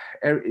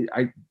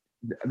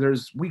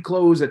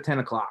close at 10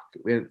 o'clock.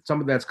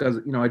 Some of that's because,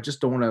 I just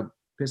don't want to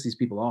piss these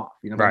people off.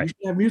 Right. You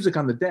should have music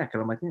on the deck.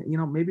 And I'm like,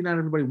 maybe not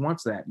everybody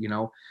wants that,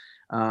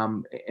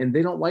 and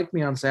they don't like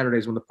me on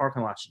Saturdays when the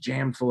parking lot's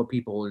jammed full of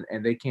people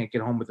and they can't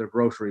get home with their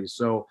groceries.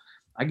 So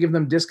I give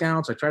them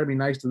discounts. I try to be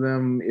nice to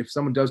them. If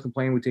someone does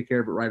complain, we take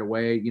care of it right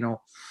away.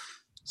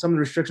 Some of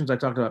the restrictions I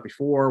talked about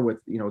before with,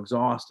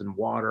 exhaust and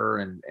water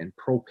and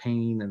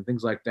propane and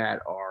things like that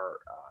are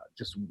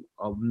just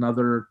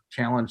another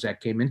challenge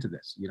that came into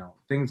this,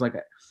 things like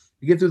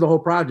You get through the whole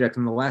project,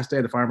 and the last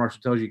day, the fire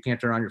marshal tells you can't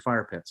turn on your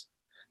fire pits.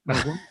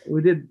 Like, well,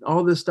 we did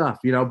all this stuff,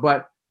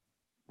 but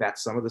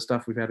that's some of the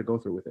stuff we've had to go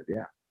through with it.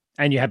 Yeah.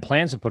 And you had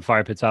plans to put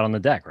fire pits out on the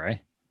deck, right?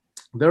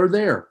 They're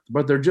there,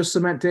 but they're just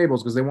cement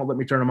tables because they won't let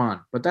me turn them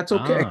on. But that's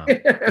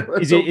okay.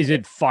 Is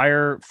it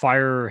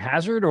fire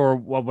hazard, or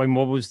what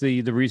was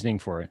the reasoning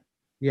for it?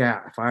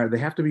 Yeah, fire. They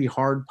have to be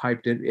hard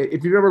piped in.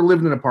 If you've ever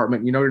lived in an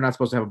apartment, you're not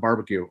supposed to have a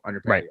barbecue on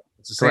your patio. Right.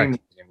 It's the same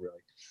thing, really.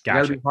 Gotcha.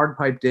 You got to be hard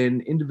piped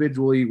in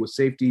individually with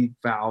safety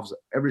valves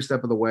every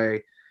step of the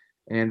way,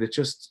 and it's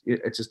just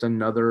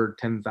another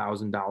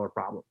 $10,000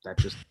 problem that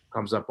just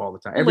comes up all the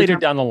time. Later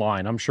down the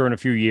line, I'm sure in a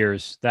few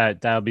years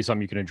that'll be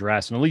something you can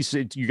address, and at least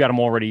you got them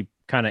already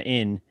kind of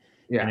in.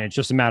 Yeah. And it's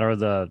just a matter of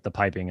the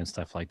piping and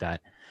stuff like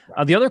that.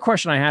 The other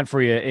question I had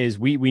for you is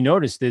we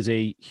noticed there's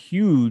a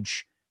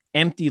huge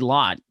empty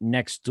lot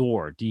next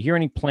door. Do you hear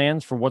any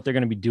plans for what they're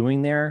going to be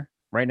doing there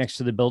right next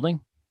to the building?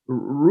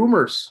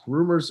 Rumors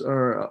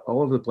are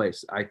all over the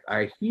place.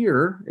 I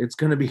hear it's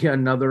going to be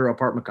another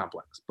apartment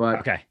complex, but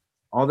okay.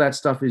 All that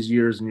stuff is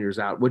years and years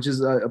out, which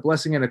is a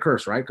blessing and a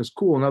curse, right? Because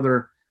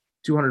another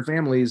 200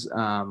 families,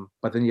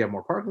 but then you have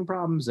more parking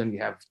problems, then you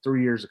have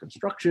 3 years of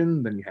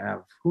construction, then you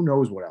have who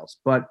knows what else.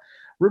 But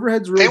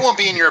Riverhead's really... They won't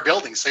be in your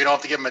building, so you don't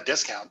have to give them a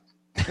discount.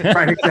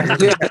 Right,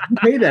 exactly. You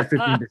pay that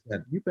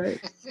 15%. You pay.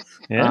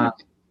 Yeah.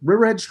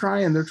 Riverhead's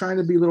they're trying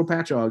to be a little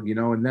patchog,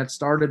 and that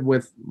started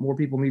with more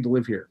people need to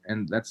live here,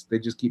 and they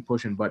just keep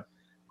pushing. But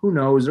who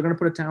knows? They're going to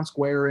put a town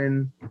square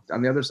in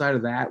on the other side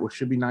of that, which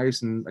should be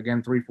nice. And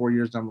again, 3-4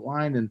 years down the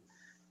line, and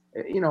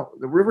the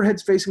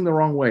Riverhead's facing the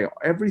wrong way.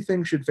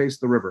 Everything should face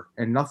the river,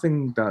 and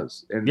nothing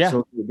does. And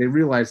so they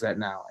realize that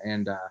now,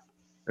 and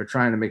they're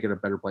trying to make it a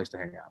better place to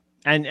hang out.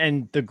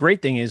 And the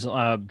great thing is,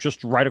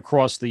 just right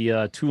across the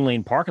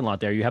 2-lane parking lot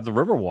there, you have the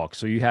Riverwalk.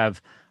 So you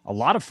have a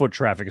lot of foot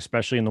traffic,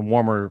 especially in the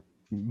warmer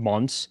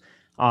months.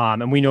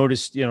 And we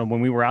noticed, when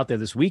we were out there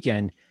this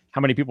weekend, how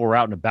many people were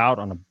out and about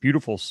on a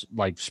beautiful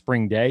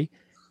spring day.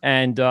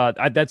 And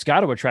that's got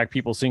to attract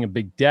people, seeing a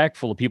big deck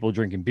full of people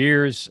drinking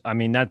beers. I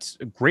mean, that's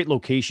a great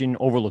location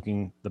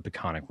overlooking the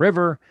Peconic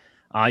River.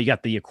 You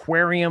got the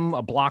aquarium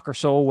a block or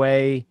so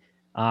away.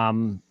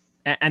 And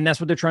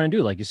that's what they're trying to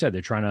do. Like you said,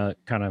 they're trying to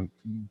kind of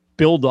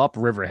build up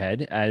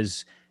Riverhead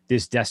as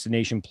this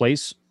destination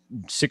place.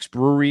 6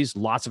 breweries,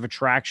 lots of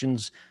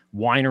attractions,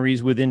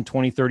 wineries within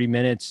 20-30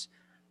 minutes,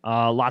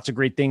 lots of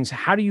great things.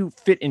 How do you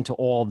fit into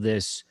all of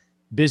this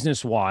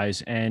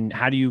business-wise, and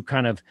how do you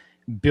kind of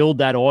build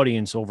that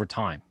audience over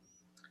time?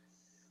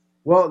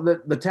 Well,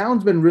 the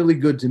town's been really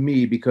good to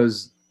me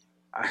because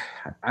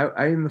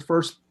I am the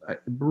first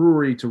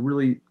brewery to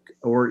really,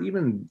 or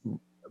even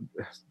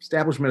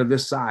establishment of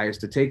this size,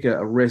 to take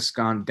a risk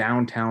on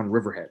downtown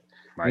Riverhead.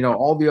 Right.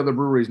 All the other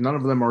breweries, none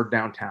of them are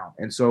downtown.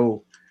 And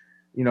so,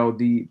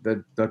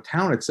 the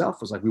town itself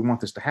was like, we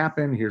want this to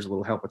happen. Here's a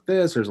little help with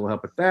this. Here's a little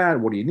help with that.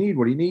 What do you need?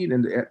 What do you need?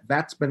 And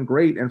that's been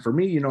great. And for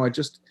me,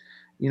 it's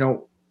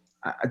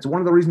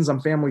one of the reasons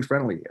I'm family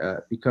friendly,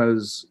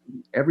 because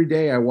every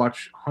day I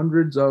watch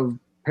hundreds of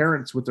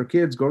parents with their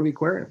kids go to the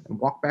aquarium and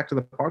walk back to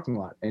the parking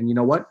lot. And you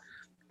know what?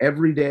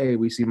 Every day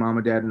we see mom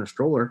and dad in a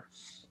stroller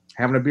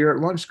having a beer at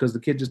lunch because the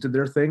kid just did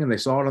their thing and they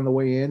saw it on the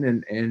way in.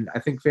 And I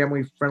think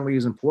family friendly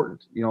is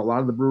important. A lot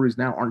of the breweries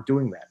now aren't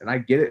doing that. And I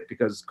get it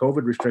because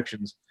COVID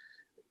restrictions,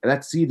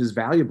 that seed is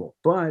valuable.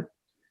 But,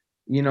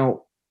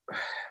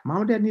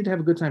 mom and dad need to have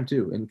a good time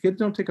too. And kids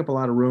don't take up a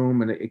lot of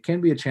room, and it can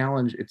be a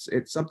challenge.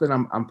 It's something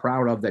I'm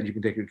proud of, that you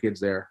can take your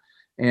kids there.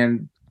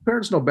 And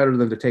parents know better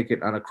than to take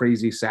it on a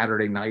crazy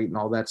Saturday night and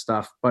all that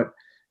stuff. But,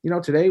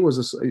 today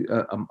was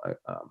a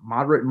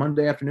moderate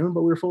Monday afternoon,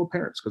 but we were full of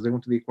parents because they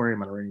went to the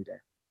aquarium on a rainy day.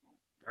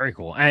 Very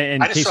cool.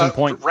 And case in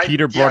point,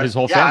 Peter brought his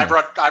whole family.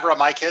 I brought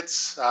my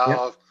kids.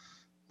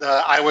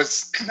 I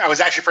was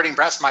actually pretty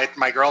impressed.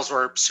 My girls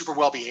were super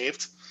well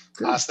behaved.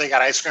 So they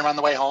got ice cream on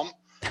the way home.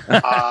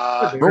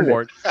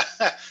 Reward.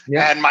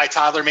 And my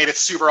toddler made it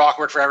super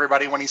awkward for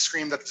everybody when he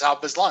screamed at the top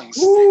of his lungs.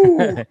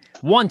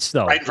 Once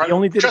though, right in front,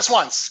 only did just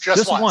once.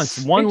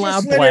 One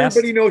loud blast.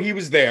 Everybody know he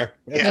was there.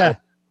 Yeah.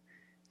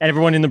 And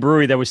everyone in the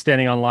brewery that was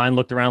standing online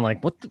looked around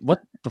like, what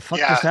the fuck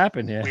just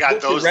happened here? We got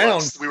those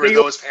looks. We were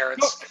those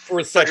parents for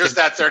a second. Just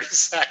that 30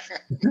 seconds.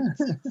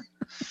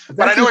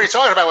 But I know what you're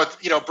talking about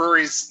with,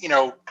 breweries,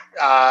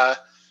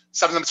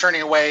 some of them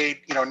turning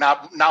away,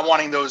 not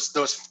wanting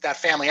that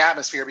family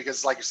atmosphere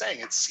because, like you're saying,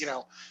 it's,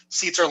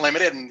 seats are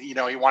limited, and you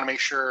want to make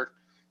sure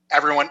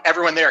everyone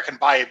there can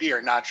buy a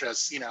beer, not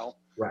just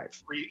right.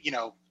 Free,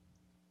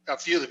 a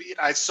few of the.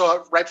 I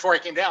saw right before I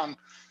came down,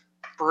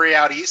 brewery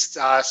out east.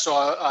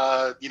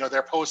 Saw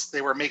their post.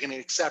 They were making an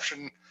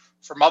exception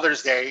for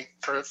Mother's Day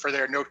for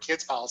their no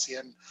kids policy,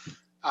 and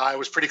it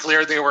was pretty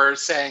clear they were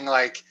saying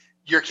like,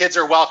 your kids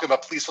are welcome,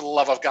 but please, for the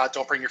love of God,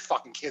 don't bring your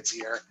fucking kids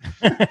here.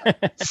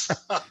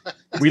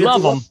 We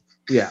love them.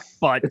 Yeah.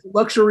 But it's a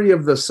luxury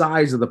of the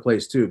size of the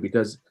place too,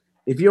 because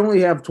if you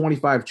only have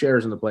 25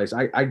 chairs in the place,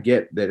 I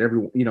get that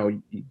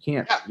you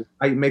can't,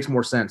 it makes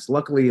more sense.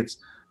 Luckily it's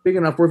big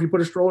enough where if you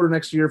put a stroller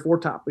next to your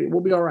 4-top,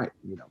 we'll be all right.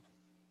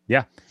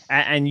 Yeah.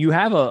 And you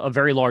have a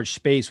very large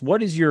space.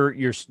 What is your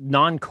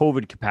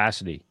non-COVID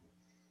capacity?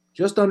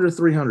 Just under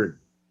 300.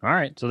 All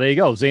right. So there you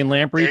go. Zane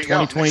Lamprey,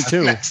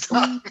 2022.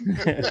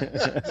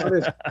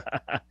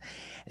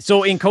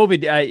 So in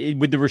COVID,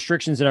 with the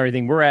restrictions and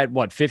everything, we're at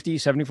what, 50,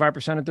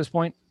 75% at this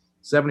point?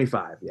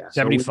 75, yeah.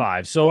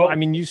 75. So, I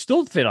mean, you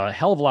still fit a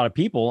hell of a lot of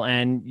people.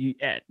 And you,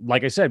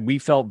 like I said, we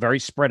felt very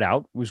spread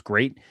out. It was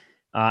great.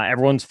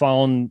 Everyone's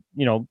following,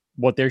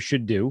 what they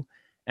should do.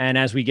 And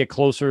as we get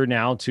closer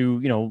now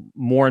to,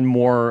 more and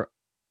more,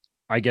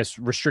 I guess,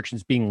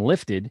 restrictions being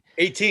lifted.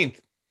 18th.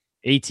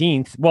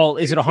 Well,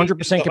 is it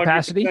 100%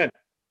 capacity? 100%.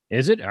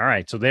 Is it? All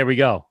right. So there we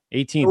go.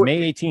 18th,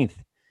 May 18th.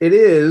 It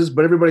is,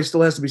 but everybody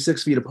still has to be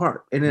 6 feet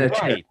apart and in a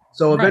chair.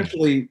 So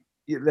eventually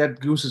that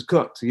goose is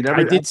cooked. So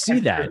I did see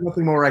that. There's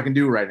nothing more I can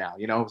do right now.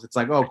 It's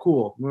like, oh,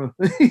 cool.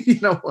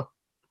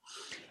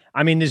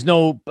 I mean, there's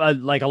no,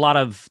 like a lot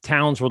of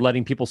towns were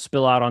letting people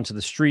spill out onto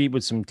the street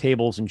with some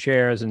tables and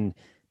chairs. And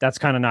that's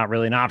kind of not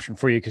really an option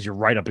for you because you're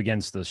right up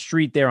against the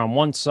street there on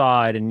one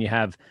side and you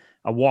have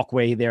a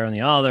walkway there on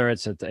the other.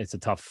 It's a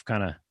tough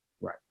kind of.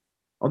 Right.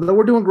 Although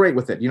we're doing great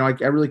with it.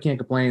 I really can't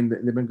complain.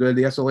 They've been good.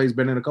 The SLA has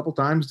been in a couple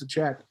times to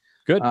check.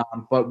 Good.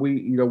 But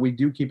we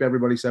do keep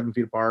everybody 7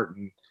 feet apart,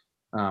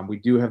 and we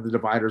do have the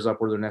dividers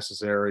up where they're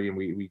necessary, and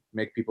we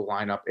make people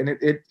line up. And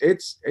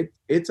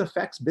it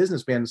affects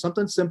business, man.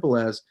 Something simple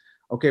as,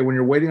 okay, when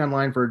you're waiting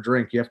online for a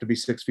drink, you have to be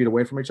 6 feet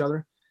away from each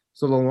other.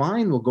 So the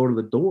line will go to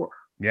the door.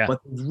 Yeah.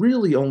 But there's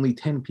really only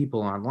 10 people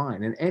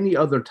online. And any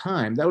other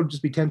time, that would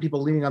just be 10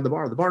 people leaning on the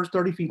bar. The bar is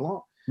 30 feet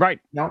long. Right.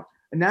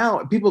 Now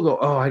people go,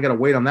 oh, I got to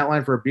wait on that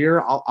line for a beer.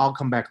 I'll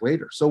come back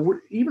later. So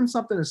even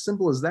something as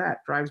simple as that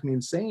drives me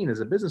insane as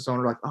a business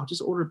owner. Like, oh,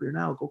 just order a beer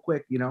now. Go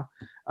quick,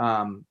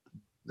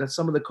 That's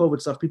some of the COVID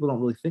stuff people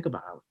don't really think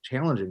about how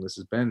challenging this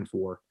has been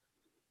for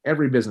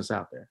every business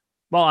out there.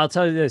 Well, I'll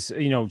tell you this,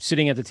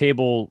 sitting at the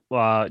table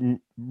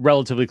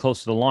relatively close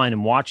to the line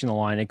and watching the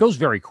line, it goes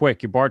very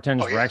quick. Your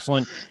bartenders were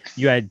excellent.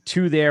 You had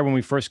 2 there when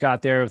we first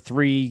got there,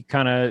 3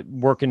 kind of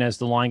working as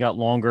the line got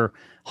longer,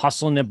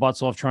 hustling their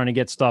butts off, trying to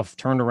get stuff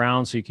turned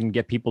around so you can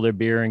get people their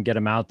beer and get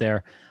them out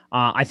there.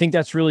 I think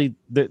that's really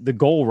the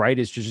goal, right,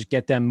 is to just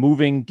get them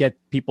moving, get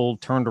people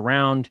turned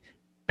around,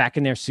 back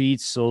in their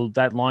seats so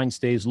that line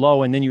stays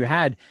low. And then you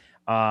had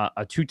a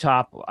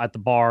 2-top at the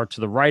bar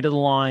to the right of the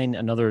line,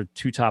 another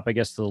 2-top, I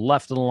guess, to the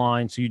left of the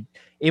line. So you're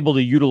able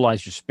to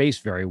utilize your space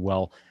very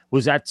well.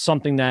 Was that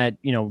something that,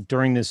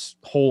 during this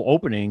whole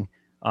opening,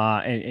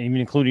 and even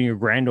including your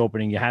grand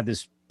opening, you had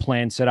this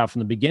plan set out from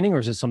the beginning, or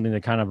is it something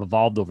that kind of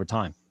evolved over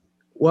time?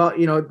 Well,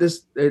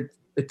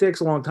 it takes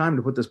a long time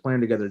to put this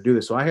plan together to do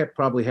this. So I had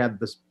probably had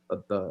this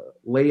the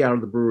layout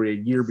of the brewery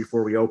a year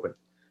before we opened.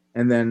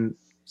 And then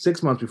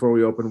 6 months before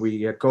we opened,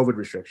 we had COVID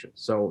restrictions.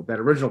 So that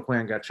original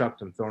plan got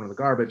chucked and thrown in the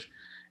garbage.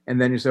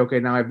 And then you say, okay,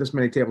 now I have this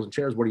many tables and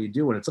chairs. What do you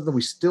do? And it's something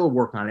we still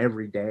work on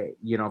every day.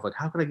 Like,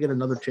 how can I get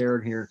another chair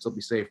in here and still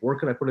be safe? Where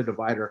can I put a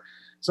divider?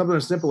 Something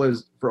as simple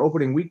as for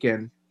opening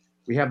weekend,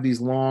 we have these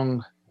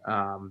long,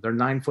 they're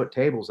 9-foot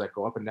tables that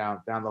go up and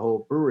down the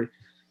whole brewery.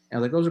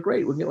 And those are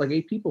great. We can get like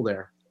 8 people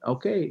there.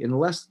 Okay,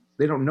 unless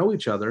they don't know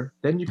each other,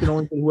 then you can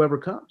only get whoever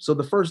comes. So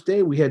the first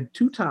day we had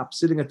 2 tops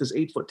sitting at this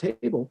 8-foot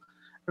table.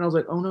 And I was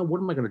like, oh no, what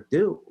am I going to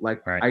do?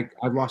 Like, right.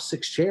 I lost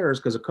 6 chairs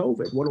because of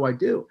COVID. What do I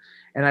do?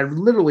 And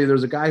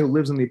there's a guy who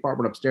lives in the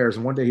apartment upstairs.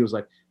 And one day he was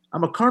like,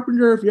 I'm a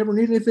carpenter. If you ever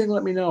need anything,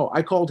 let me know.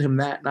 I called him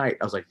that night.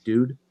 I was like,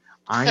 dude,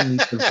 I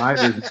need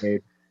dividers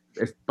made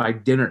by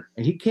dinner.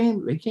 And he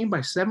came by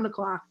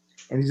 7:00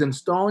 and he's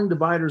installing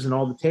dividers in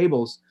all the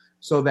tables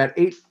so that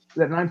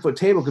 9-foot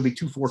table could be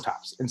 2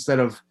 4-tops instead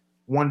of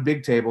one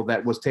big table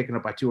that was taken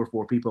up by 2 or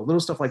 4 people. Little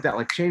stuff like that,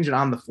 like change it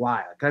on the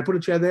fly. Like, can I put a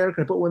chair there?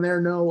 Can I put one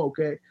there? No.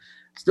 Okay.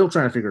 Still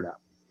trying to figure it out.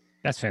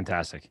 That's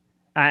fantastic.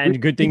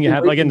 And good thing you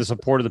have, again, the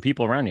support of the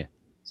people around you.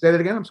 Say that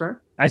again. I'm sorry.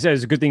 I said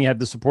it's a good thing you have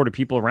the support of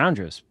people around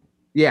you.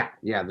 Yeah.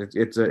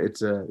 It's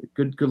a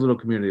good little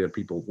community of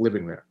people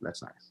living there.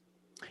 That's nice.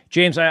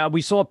 James,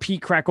 we saw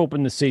Pete crack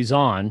open the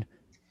Saison.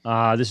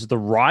 This is the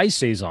rye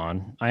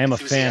Saison. I am a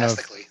fan of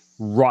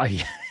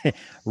rye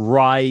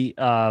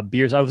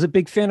beers. I was a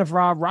big fan of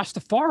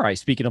Rastafari.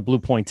 Speaking of Blue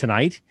Point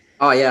tonight.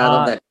 Oh yeah, I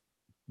love that.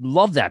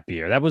 Love that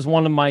beer. That was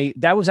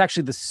that was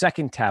actually the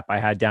second tap I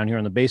had down here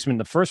in the basement.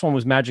 The first one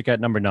was Magic at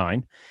number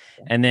 9.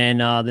 And then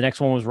the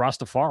next one was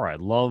Rastafari. I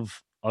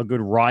love a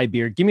good rye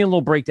beer. Give me a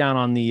little breakdown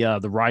on the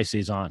rye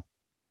Saison.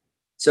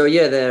 So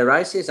yeah, the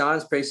rye Saison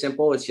is pretty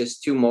simple. It's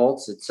just 2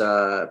 malts. It's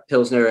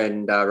Pilsner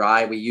and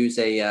rye. We use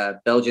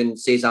a Belgian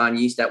Saison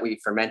yeast that we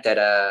ferment at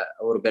a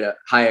little bit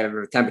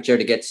higher temperature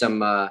to get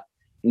some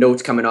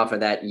notes coming off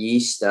of that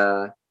yeast.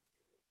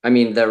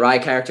 The rye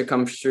character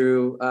comes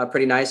through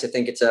pretty nice. I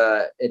think it's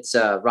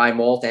a rye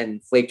malt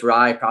and flaked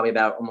rye, probably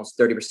about almost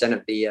 30%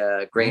 of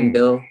the grain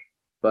bill.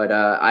 But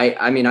I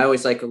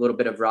always like a little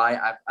bit of rye.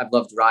 I've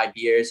loved rye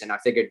beers, and I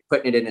figured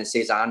putting it in a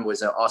Saison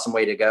was an awesome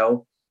way to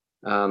go.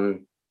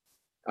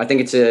 I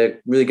think it's a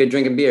really good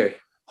drinking beer.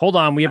 Hold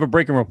on. We have a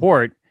breaking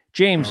report.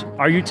 James,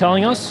 are you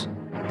telling us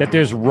that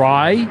there's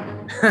rye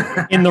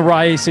in the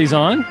rye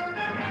Saison?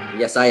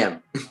 Yes, I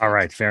am. All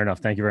right, fair enough.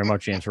 Thank you very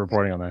much, James, for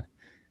reporting on that.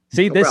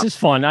 See, this is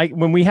fun.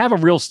 When we have a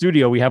real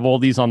studio, we have all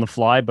these on the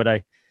fly, but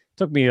it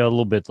took me a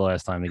little bit the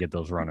last time to get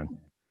those running.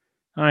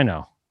 I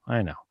know.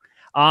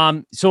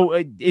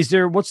 So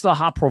what's the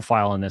hop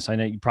profile in this? I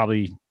know you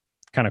probably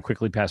kind of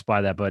quickly passed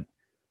by that, but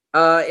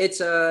it's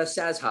a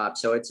Saz hop,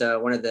 so it's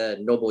one of the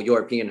noble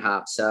European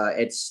hops.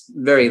 It's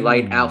very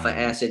light alpha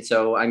acid,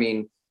 so I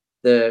mean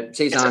the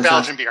Saison. It's a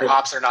Belgian beer.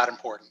 Hops are not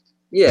important.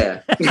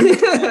 Yeah,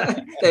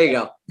 there you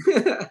go.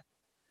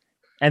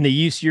 And the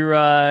yeast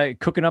you're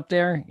cooking up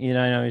there, I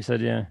know you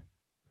said yeah.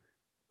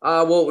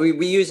 Well,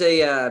 we use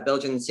a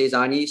Belgian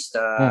Saison yeast.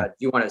 Do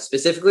you want to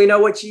specifically know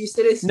what yeast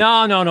it is?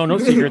 No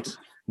secrets.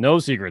 No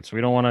secrets.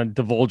 We don't want to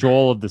divulge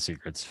all of the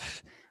secrets.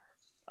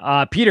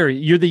 Peter,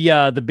 you're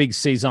the big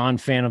Saison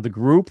fan of the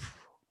group.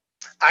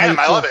 I am.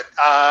 I love it.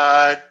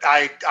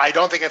 I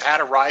don't think I've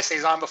had a rye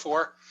Saison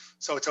before,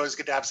 so it's always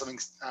good to have something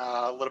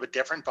a little bit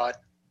different.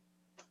 But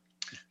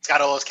it's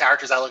got all those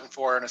characters I'm looking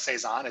for in a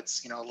Saison.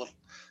 It's a little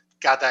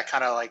got that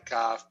kind of like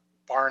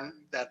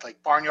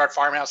barnyard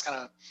farmhouse kind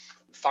of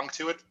funk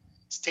to it.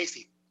 It's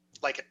tasty.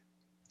 Like it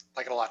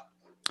a lot.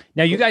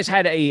 Now you guys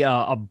had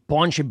a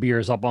bunch of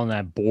beers up on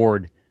that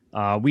board.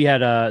 We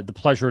had the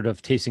pleasure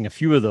of tasting a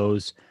few of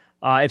those.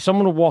 If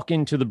someone would walk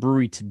into the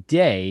brewery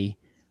today,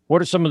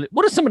 what are some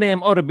of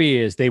them other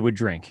beers they would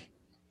drink?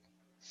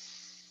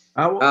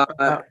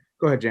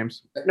 Go ahead,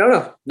 James.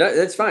 No,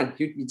 that's fine.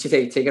 You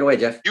take it away,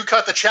 Jeff. You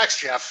cut the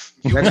checks, Jeff.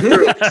 That's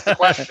true. The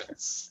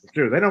questions.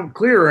 True. They don't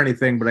clear or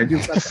anything, but I do.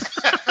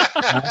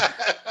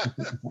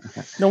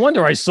 No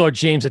wonder I saw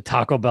James at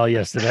Taco Bell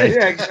yesterday.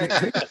 Yeah,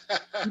 exactly.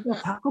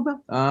 Taco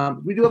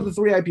Bell. We do have the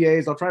 3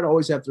 IPAs. I'll try to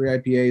always have 3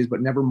 IPAs,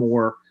 but never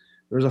more.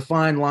 There's a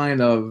fine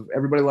line of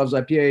everybody loves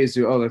IPAs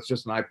to, that's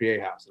just an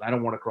IPA house. And I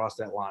don't want to cross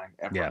that line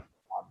ever. Yeah.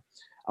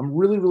 I'm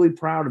really, really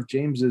proud of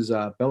James's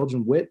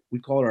Belgian Wit. We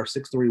call it our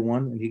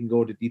 631, and he can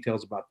go into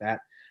details about that.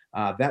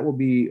 That will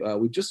be,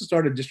 we just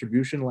started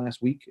distribution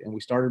last week, and we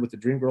started with the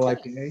Dream Girl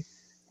IPA.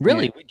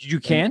 Really? Did you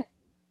can?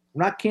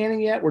 We're not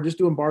canning yet. We're just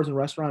doing bars and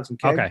restaurants and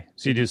kegs. Okay.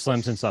 So you do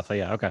slims and stuff.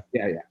 Yeah. Okay.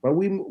 Yeah. But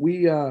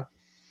we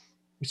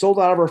sold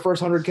out of our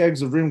first 100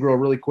 kegs of Dream Girl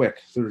really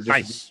quick through the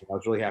distribution. Nice. I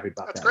was really happy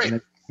about that. That's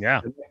great.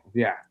 Yeah.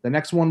 The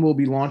next one we'll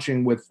be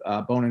launching with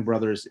Boning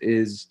Brothers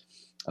is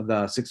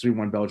the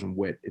 631 Belgian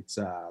Wit.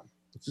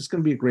 It's just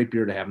going to be a great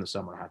beer to have in the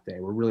summer hot day.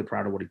 We're really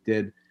proud of what he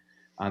did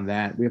on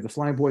that. We have the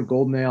Flying Point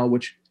Golden Ale,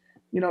 which,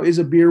 is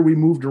a beer we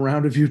moved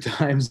around a few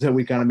times that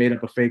we kind of made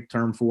up a fake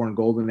term for in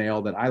Golden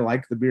Ale that I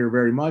like the beer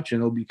very much,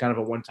 and it'll be kind of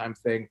a one-time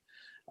thing.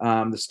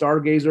 The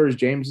Stargazer is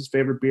James's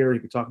favorite beer.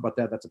 You can talk about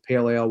that. That's a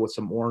pale ale with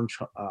some orange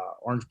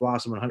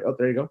blossom and honey. Oh,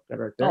 there you go. Got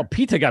it right there. Oh,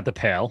 Peter got the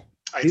pale.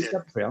 He's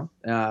got the pale.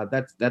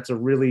 That's a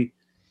really,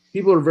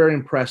 people are very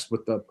impressed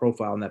with the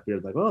profile in that beer.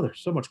 Like, oh, there's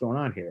so much going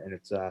on here. And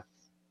it's,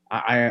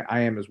 I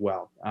am as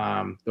well.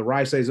 The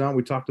Rye Saison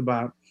we talked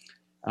about.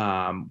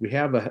 We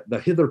have the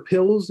Hither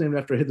Pils named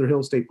after Hither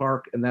Hill State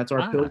Park, and that's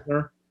our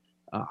Pilsner.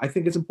 I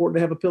think it's important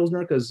to have a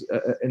Pilsner because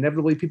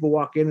inevitably people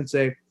walk in and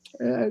say,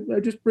 I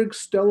just drink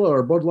Stella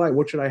or Bud Light.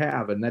 What should I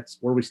have? And that's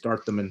where we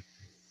start them and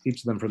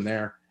teach them from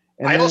there.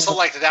 And I also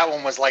liked that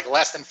one was like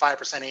less than 5%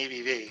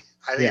 ABV.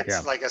 I think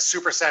it's like a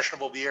super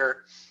sessionable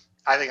beer.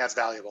 I think that's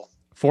valuable.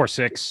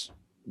 4.6.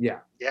 Yeah.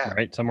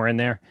 Right. Somewhere in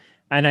there.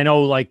 And I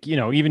know,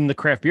 even the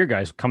craft beer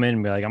guys come in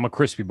and be like, I'm a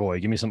crispy boy.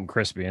 Give me something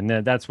crispy. And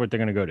then that's what they're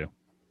going to go to.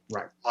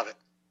 Right. Love it.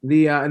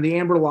 And the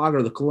Amber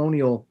Lager, the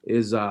Colonial,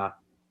 is a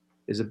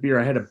beer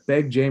I had to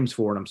beg James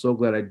for, and I'm so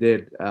glad I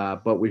did.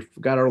 But we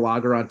got our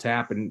lager on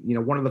tap, and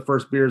one of the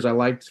first beers I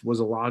liked was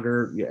a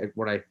lager.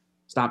 When I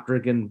stopped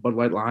drinking Bud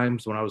Light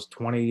Limes when I was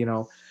 20,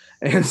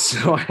 and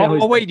so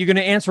wait, you're going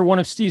to answer one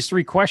of Steve's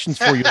 3 questions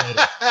for you later.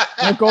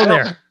 Don't go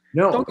there.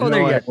 No, don't go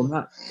there yet. I will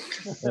not.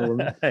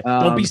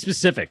 Don't be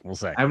specific. We'll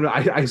say.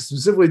 I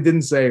specifically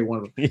didn't say one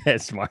of them. Yeah,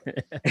 smart.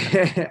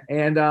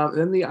 And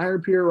then the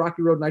Iron Pier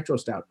Rocky Road Nitro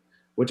Stout,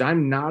 which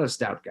I'm not a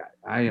stout guy.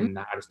 I am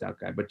not a stout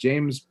guy, but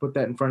James put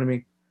that in front of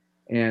me,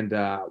 and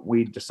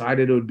we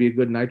decided it would be a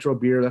good nitro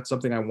beer. That's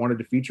something I wanted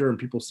to feature, and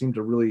people seem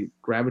to really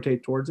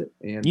gravitate towards it.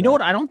 And you know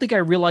what? I don't think I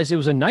realized it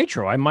was a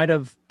nitro. I might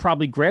have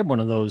probably grabbed one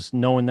of those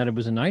knowing that it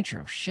was a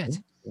nitro. Shit.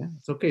 Yeah,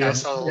 it's okay.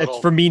 That's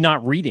for me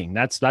not reading.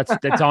 That's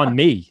on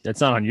me.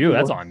 That's not on you.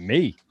 That's on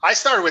me. I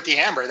started with the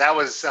amber. That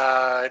was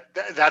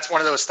that's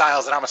one of those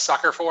styles that I'm a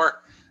sucker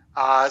for.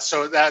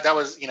 So that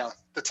was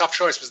the tough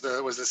choice was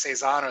the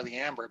Saison or the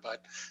amber,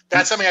 but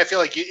that's something I feel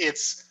like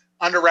it's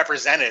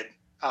underrepresented.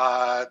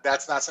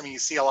 That's not something you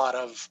see a lot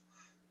of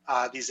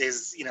these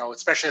days.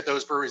 Especially at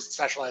those breweries that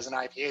specialize in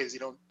IPAs. You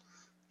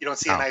don't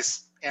see a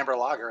nice amber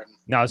lager. And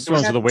no, it's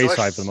thrown to the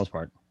wayside for the most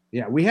part.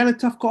 Yeah, we had a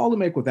tough call to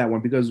make with that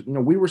one because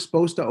we were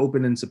supposed to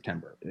open in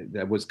September.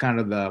 That was kind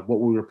of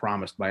what we were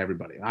promised by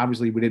everybody.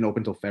 Obviously, we didn't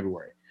open until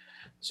February,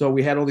 so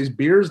we had all these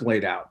beers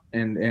laid out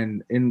and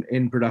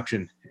in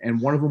production. And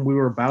one of them we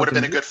were about would have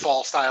been a good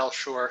fall style,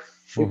 sure.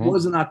 It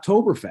was an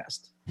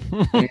Oktoberfest,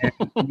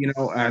 and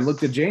I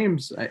looked at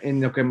James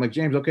and I'm like,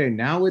 James, okay,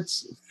 now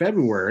it's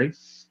February.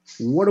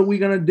 What are we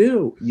gonna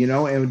do?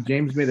 And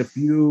James made a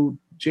few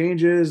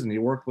changes, and he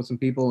worked with some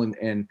people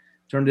and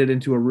turned it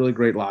into a really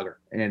great lager.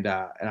 And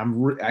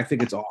I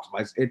think it's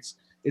awesome.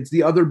 It's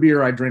the other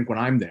beer I drink when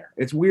I'm there.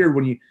 It's weird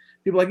when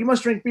people are like, you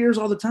must drink beers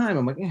all the time.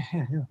 I'm like,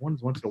 yeah,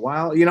 once in a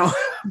while,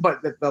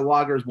 but the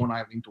lager is one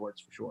I lean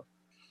towards for sure.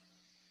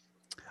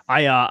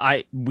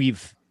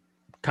 We've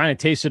kind of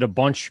tasted a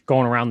bunch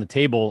going around the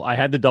table. I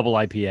had the double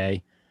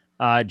IPA.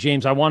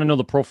 James, I want to know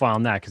the profile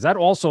on that, because that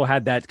also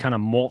had that kind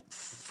of malt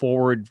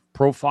forward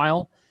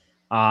profile.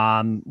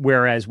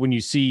 Whereas when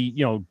you see,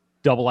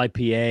 double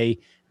IPA,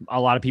 a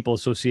lot of people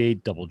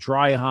associate double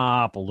dry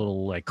hop, a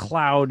little like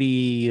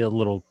cloudy, a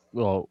little,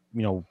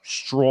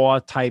 straw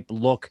type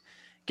look.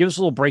 Give us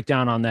a little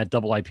breakdown on that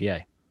double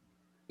IPA.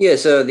 Yeah,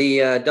 so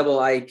the double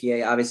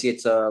IPA, obviously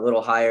it's a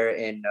little higher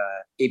in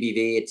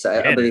ABV. It's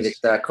I believe it's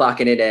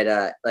clocking it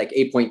at like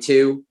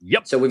 8.2.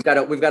 Yep. So we've got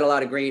a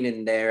lot of green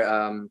in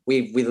there.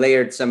 We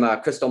layered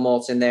some crystal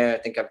malts in there. I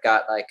think I've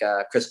got like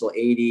Crystal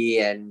 80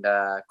 and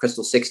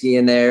Crystal 60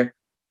 in there.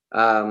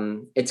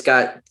 It's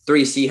got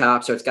 3 C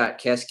hops, so it's got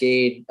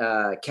Cascade,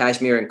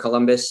 Cashmere, and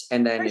Columbus,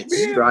 and then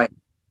it's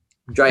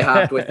dry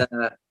hopped with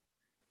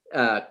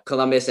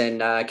Columbus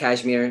and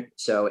Cashmere.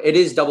 So it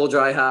is double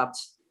dry hopped.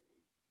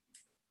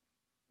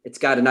 It's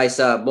got a nice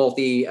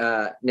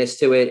maltiness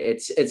to it.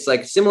 It's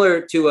like similar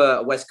to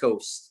a West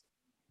Coast.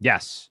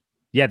 Yes.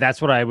 Yeah,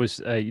 that's what I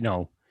was,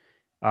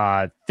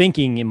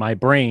 thinking in my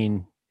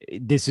brain.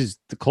 This is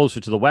closer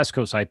to the West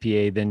Coast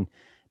IPA than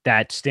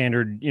that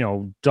standard,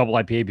 double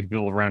IPA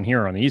people around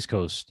here on the East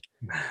Coast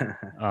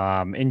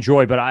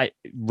enjoy. But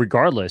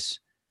regardless,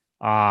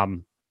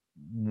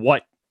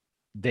 what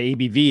the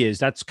ABV is,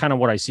 that's kind of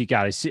what I seek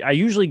out. I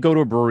usually go to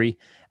a brewery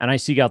and I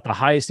seek out the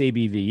highest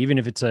ABV, even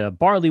if it's a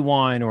barley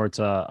wine or it's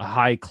a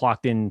high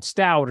clocked in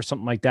stout or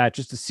something like that,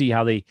 just to see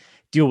how they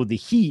deal with the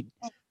heat.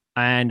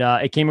 And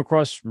it came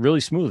across really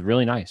smooth,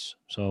 really nice.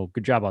 So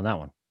good job on that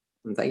one.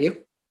 Thank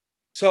you.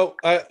 So,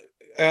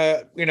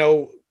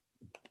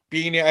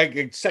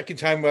 being second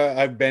time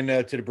I've been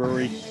to the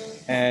brewery,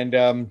 and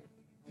again,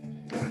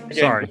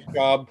 sorry,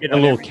 getting a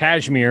little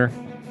cashmere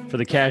for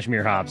the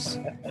cashmere hops.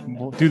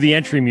 We'll do the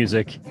entry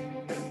music.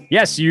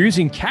 Yes, you're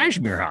using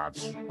cashmere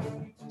hops.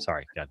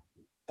 Sorry, God.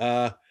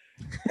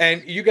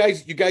 And you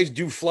guys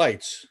do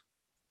flights,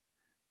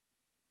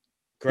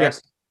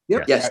 correct?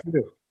 Yes. Yes. We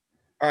do.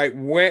 All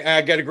right.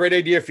 I got a great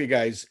idea for you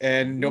guys,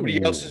 and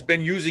nobody else has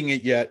been using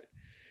it yet.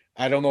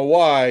 I don't know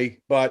why,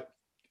 but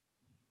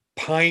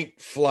pint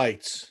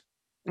flights.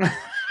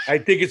 I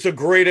think it's a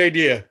great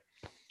idea.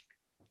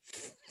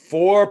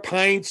 4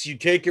 pints, you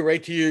take it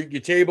right to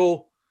your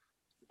table.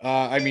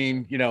 Are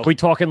we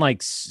talking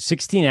like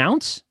 16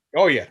 ounce?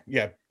 Oh yeah.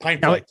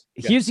 Pint flights.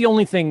 Here's the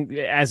only thing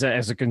as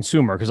a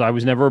consumer, because I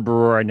was never a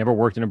brewer. I never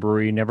worked in a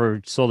brewery,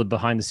 never saw the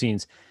behind the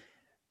scenes.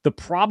 The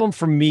problem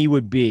for me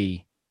would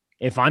be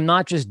if I'm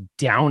not just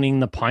downing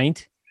the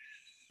pint,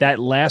 that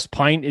last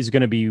pint is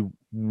going to be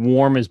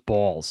warm as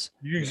balls.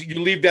 You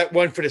leave that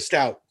one for the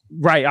stout.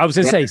 Right. I was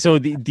going to say, so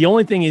the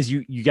only thing is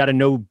you got to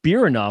know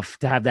beer enough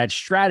to have that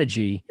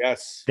strategy.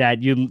 Yes.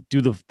 That you do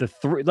the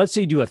 3, let's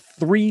say you do a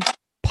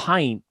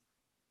 3-pint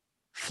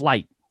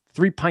flight.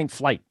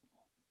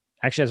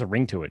 Actually has a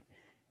ring to it.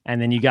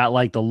 And then you got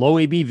like the low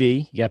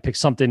ABV. You got to pick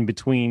something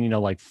between,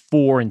 like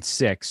 4 and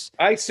 6.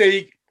 I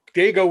say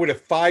they go with a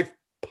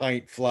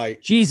 5-pint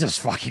flight. Jesus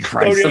fucking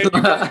Christ.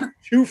 So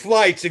 2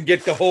 flights and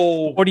get the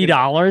whole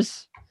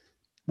 $40.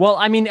 Well,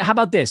 I mean, how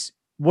about this?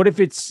 What if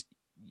it's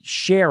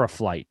share a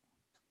flight?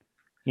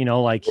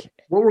 Like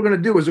what we're going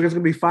to do is it's going to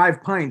be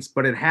 5 pints,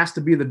 but it has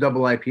to be the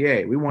double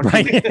IPA. We want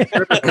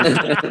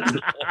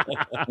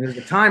there's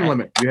a time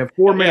limit. You have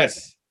 4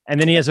 minutes. And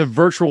then he has a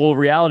virtual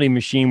reality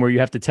machine where you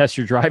have to test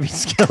your driving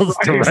skills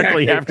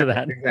directly after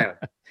that.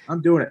 Exactly.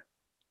 I'm doing it.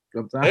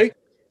 Hey,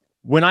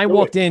 when I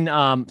walked in,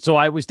 so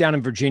I was down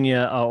in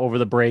Virginia over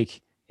the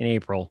break in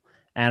April,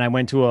 and I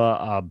went to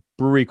a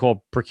brewery called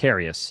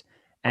Precarious,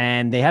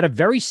 and they had a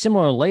very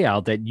similar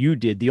layout that you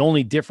did. The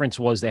only difference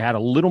was they had a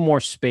little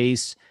more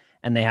space,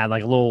 and they had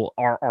like a little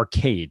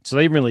arcade. So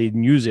they didn't really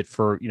use it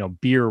for,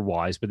 beer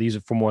wise, but these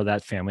are for more of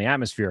that family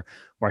atmosphere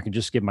where I can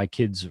just give my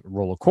kids a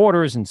roll of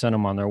quarters and send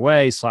them on their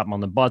way, slap them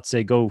on the butt,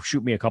 say, go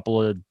shoot me a couple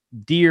of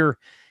deer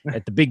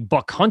at the big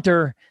buck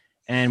hunter,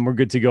 and we're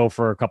good to go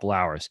for a couple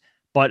hours.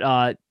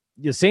 But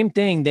the same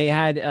thing, they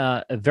had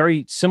a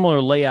very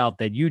similar layout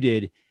that you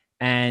did,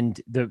 and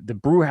the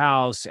brew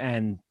house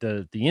and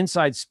the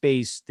inside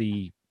space,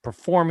 the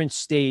performance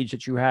stage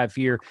that you have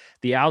here,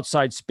 the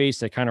outside space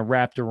that kind of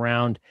wrapped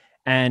around.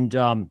 And,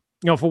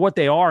 for what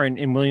they are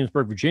in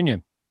Williamsburg,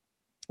 Virginia,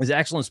 is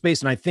excellent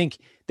space. And I think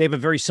they have a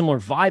very similar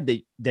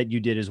vibe that you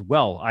did as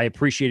well. I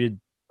appreciated,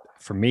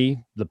 for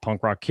me, the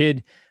punk rock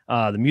kid,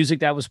 the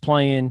music that was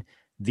playing,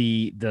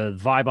 the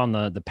vibe on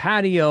the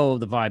patio,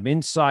 the vibe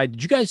inside.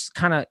 Did you guys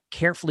kind of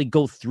carefully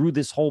go through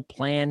this whole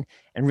plan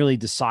and really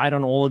decide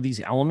on all of these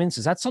elements?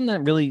 Is that something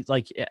that really,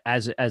 like,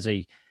 as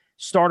a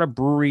startup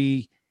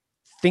brewery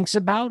thinks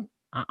about?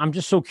 I'm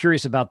just so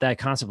curious about that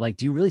concept. Like,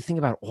 do you really think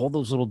about all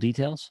those little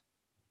details?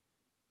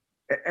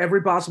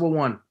 Every possible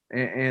one,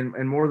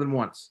 and more than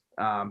once,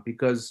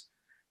 because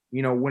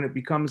when it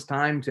becomes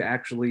time to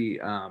actually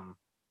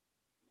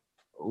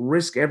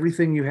risk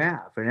everything you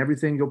have and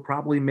everything you'll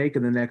probably make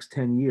in the next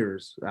 10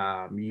 years,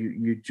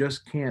 you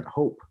just can't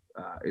hope,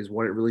 is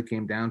what it really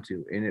came down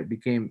to. And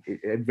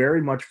it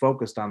very much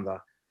focused on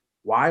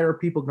why are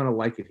people going to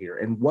like it here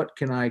and what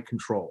can I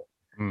control?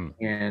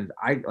 And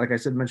like I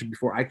mentioned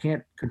before, I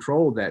can't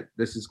control that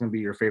this is going to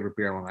be your favorite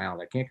beer on Long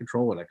Island. I can't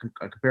control it.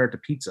 I compare it to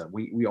pizza.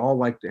 We all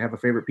like to have a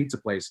favorite pizza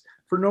place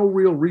for no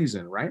real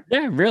reason, right?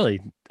 Yeah,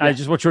 really. Yeah.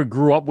 Just what you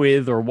grew up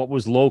with or what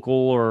was local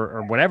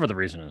or whatever the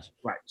reason is.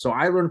 Right. So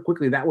I learned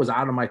quickly that was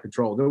out of my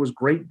control. There was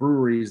great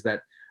breweries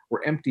that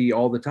were empty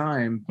all the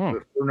time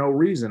for no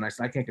reason. I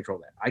said, I can't control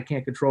that. I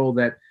can't control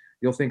that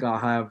you'll think I'll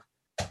have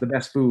the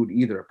best food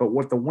either.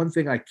 But the one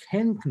thing I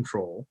can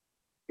control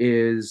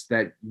is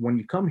that when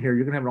you come here,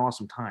 you're gonna have an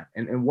awesome time.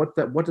 And what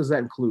does that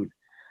include?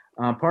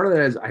 Part of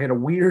that is I had a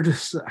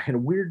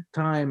weird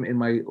time in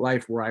my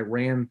life where I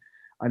ran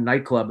a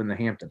nightclub in the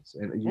Hamptons,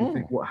 and you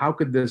think, well, how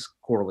could this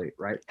correlate,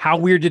 right? How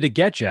weird did it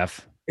get,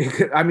 Jeff?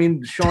 I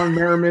mean, Sean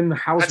Merriman,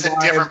 housewife,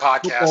 that's a different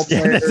podcast.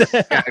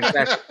 Yeah,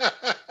 exactly.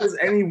 There's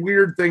any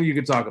weird thing you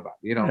could talk about,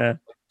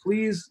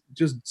 Please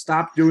just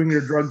stop doing your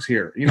drugs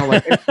here.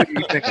 Like anything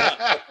you think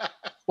of.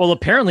 Well,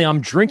 apparently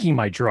I'm drinking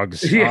my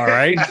drugs. All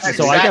right.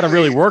 So I got to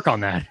really work on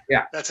that.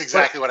 Yeah. That's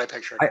exactly what I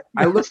pictured.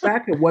 I look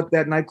back at what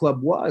that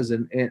nightclub was.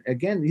 And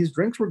again, these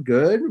drinks were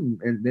good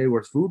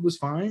and food was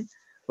fine.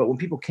 But when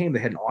people came, they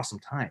had an awesome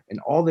time. And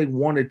all they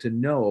wanted to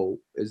know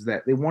is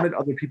that they wanted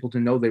other people to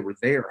know they were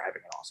there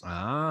having an awesome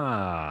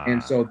time.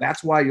 And so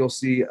that's why you'll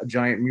see a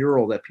giant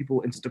mural that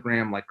people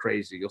Instagram like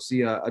crazy. You'll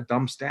see a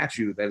dumb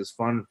statue that is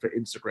fun for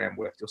Instagram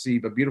with. You'll see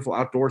a beautiful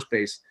outdoor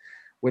space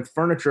with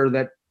furniture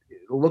that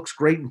looks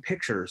great in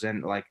pictures,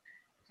 and like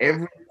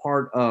every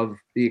part of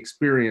the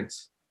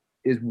experience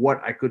is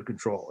what I could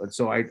control. And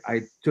so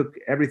I took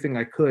everything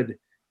I could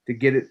to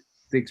get it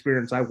the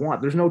experience I want.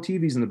 There's no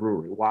TVs in the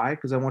brewery. Why?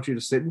 Because I want you to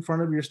sit in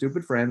front of your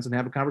stupid friends and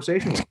have a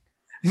conversation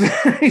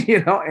with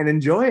them, and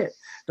enjoy it.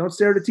 Don't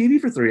stare at a TV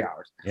for 3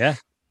 hours. Yeah.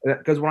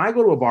 Because when I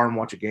go to a bar and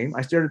watch a game,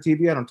 I stare at a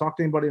TV, I don't talk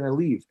to anybody, and I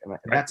leave. And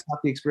that's not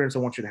the experience I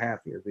want you to have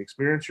here. The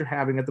experience you're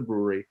having at the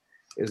brewery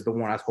is the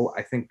one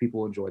I think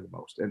people enjoy the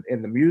most.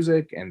 And the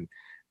music and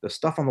the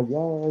stuff on the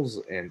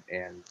walls and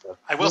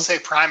I will say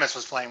Primus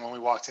was playing when we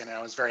walked in, and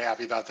I was very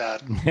happy about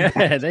that.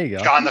 Yeah, there you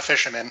go. John the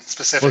Fisherman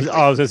specifically.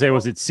 I was gonna say,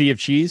 was it Sea of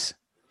Cheese?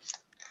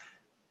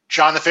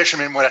 John the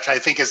Fisherman, which I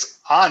think is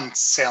on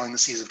Sailing the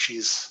Seas of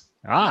Cheese.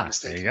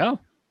 There you go.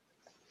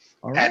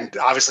 All right. And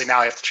obviously now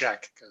I have to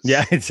check.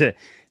 Yeah,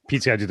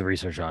 Pete's got to do the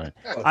research on it.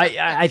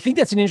 I think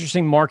that's an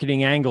interesting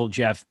marketing angle,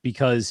 Jeff,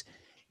 because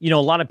a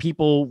lot of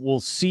people will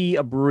see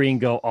a brewery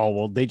and go, oh,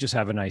 well, they just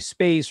have a nice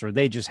space or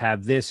they just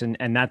have this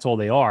and that's all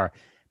they are.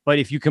 But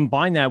if you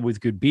combine that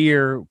with good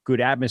beer, good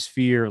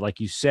atmosphere,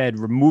 like you said,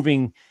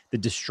 removing the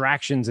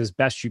distractions as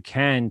best you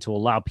can to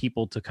allow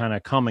people to kind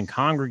of come and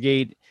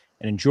congregate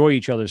and enjoy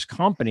each other's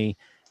company,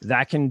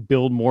 that can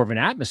build more of an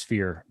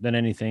atmosphere than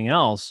anything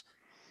else.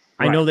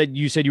 Right. I know that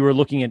you said you were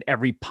looking at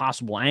every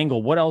possible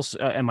angle. What else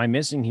am I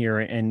missing here?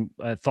 And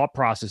thought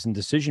process and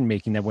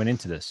decision-making that went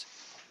into this?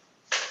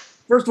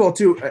 First of all,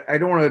 too, I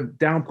don't want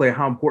to downplay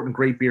how important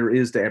great beer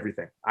is to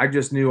everything. I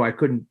just knew I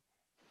couldn't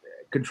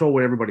control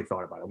what everybody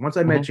thought about it. Once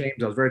I met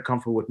James, I was very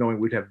comfortable with knowing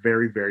we'd have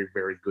very, very,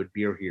 very good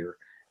beer here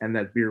and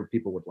that beer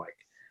people would like.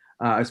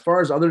 As far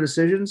as other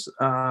decisions,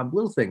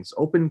 little things,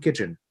 open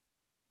kitchen.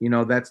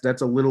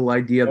 That's a little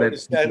idea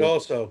that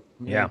also.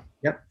 Yeah.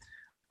 Yep.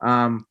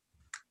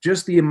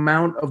 Just the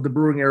amount of the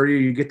brewing area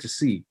you get to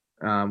see.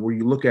 Where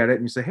you look at it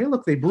and you say, hey,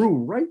 look, they brew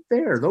right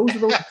there. Those are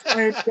those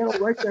giant kettles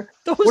right there.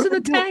 Those are the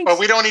tanks. But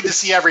we don't need to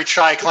see every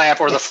tri-clamp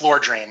or the floor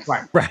drain.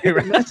 Right.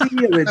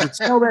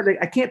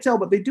 I can't tell,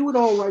 but they do it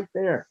all right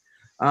there.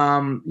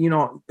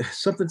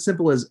 Something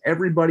simple as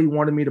everybody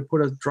wanted me to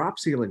put a drop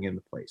ceiling in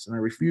the place, and I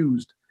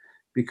refused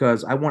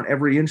because I want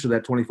every inch of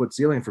that 20-foot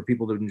ceiling for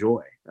people to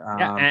enjoy.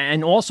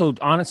 And also,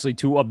 honestly,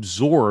 to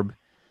absorb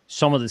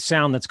some of the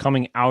sound that's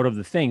coming out of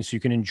the thing so you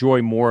can enjoy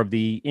more of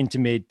the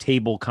intimate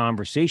table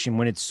conversation.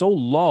 When it's so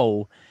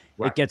low,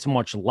 It gets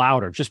much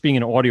louder. Just being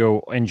an audio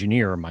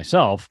engineer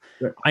myself,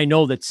 I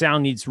know that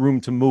sound needs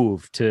room to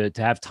move, to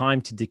have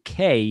time to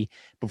decay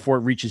before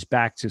it reaches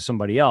back to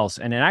somebody else.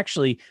 And it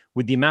actually,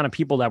 with the amount of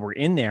people that were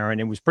in there,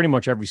 and it was pretty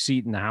much every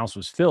seat in the house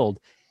was filled,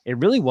 it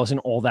really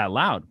wasn't all that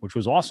loud, which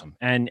was awesome.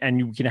 And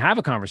you can have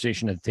a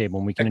conversation at the table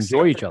and we can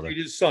enjoy each other.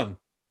 Peter's son.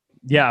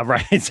 Yeah,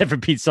 right. Except for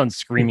Pete's son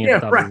screaming.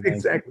 Yeah, right.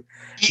 Exactly.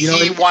 He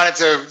wanted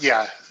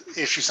to,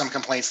 issue some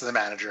complaints to the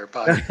manager,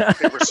 but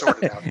they were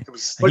sorted out.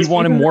 He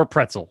wanted more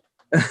pretzel.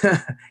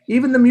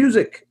 Even the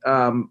music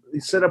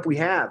setup we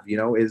have,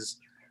 is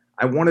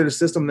I wanted a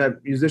system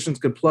that musicians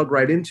could plug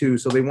right into,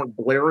 so they weren't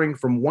blaring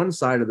from one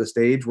side of the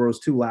stage where it was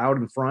too loud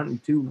in front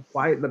and too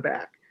quiet in the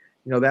back.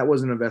 That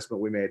was an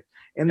investment we made.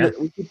 And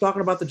we keep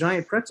talking about the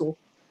giant pretzel.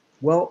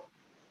 Well,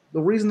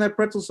 the reason that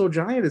pretzel's so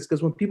giant is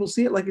because when people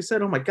see it, like you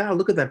said, oh my God,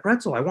 look at that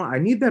pretzel. I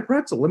need that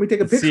pretzel. Let me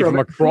take a picture of it.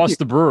 Across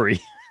the brewery.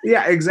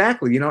 Yeah,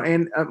 exactly.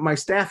 And my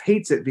staff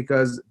hates it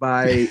because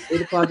by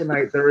 8:00 at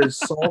night, there is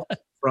salt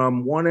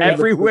from one end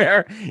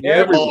everywhere,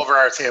 all over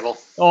our table.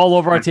 All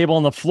over our table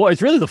on the floor.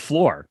 It's really the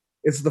floor.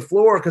 It's the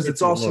floor because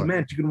it's all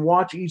cement. You can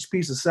watch each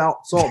piece of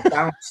salt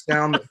bounce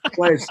down the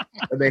place.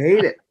 They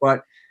hate it,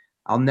 but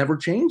I'll never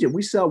change it.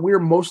 We're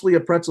mostly a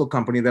pretzel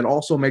company that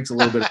also makes a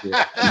little bit of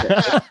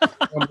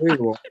beer.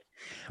 Unbelievable.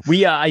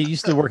 I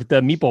used to work at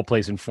the meatball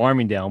place in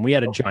Farmingdale, and we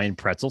had a giant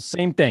pretzel.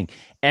 Same thing.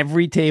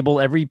 Every table,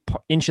 every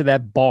inch of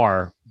that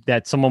bar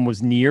that someone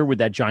was near with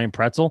that giant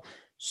pretzel,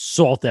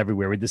 salt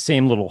everywhere with the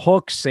same little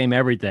hooks, same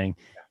everything.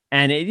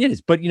 And it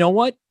is. But you know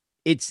what?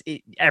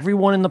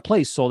 Everyone in the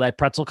place saw that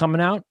pretzel coming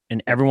out,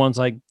 and everyone's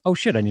like, "Oh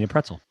shit, I need a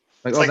pretzel."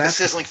 It's like the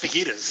sizzling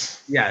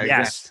fajitas. Yeah,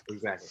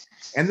 exactly.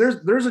 And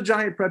there's a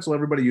giant pretzel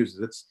everybody uses.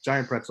 It's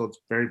giant pretzel. It's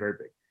very, very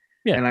big.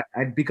 Yeah. And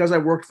I because I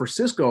worked for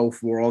Cisco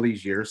for all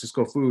these years,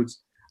 Cisco Foods,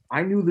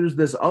 I knew there's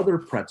this other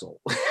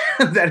pretzel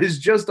that is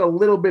just a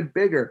little bit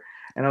bigger.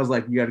 And I was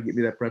like, you got to get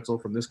me that pretzel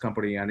from this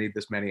company. I need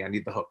this many. I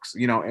need the hooks,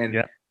 and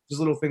just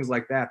little things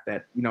like that,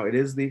 it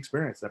is the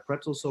experience. That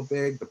pretzel's so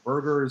big. The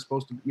burger is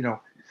supposed to,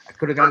 I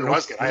could have gotten.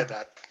 Was good. I had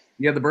that.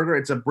 Yeah, the burger.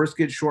 It's a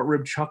brisket short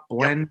rib chuck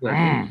blend.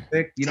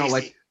 Thick.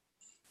 Like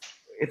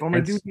if I'm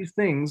gonna do these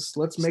things,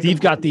 let's make. Steve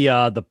got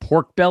the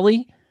pork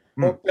belly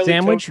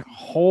sandwich. Toast.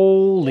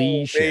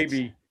 Holy shit!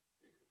 Baby.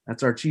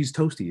 That's our cheese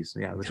toasties.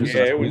 Yeah,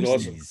 it was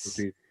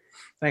awesome.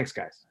 Thanks,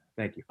 guys.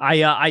 Thank you.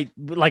 I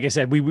like I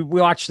said, we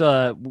watched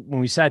when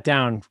we sat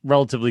down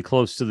relatively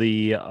close to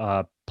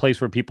the place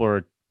where people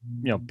are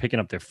picking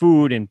up their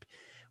food, and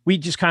we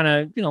just kind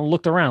of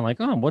looked around like,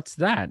 oh, what's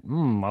that?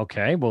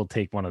 Okay, we'll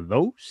take one of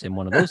those and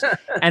one of those.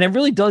 And it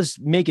really does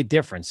make a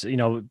difference.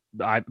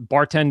 I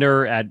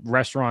bartender at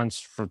restaurants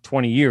for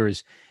 20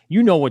 years,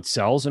 what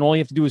sells, and all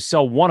you have to do is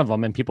sell one of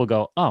them, and people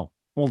go, oh,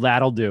 well,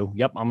 that'll do.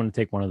 Yep, I'm going to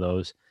take one of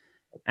those.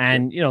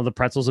 And the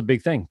pretzel's a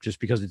big thing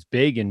just because it's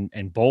big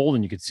and bold,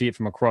 and you can see it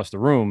from across the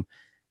room.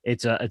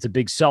 It's a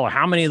big seller.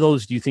 How many of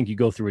those do you think you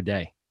go through a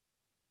day?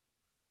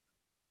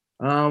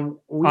 On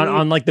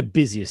like the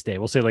busiest day,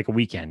 we'll say like a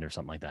weekend or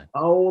something like that.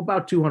 Oh,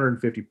 about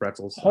 250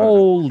 pretzels.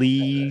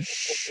 Holy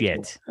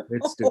shit!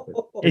 It's stupid.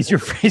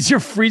 Is your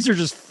freezer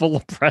just full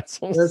of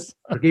pretzels? Yes.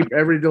 I keep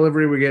every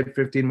delivery we get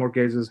 15 more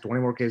cases,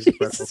 20 more cases of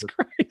pretzels.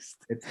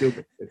 It's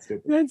stupid.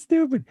 That's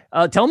stupid.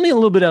 Tell me a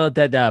little bit about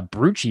that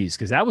brew cheese,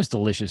 because that was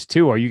delicious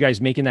too. Are you guys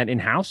making that in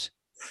house?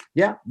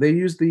 Yeah, they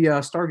use the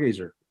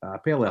Stargazer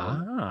pale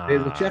ale.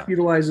 The chef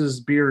utilizes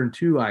beer in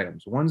two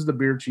items. One's the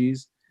beer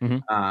cheese.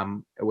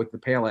 With the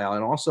pale ale,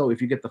 and also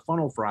if you get the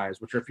funnel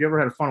fries, which if you ever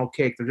had a funnel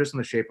cake, they're just in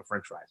the shape of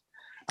French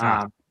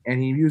fries.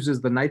 And he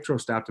uses the nitro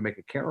stout to make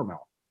a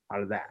caramel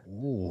out of that.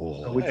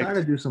 So we try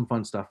to do some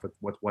fun stuff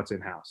with what's in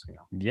house.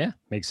 Yeah,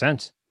 makes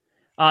sense.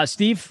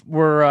 Steve,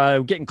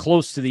 we're getting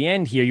close to the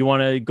end here. You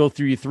want to go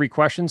through your 3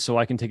 questions so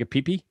I can take a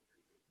pee-pee?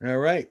 All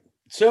right.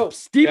 So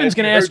Steven's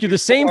going to ask you the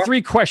same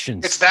 3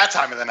 questions. It's that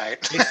time of the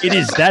night. It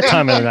is that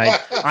time of the night.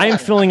 I am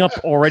filling up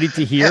already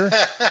to here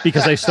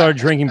because I started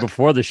drinking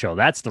before the show.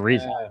 That's the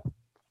reason. All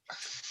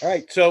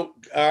right. So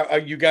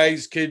you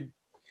guys could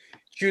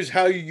choose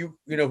how who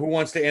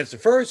wants to answer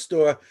first,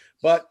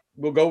 but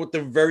we'll go with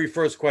the very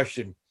first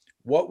question.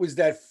 What was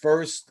that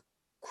first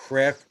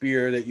craft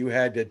beer that you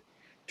had that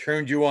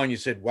turned you on? You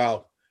said,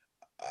 wow,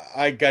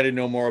 I got to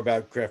know more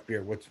about craft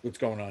beer. What's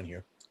going on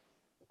here?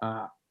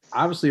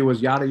 Obviously, it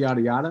was yada,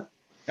 yada, yada.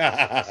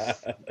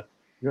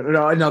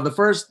 No, the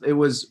first, it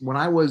was when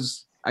I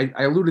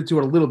alluded to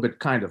it a little bit,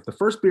 kind of. The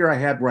first beer I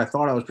had where I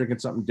thought I was drinking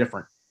something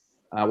different,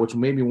 which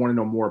made me want to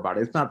know more about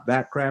it. It's not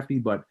that crafty,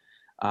 but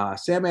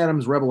Sam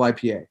Adams Rebel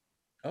IPA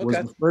was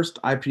the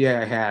first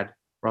IPA I had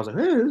where I was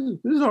like, hey,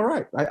 this is all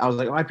right. I was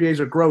like, IPAs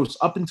are gross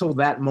up until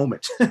that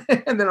moment.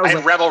 And then I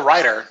had Rebel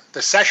Rider,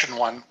 the session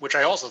one, which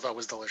I also thought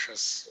was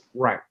delicious.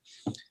 Right.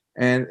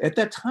 And at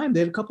that time,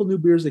 they had a couple new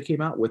beers they came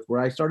out with where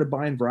I started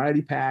buying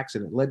variety packs,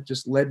 and it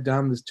led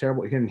down this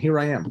terrible. And here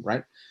I am,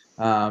 right?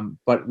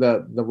 But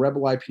the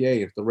Rebel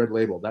IPA, the red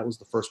label, that was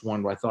the first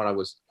one where I thought I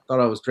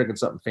was drinking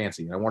something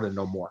fancy, and I wanted to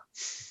know more.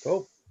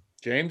 Cool,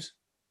 James.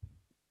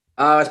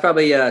 It's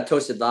probably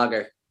Toasted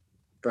Lager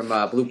from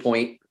Blue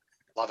Point.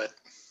 Love it.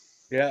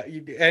 Yeah,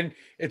 and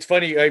it's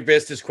funny. I've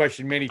asked this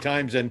question many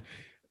times, and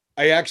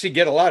I actually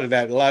get a lot of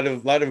that. A lot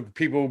of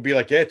people will be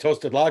like, "Yeah,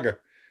 Toasted Lager,"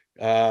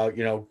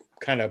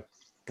 kind of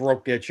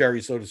broke their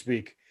cherry, so to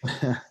speak.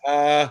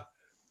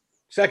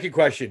 Second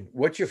question: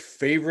 what's your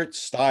favorite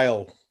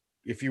style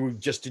if you were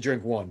just to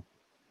drink one?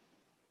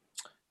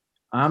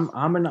 I'm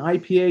an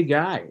IPA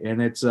guy,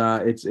 and it's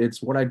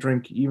what I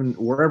drink. Even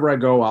wherever I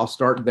go, I'll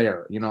start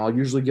there. I'll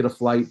usually get a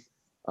flight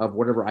of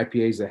whatever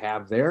IPAs they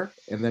have there,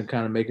 and then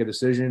kind of make a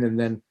decision, and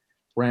then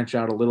branch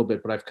out a little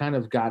bit. But I've kind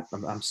of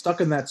I'm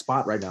stuck in that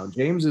spot right now.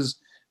 James,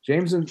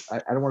 and I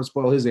don't want to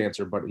spoil his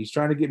answer, but he's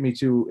trying to get me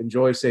to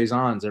enjoy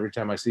saisons every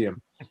time I see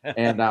him,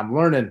 and I'm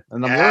learning.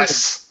 And I'm learning.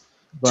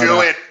 But,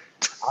 do it.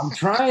 I'm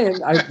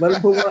trying. I let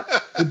him put one.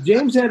 If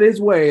James had his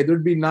way,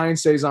 there'd be 9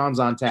 saisons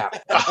on tap.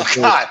 Oh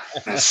God,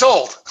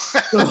 sold.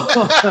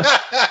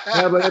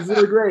 Yeah, but that's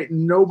really great.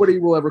 Nobody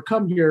will ever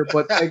come here,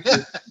 but thank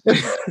you.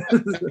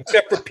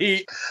 Except for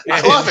Pete.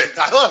 I love it.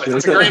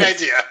 It's a great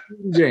idea.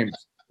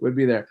 James would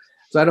be there.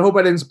 So I hope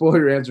I didn't spoil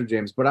your answer,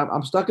 James. But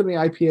I'm stuck in the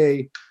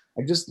IPA.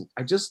 I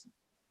just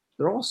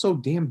they're all so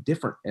damn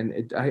different,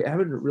 and I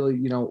haven't really,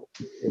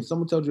 if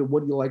someone tells you what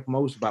do you like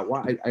most about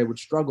why, I would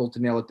struggle to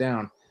nail it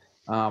down.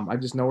 I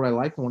just know what I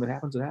like, and when it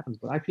happens, it happens.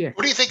 But IPA.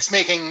 What do you think's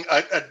making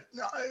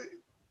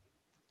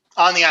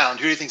on the island?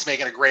 Who do you think's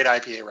making a great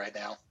IPA right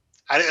now?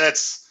 I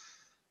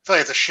feel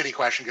like it's a shitty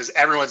question because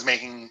everyone's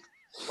making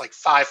like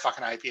 5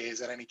 fucking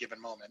IPAs at any given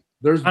moment.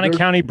 There's Peconic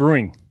County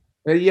Brewing.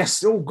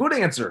 Yes. Oh, good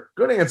answer.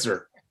 Good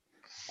answer.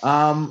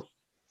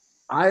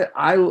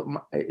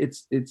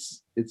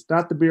 It's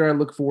not the beer I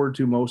look forward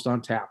to most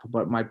on tap,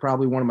 but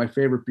probably one of my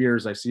favorite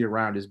beers I see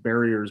around is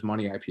Barrier's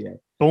Money IPA.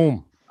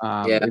 Boom.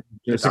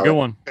 It's a good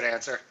one. Good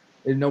answer.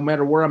 And no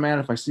matter where I'm at,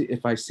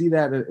 if I see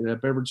that at a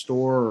beverage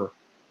store or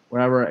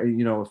whatever,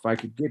 if I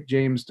could get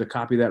James to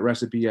copy that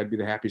recipe, I'd be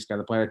the happiest guy on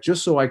the planet,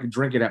 just so I could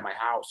drink it at my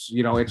house.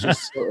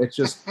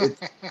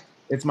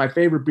 It's my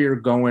favorite beer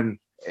going.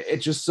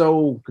 It's just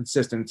so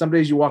consistent. Some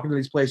days you walk into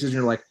these places and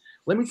you're like,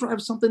 let me try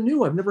something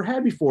new I've never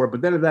had before.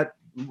 But then that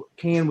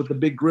can with the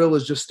big grill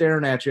is just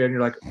staring at you and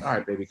you're like, all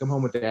right, baby, come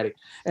home with daddy.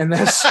 And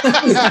that's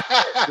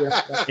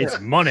it's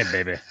money,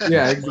 baby.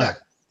 Yeah,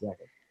 exactly.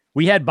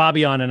 We had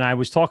Bobby on and I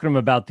was talking to him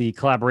about the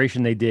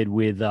collaboration they did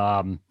with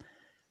Sand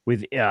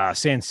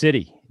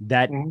City.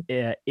 That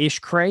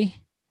Ishcray,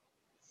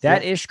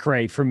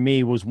 Ishcray for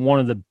me was one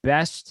of the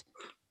best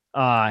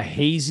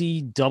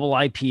hazy double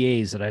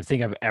IPAs that I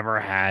think I've ever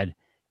had.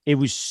 It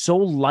was so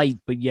light,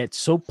 but yet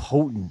so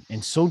potent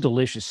and so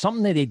delicious.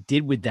 Something that they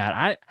did with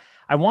that.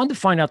 I wanted to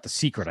find out the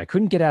secret. I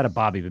couldn't get out of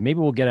Bobby, but maybe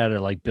we'll get out of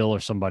like Bill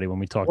or somebody when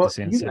we talk to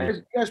Sand City.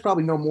 You guys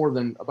probably know more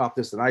about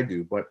this than I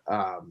do, but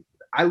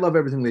I love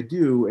everything they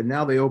do. And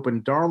now they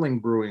opened Darling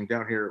Brewing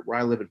down here where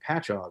I live in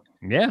Patchogue.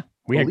 Yeah.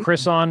 We had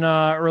Chris on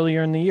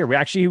earlier in the year.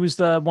 He was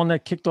the one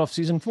that kicked off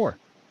season 4.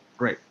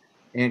 Great.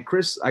 And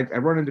Chris, I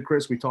run into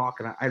Chris, we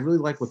talk, and I really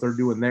like what they're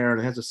doing there. And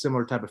it has a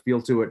similar type of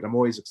feel to it. And I'm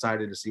always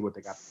excited to see what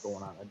they got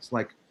going on. I just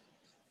like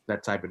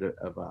that type of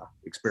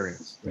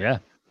experience. Yeah.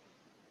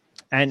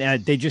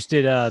 And they just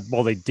did,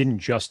 they didn't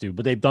just do,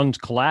 but they've done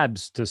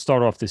collabs to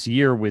start off this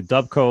year with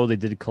Dubco. They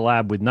did a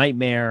collab with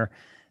Nightmare.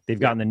 They've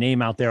gotten the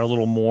name out there a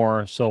little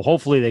more. So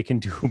hopefully they can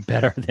do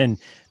better than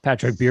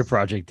Patrick Beer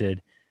Project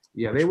did.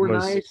 Yeah, they were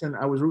nice, and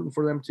I was rooting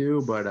for them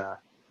too. But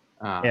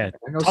I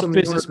know tough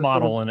business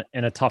model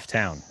in a tough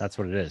town. That's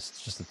what it is.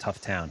 It's just a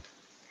tough town.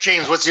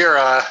 James, what's your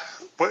I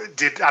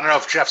don't know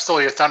if Jeff stole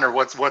your thunder.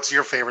 What's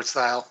your favorite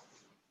style?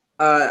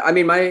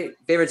 My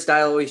favorite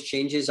style always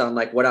changes on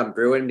like what I'm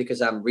brewing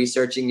because I'm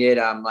researching it.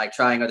 I'm like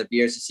trying other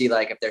beers to see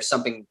like if there's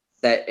something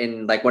that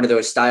in like one of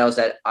those styles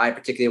that I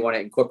particularly want to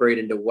incorporate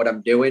into what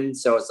I'm doing.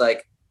 So it's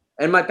like,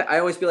 and I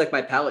always feel like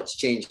my palate's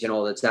changing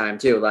all the time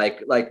too.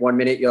 Like 1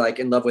 minute you're like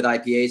in love with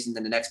IPAs, and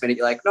then the next minute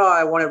you're like, no,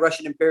 I want a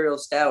Russian Imperial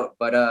Stout.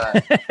 But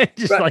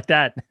just like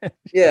that.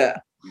 Yeah.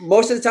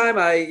 Most of the time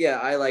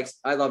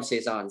I love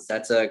saisons.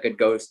 That's a good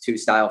go-to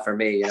style for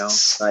me.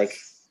 Like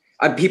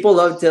people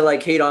love to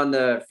like hate on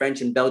the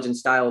French and Belgian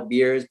style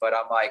beers, but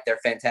I'm like, they're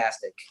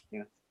fantastic.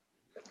 Yeah.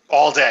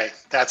 All day.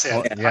 That's it.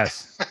 Oh,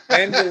 yes.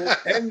 And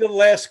the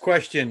last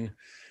question.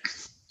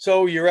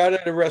 So you're out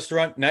at a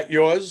restaurant, not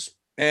yours,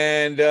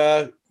 and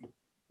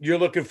you're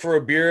looking for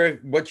a beer.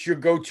 What's your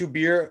go-to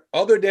beer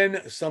other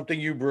than something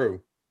you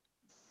brew?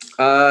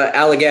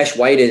 Allagash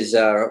White is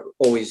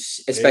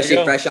always,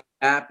 especially fresh on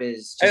tap,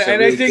 is just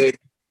really good.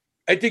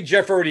 I think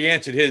Jeff already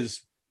answered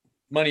his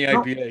Money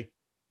IPA.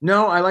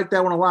 No, I like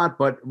that one a lot,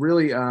 but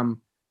really,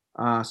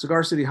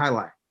 Cigar City High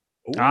Life.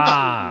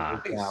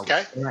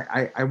 Okay.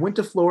 I went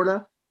to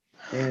Florida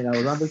and I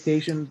was on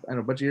vacation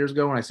a bunch of years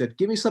ago, and I said,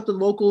 give me something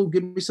local,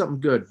 give me something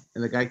good.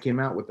 And the guy came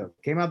out the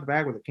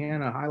back with a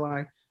can of High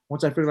Life.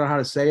 Once I figured out how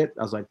to say it,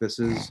 I was like, this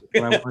is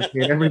what I want to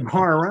see at every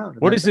bar around.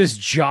 What is this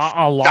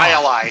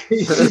Ja'Allah?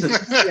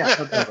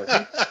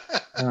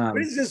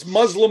 What is this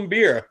Muslim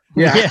beer?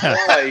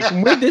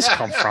 Yeah. Where'd this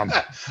come from?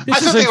 This I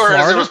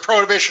thought there was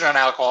prohibition on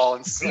alcohol.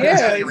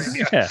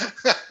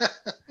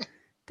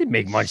 Didn't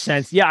make much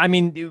sense. Yeah, I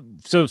mean,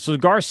 so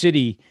Cigar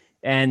City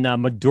and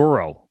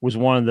Maduro was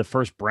one of the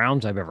first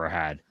browns I've ever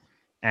had.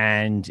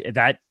 And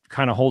that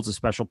kind of holds a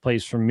special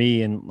place for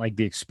me and like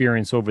the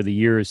experience over the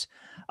years.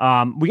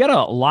 We got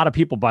a lot of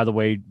people, by the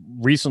way,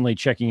 recently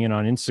checking in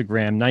on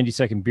Instagram.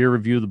 90-second beer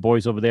review. The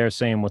boys over there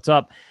saying what's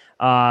up.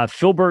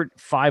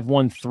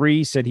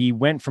 Filbert513 said he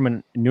went from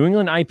a New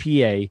England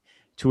IPA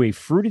to a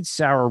fruited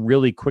sour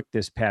really quick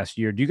this past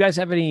year. Do you guys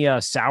have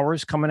any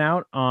sours coming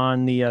out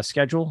on the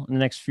schedule in the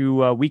next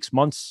few weeks,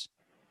 months?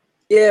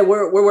 Yeah,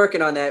 we're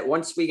working on that.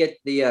 Once we get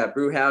the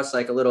brew house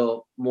like a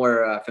little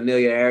more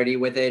familiarity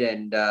with it,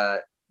 and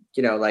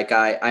like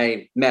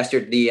I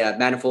mastered the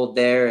manifold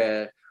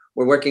there.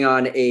 We're working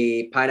on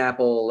a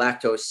pineapple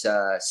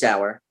lactose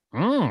sour.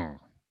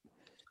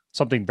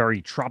 Something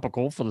very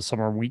tropical for the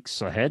summer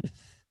weeks ahead.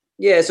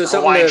 Yeah, so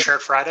something Hawaiian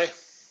shirt Friday.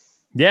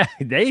 Yeah,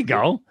 there you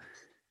go.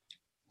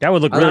 That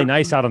would look really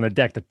nice out on the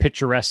deck. The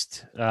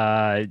picturesque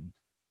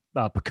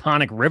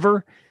Peconic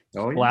River,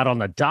 out on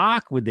the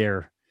dock with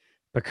their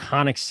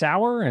Peconic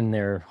sour and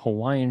their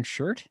Hawaiian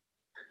shirt.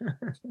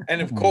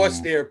 And of course,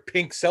 their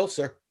pink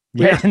seltzer.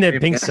 Yeah, and their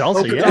pink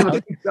seltzer. Yeah,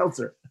 pink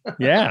seltzer.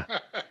 Yeah.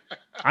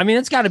 I mean,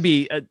 it's got to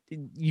be.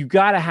 You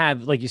got to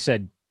have, like you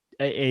said,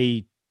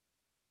 a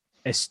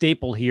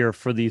staple here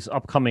for these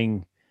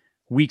upcoming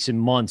weeks and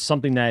months.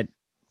 Something that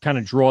kind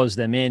of draws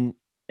them in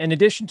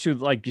addition to,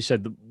 like you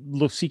said,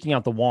 seeking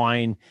out the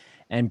wine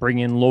and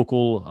bringing in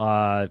local,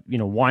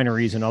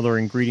 wineries and other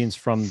ingredients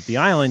from the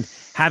island.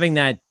 Having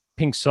that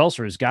pink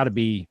seltzer has got to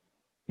be,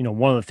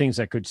 one of the things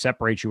that could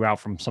separate you out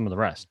from some of the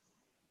rest.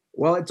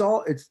 Well, it's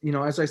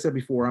as I said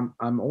before,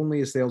 I'm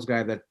only a sales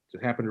guy that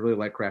happen to really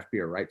like craft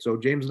beer, right? So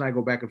James and I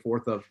go back and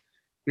forth of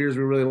beers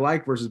we really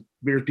like versus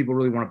beers people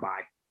really want to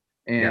buy,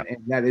 and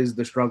that is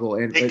the struggle.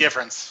 And big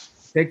difference.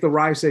 Take the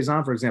rye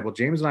saison for example.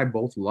 James and I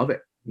both love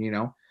it.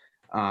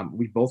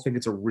 We both think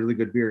it's a really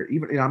good beer.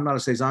 Even I'm not a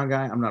saison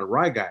guy, I'm not a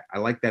rye guy. I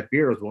like that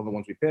beer. It was one of the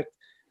ones we picked,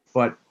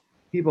 but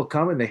people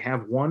come and they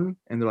have one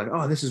and they're like,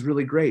 "Oh, this is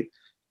really great.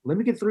 Let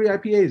me get 3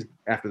 IPAs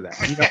after that."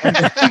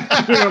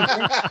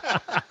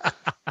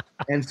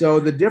 And so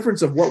the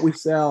difference of what we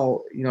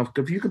sell,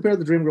 if you compare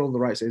the Dream Girl to the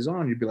Rye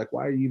Saison, you'd be like,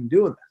 why are you even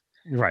doing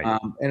that? Right.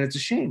 And it's a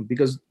shame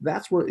because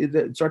that's where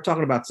start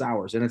talking about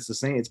sours, and it's the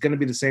same. It's going to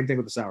be the same thing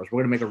with the sours.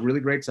 We're going to make a really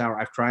great sour.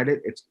 I've tried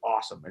it. It's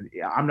awesome. And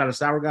I'm not a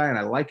sour guy and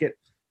I like it.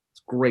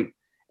 It's great.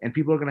 And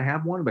people are going to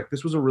have one, but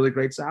this was a really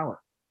great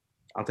sour.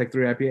 I'll take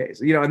 3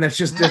 IPAs, and that's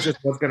just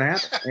what's going to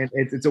happen. And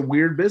it's a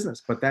weird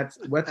business, but that's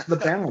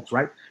the balance,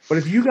 right? But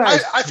if you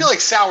guys, I feel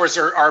like sours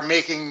are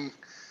making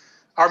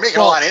a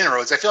lot of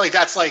inroads. I feel like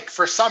that's like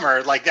for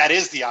summer, like that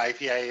is the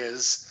IPA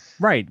is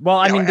right. Well,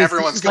 I mean,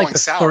 everyone's going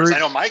sours. I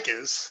know Mike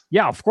is.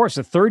 Yeah, of course.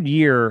 The third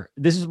year,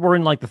 we're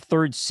in like the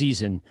third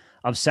season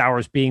of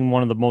sours being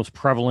one of the most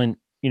prevalent,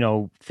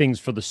 things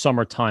for the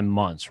summertime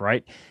months,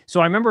 right?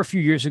 So I remember a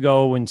few years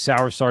ago when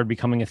sours started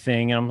becoming a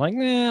thing, and I'm like,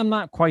 I'm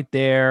not quite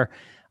there.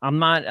 I'm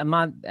not.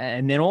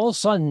 And then all of a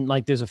sudden,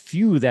 like there's a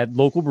few that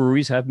local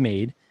breweries have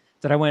made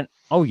that I went,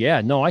 oh yeah,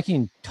 no, I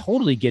can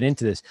totally get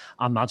into this.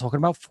 I'm not talking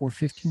about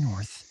 450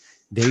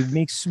 North. They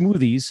make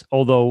smoothies,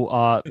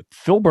 although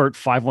Philbert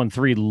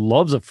 513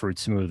 loves a fruit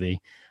smoothie.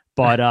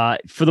 But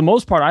for the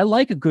most part, I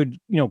like a good,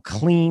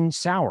 clean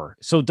sour.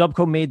 So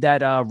Dubco made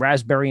that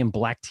raspberry and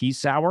black tea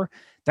sour.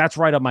 That's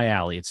right up my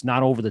alley. It's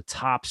not over the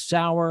top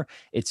sour.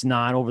 It's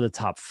not over the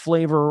top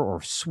flavor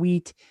or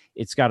sweet.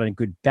 It's got a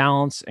good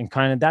balance, and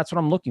kind of that's what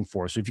I'm looking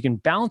for. So if you can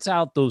balance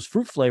out those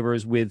fruit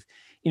flavors with,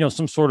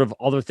 some sort of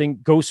other thing.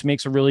 Ghost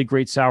makes a really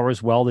great sour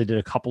as well. They did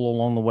a couple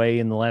along the way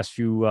in the last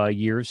few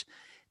years.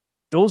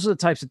 Those are the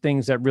types of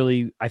things that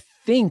really, I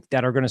think,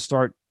 that are going to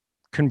start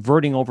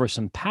converting over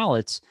some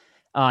palates,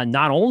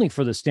 not only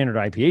for the standard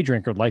IPA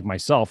drinker like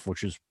myself,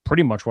 which is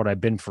pretty much what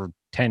I've been for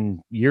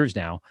 10 years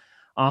now,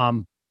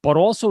 but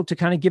also to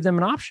kind of give them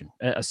an option,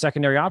 a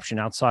secondary option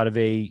outside of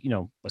a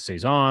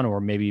Saison or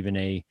maybe even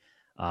a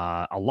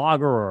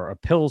lager or a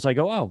Pils. I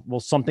go, oh, well,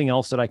 something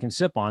else that I can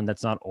sip on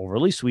that's not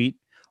overly sweet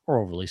or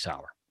overly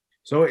sour.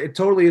 So it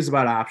totally is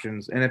about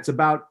options, and it's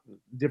about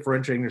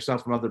differentiating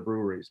yourself from other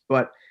breweries.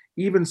 But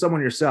even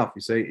someone yourself,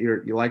 you say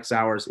you like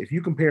sours. If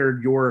you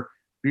compared your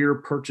beer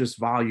purchase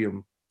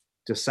volume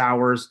to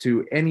sours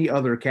to any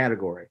other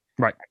category,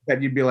 right,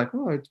 that you'd be like,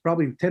 oh, it's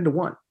probably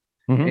 10-1.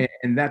 Mm-hmm.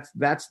 And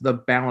that's the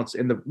balance.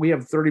 We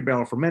have 30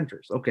 barrel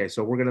fermenters. Okay,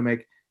 so we're going to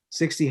make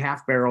 60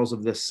 half barrels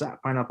of this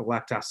pineapple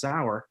lactose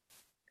sour.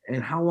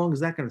 And how long is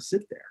that going to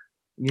sit there?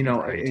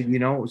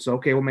 Right. So,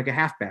 okay, we'll make a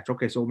half batch.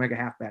 Okay, so we'll make a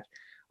half batch.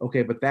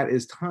 Okay, but that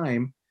is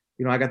time.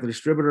 I got the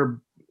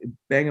distributor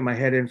banging my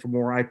head in for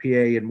more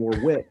IPA and more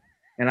wit.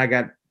 And I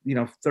got,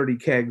 30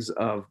 kegs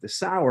of the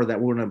sour that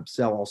we're going to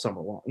sell all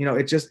summer long.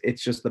 It's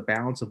just the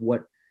balance of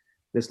what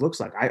this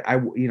looks like.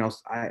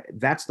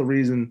 That's the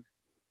reason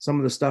some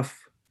of the stuff,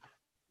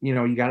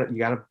 you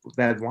got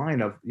that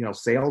line of,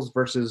 sales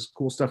versus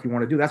cool stuff you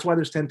want to do. That's why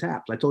there's 10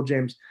 taps. I told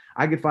James,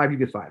 I get 5, you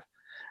get 5.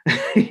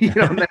 That's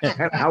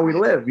kind of how we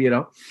live,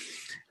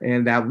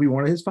 and that we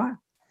wanted his 5.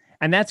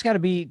 And that's got to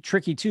be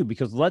tricky too,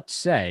 because let's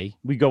say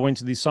we go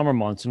into these summer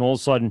months and all of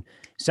a sudden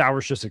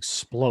sours just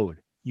explode.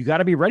 You got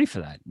to be ready for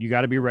that. You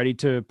got to be ready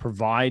to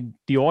provide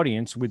the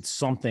audience with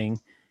something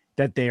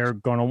that they're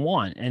going to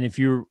want. And if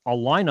you're a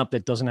lineup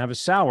that doesn't have a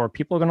sour,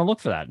 people are going to look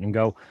for that and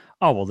go,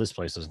 oh, well, this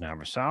place doesn't have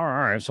a sour.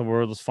 All right, so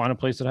let's find a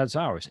place that has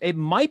sours. It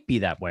might be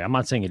that way. I'm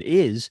not saying it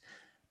is,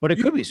 but it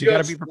could be. So you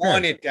got to be prepared.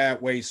 Want it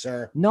that way,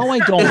 sir? No, I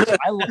don't.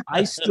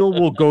 I still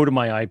will go to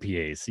my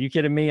IPAs. Are you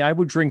kidding me? I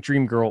would drink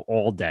Dream Girl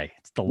all day.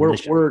 It's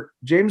delicious.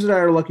 James and I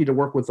are lucky to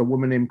work with a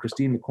woman named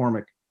Christine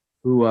McCormick,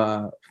 who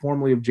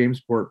formerly of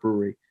Jamesport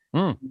Brewery,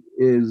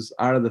 is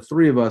out of the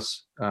three of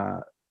us.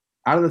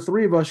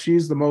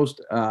 She's the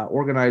most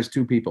organized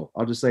 2 people.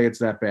 I'll just say it's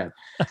that bad.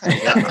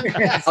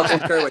 I'll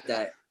concur with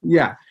that.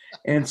 Yeah.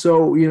 And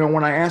so,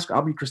 when I ask,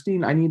 I'll be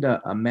Christine, I need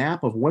a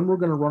map of when we're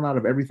going to run out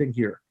of everything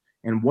here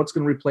and what's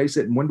going to replace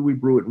it and when do we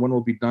brew it and when will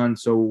it be done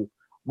so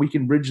we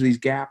can bridge these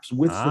gaps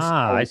with the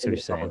I see what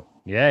you're saying.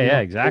 Yeah,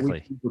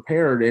 exactly. So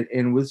prepared.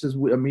 And this is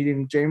a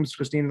meeting. James,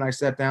 Christine, and I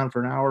sat down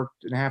for an hour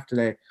and a half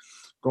today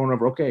going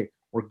over, okay,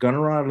 We're going to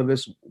run out of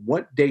this.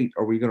 What date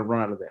are we going to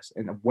run out of this?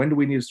 And when do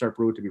we need to start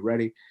brewing to be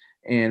ready?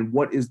 And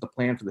what is the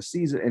plan for the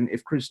season? And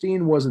if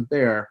Christine wasn't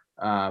there,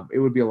 it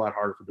would be a lot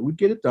harder. We'd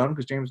get it done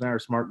because James and I are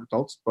smart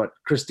adults, but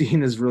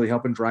Christine is really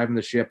helping driving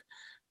the ship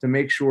to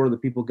make sure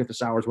that people get the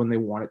sours when they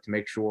want it, to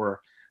make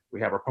sure we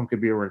have our pumpkin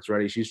beer when it's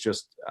ready. She's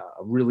just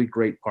a really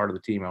great part of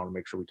the team I want to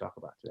make sure we talk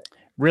about today.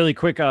 Really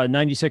quick,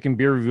 90-second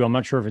beer review. I'm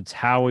not sure if it's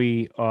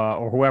Howie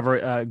or whoever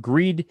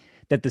agreed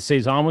that the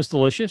Saison was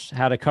delicious.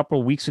 Had a couple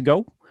of weeks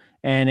ago,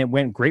 and it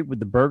went great with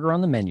the burger on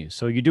the menu.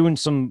 So you're doing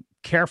some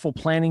careful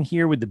planning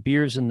here with the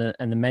beers and the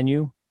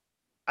menu.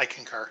 I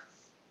concur.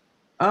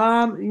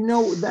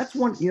 That's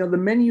one. The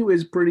menu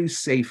is pretty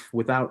safe.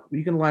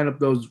 You can line up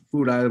those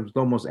food items with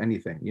almost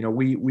anything.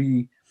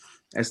 We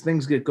as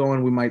things get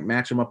going, we might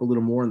match them up a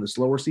little more in the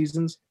slower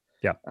seasons.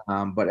 Yeah.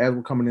 But as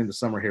we're coming into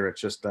summer here, it's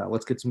just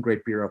let's get some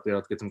great beer up there.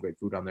 Let's get some great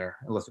food on there,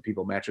 and let the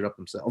people match it up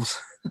themselves.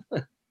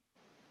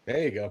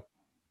 There you go.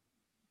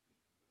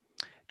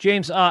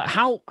 James,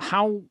 how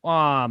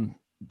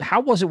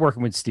was it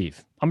working with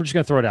Steve? I'm just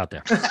going to throw it out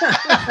there.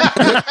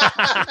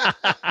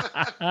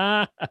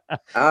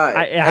 I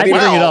had to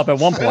bring it up at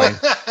one point.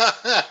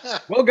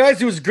 Well,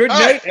 guys, it was a good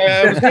night.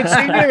 It was good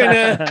seeing you.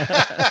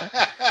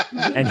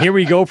 And here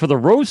we go for the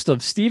roast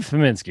of Steve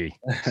Faminsky.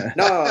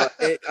 No,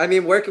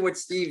 working with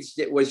Steve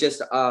was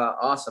just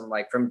awesome.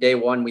 Like from day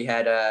one, we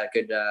had a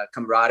good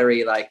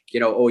camaraderie,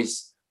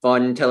 always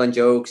fun, telling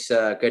jokes,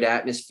 good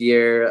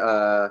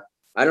atmosphere.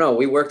 I don't know.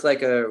 We worked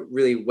like a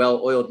really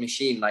well-oiled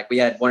machine. Like we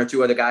had one or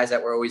two other guys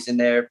that were always in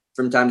there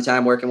from time to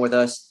time working with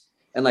us.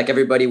 And like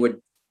everybody would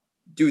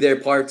do their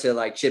part to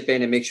like chip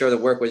in and make sure the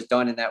work was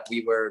done and that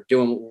we were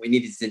doing what we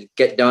needed to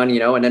get done,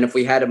 And then if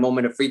we had a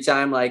moment of free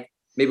time, like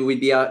maybe we'd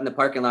be out in the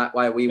parking lot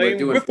while we were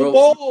doing wiffle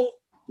ball.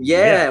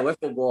 Yeah,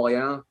 wiffle ball,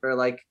 for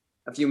like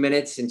a few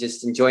minutes and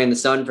just enjoying the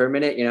sun for a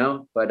minute,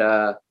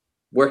 But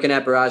working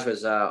at Barrage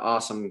was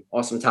awesome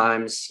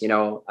times.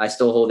 I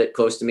still hold it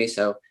close to me.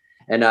 So,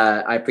 and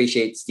I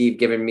appreciate Steve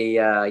giving me,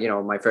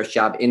 my first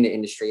job in the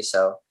industry.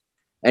 So,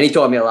 and he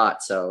taught me a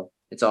lot. So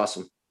it's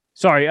awesome.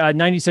 Sorry,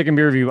 90-second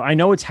beer review. I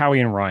know it's Howie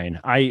and Ryan.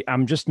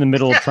 I'm just in the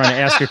middle of trying to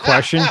ask a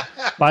question.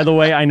 By the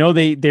way, I know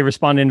they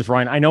responded as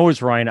Ryan. I know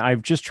it's Ryan.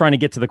 I'm just trying to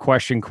get to the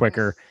question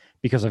quicker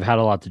because I've had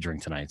a lot to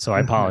drink tonight. So I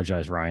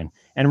apologize, Ryan.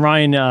 And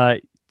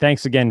Ryan,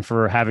 thanks again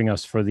for having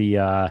us for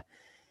the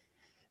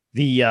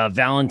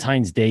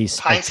Valentine's Day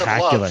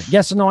spectacular.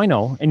 Yes, no, I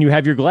know. And you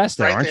have your glass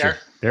there, aren't you?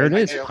 There it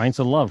is. Pints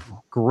of Love.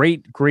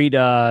 Great,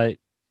 I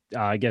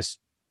guess,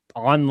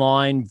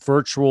 online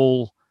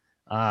virtual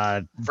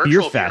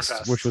beer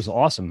fest, which was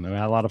awesome. I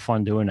had a lot of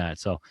fun doing that.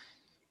 So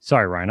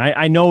sorry, Ryan.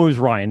 I know it was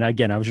Ryan.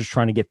 Again, I was just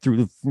trying to get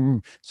through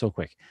so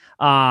quick.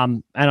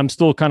 And I'm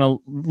still kind of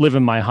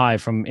living my high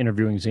from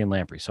interviewing Zane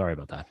Lamprey. Sorry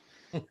about that.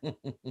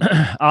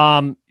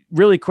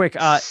 Really quick.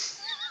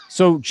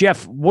 So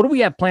Jeff, what do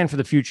we have planned for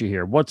the future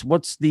here?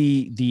 What's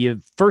the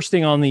first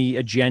thing on the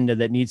agenda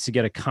that needs to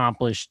get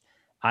accomplished,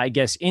 I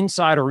guess,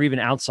 inside or even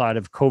outside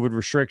of COVID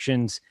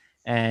restrictions?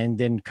 And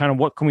then kind of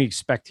what can we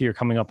expect here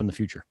coming up in the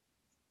future?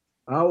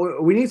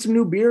 We need some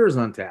new beers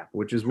on tap,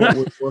 which is what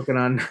we're working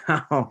on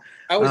now.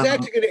 I was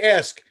actually going to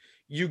ask,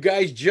 you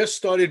guys just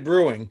started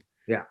brewing.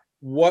 Yeah.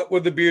 What were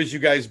the beers you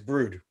guys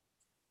brewed?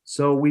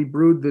 So we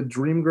brewed the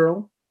Dream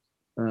Girl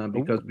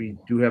because we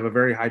do have a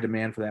very high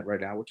demand for that right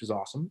now, which is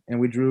awesome. And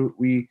we brewed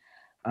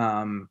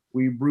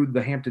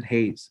the Hampton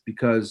Haze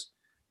because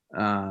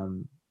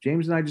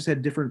James and I just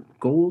had different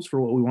goals for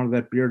what we wanted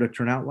that beer to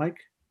turn out like.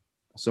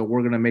 So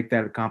we're going to make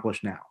that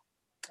accomplished now.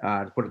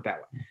 To put it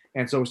that way.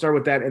 And so we start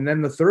with that. And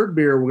then the third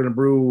beer we're going to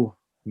brew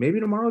maybe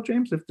tomorrow,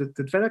 James, did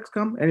FedEx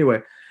come?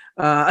 Anyway.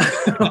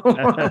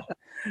 The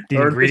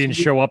ingredients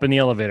show up in the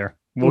elevator.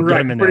 We'll get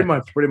them in pretty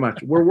much.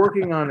 We're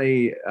working on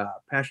a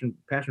passion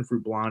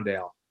fruit blonde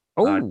ale.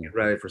 Get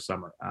ready for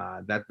summer.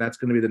 That's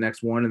going to be the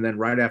next one. And then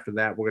right after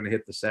that, we're going to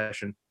hit the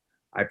session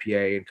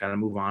IPA and kind of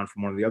move on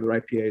from one of the other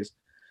IPAs.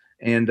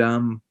 And,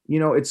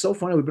 it's so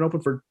funny. We've been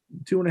open for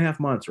 2.5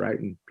 months, right?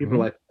 And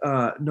people are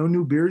like, no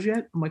new beers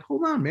yet? I'm like,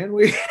 hold on, man.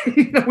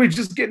 We're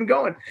just getting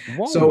going.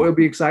 Whoa. So it'll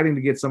be exciting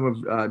to get some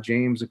of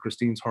James and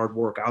Christine's hard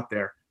work out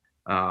there,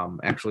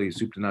 actually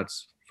soup to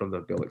nuts from the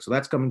building. So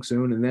that's coming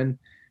soon. And then,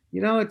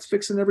 it's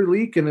fixing every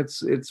leak and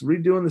it's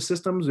redoing the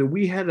systems. And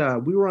we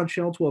were on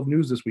Channel 12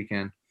 News this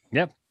weekend.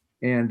 Yep.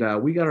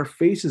 And we got our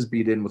faces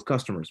beat in with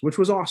customers, which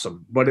was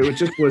awesome. But it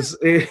took us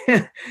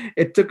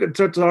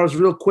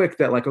real quick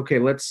that like, okay,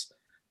 let's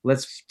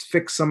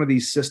fix some of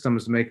these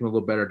systems to make them a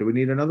little better. Do we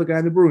need another guy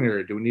in the brewing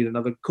area? Do we need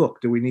another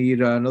cook? Do we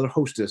need another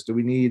hostess? Do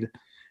we need,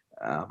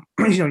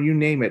 you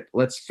name it,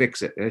 let's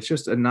fix it. And it's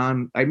just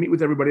I meet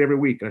with everybody every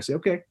week and I say,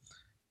 okay,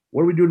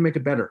 what do we do to make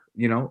it better?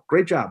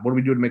 Great job. What do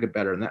we do to make it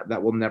better? And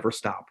that will never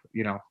stop,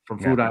 from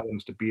food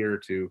items to beer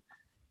to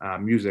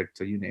music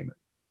to you name it.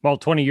 Well,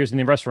 20 years in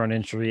the restaurant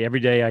industry, every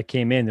day I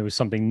came in, there was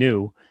something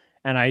new.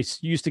 And I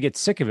used to get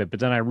sick of it. But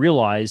then I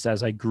realized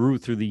as I grew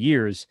through the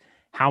years,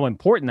 how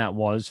important that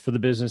was for the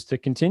business to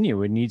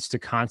continue. It needs to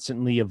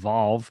constantly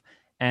evolve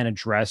and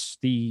address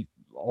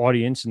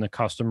audience and the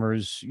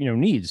customers,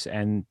 needs.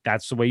 And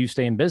that's the way you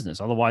stay in business.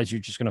 Otherwise,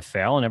 you're just going to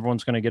fail and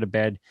everyone's going to get a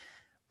bad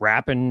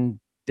rap. And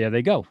there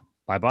they go.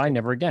 Bye-bye.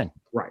 Never again.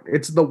 Right.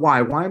 It's the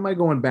why. Why am I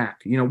going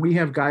back? We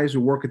have guys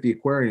who work at the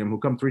aquarium who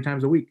come 3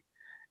 times a week.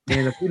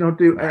 And if we don't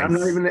do, nice. I'm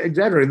not even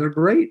exaggerating. They're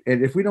great.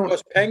 And if we don't,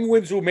 because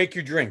penguins will make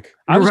you drink.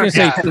 I was going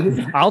to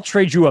say, I'll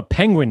trade you a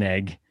penguin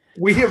egg.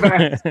 We have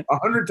asked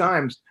 100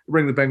 times to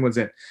bring the penguins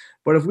in,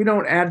 but if we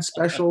don't add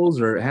specials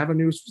or have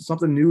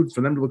something new for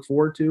them to look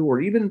forward to,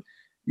 or even,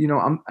 you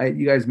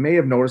guys may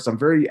have noticed I'm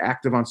very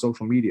active on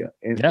social media,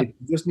 and it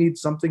just needs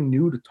something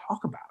new to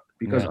talk about,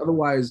 because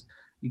otherwise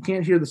you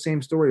can't hear the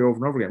same story over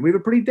and over again. We have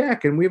a pretty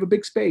deck and we have a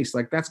big space.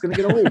 Like, that's going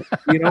to get old,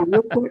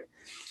 real quick.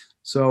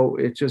 So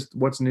it's just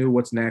what's new,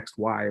 what's next,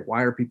 why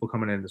are people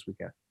coming in this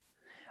weekend?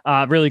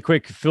 Really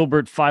quick,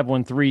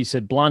 Philbert513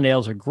 said blonde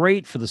ales are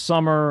great for the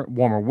summer,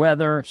 warmer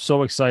weather.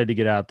 So excited to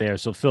get out there.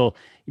 So Phil,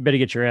 you better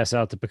get your ass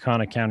out to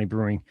Peconic County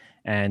Brewing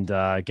and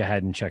go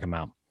ahead and check them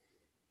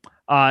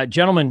out.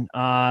 Gentlemen,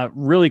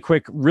 really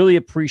quick, really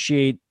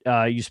appreciate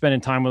you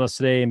spending time with us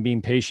today and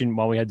being patient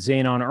while we had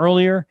Zane on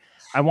earlier.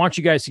 I want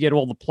you guys to get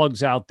all the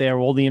plugs out there,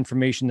 all the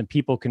information that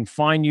people can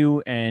find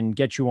you and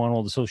get you on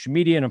all the social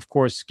media. And of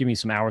course, give me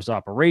some hours of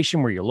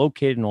operation, where you're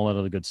located and all that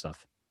other good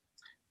stuff.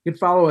 You can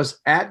follow us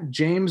at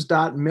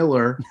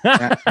james.miller.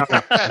 We'll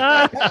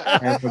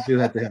do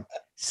that to him.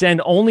 Send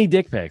only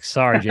dick pics.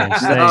 Sorry, James.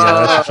 There you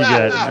go. That's what you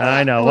get.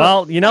 I know.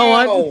 Well, you know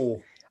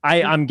what?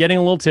 I'm getting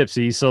a little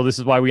tipsy, so this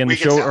is why we end the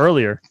show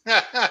earlier,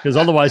 because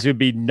otherwise it would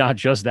be not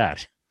just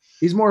that.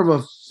 He's more of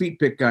a feet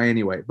pick guy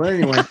anyway. But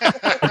anyway.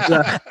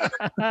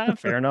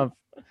 Fair enough.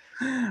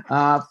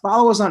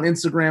 Follow us on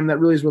Instagram. That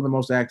really is where the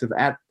most active,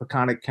 at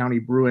Peconic County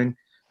Brewing.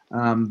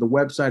 The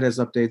website has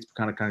updates,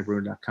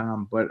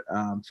 PeconicCountyBrewing.com, but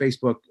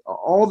Facebook,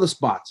 all the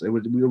spots. We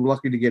were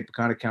lucky to get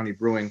Peconic County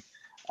Brewing.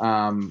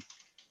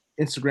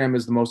 Instagram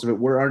is the most of it.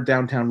 We're on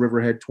downtown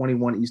Riverhead,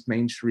 21 East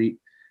Main Street,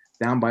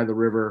 down by the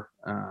river.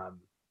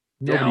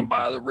 Down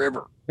by the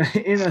river.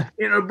 in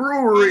a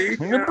brewery.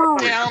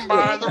 Down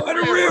by the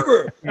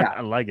river. Yeah,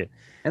 I like it.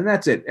 And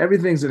that's it.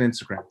 Everything's on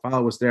Instagram.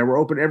 Follow us there. We're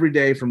open every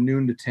day from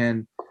noon to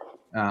 10,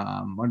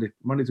 Monday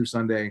through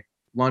Sunday.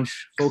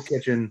 Lunch, full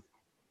kitchen.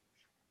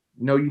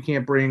 No, you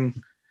can't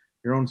bring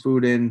your own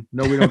food in.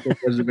 No, we don't get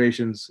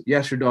reservations.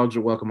 Yes, your dogs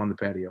are welcome on the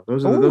patio.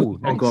 Those are those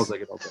phone calls I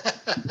get all day.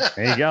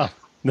 There you go.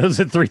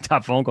 Those are 3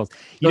 top phone calls.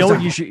 You know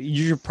what? You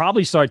should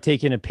probably start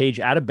taking a page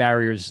out of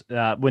barriers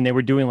when they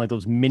were doing like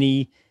those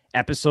mini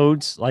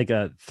episodes, like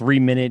a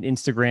 3-minute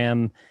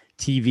Instagram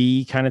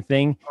TV kind of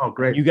thing. Oh,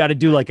 great! You got to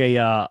do like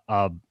a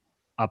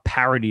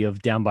parody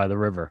of Down by the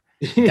River.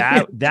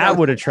 That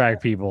would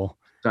attract people.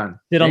 Done.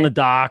 Sit on the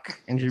dock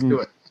and just do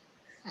it.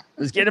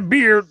 Let's get a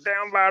beer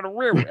down by the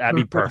river. That'd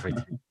be perfect.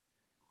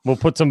 We'll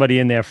put somebody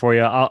in there for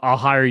you. I'll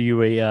hire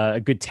you a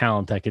good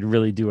talent that could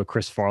really do a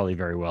Chris Farley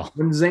very well.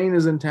 When Zane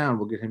is in town,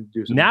 we'll get him to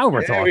do something. Now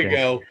we're talking. There we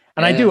go.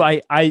 And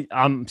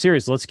I'm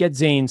serious. Let's get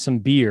Zane some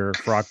beer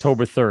for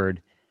October 3rd.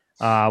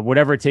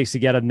 Whatever it takes to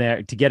get him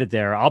there, to get it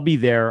there. I'll be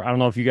there. I don't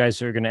know if you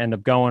guys are going to end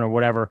up going or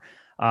whatever.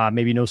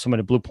 Maybe know someone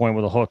at Blue Point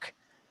with a hook,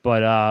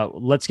 but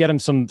let's get him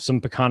some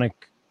Peconic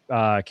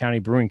County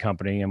Brewing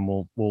Company, and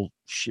we'll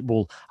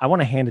I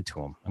want to hand it to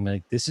him. I'm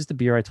like, this is the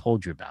beer I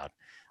told you about.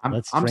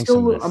 I'm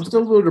still a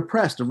little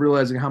depressed of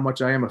realizing how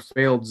much I am a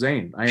failed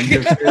Zane. I am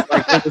just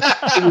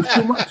it was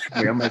too much for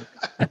me. I'm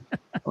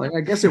like, I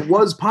guess it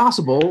was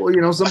possible.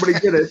 Somebody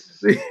did it.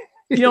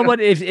 You know what?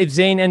 If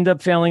Zane ended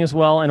up failing as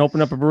well and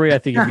opened up a brewery, I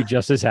think he'd be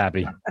just as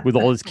happy with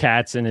all his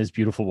cats and his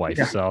beautiful wife.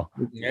 Yeah. So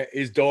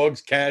his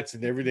dogs, cats,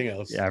 and everything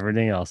else. Yeah,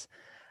 everything else.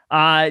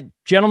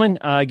 Gentlemen,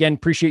 again,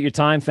 appreciate your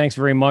time. Thanks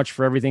very much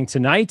for everything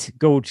tonight.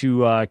 Go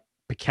to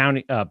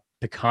Peconic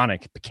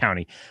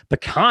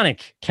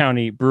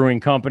County Brewing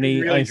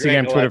Company, really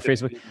Instagram, Twitter,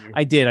 Facebook.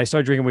 I did. I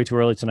started drinking way too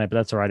early tonight, but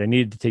that's all right. I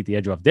needed to take the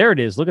edge off. There it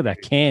is. Look at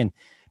that can.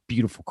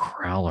 Beautiful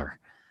crowler.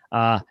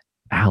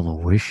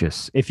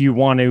 Aloysius. If you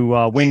want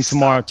to win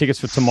tomorrow, tickets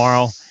for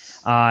tomorrow.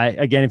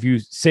 Again, if you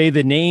say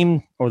the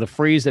name or the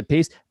phrase that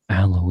pays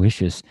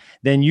Aloysius,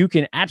 then you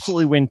can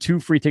absolutely win 2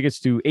 free tickets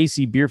to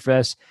AC Beer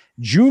Fest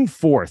June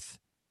 4th.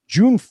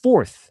 June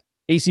 4th,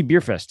 AC Beer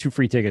Fest, 2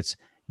 free tickets.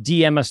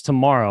 DM us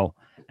tomorrow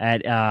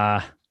at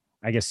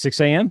I guess 6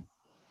 a.m.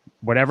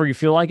 Whatever you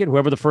feel like it.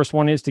 Whoever the first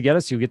one is to get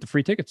us, you'll get the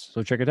free tickets.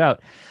 So check it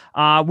out.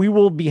 We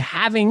will be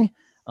having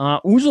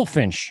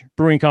Ouzelfinch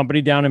Brewing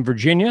Company down in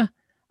Virginia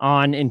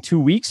on in 2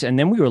 weeks. And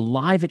then we were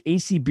live at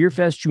AC Beer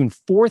Fest June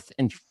 4th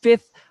and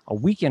 5th, a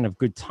weekend of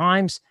good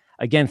times.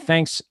 Again,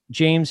 thanks,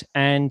 James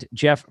and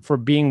Jeff, for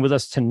being with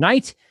us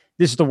tonight.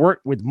 This is The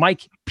Wort with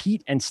Mike,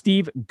 Pete, and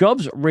Steve,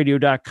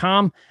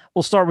 GubsRadio.com.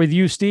 We'll start with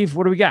you, Steve.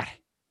 What do we got?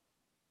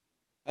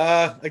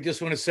 I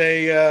just want to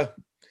say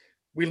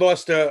we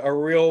lost a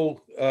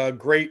real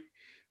great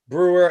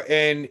brewer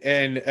and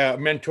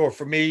mentor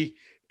for me,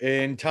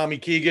 and Tommy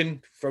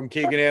Keegan from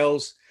Keegan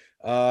Ales.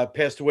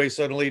 Passed away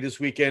suddenly this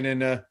weekend,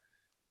 and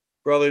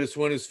brother, this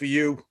one is for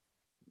you.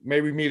 May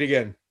we meet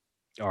again.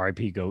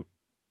 R.I.P. Goat.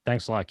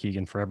 Thanks a lot,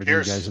 Keegan, for everything you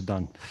guys have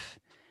done.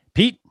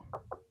 Pete,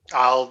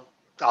 I'll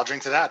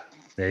drink to that.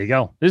 There you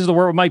go. This is the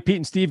Word with Mike, Pete,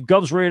 and Steve,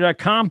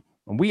 GovsRadio.com,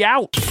 and we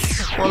out.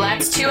 Well,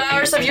 that's 2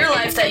 hours of your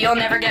life that you'll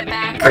never get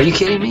back. Are you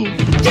kidding me?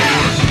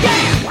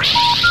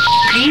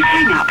 Please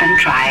hang up and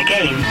try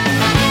again.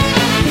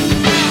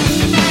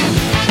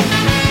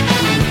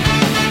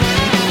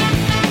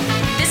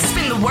 This has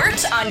been the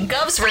Wort on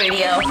Govs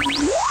Radio.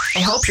 I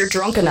hope you're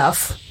drunk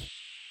enough.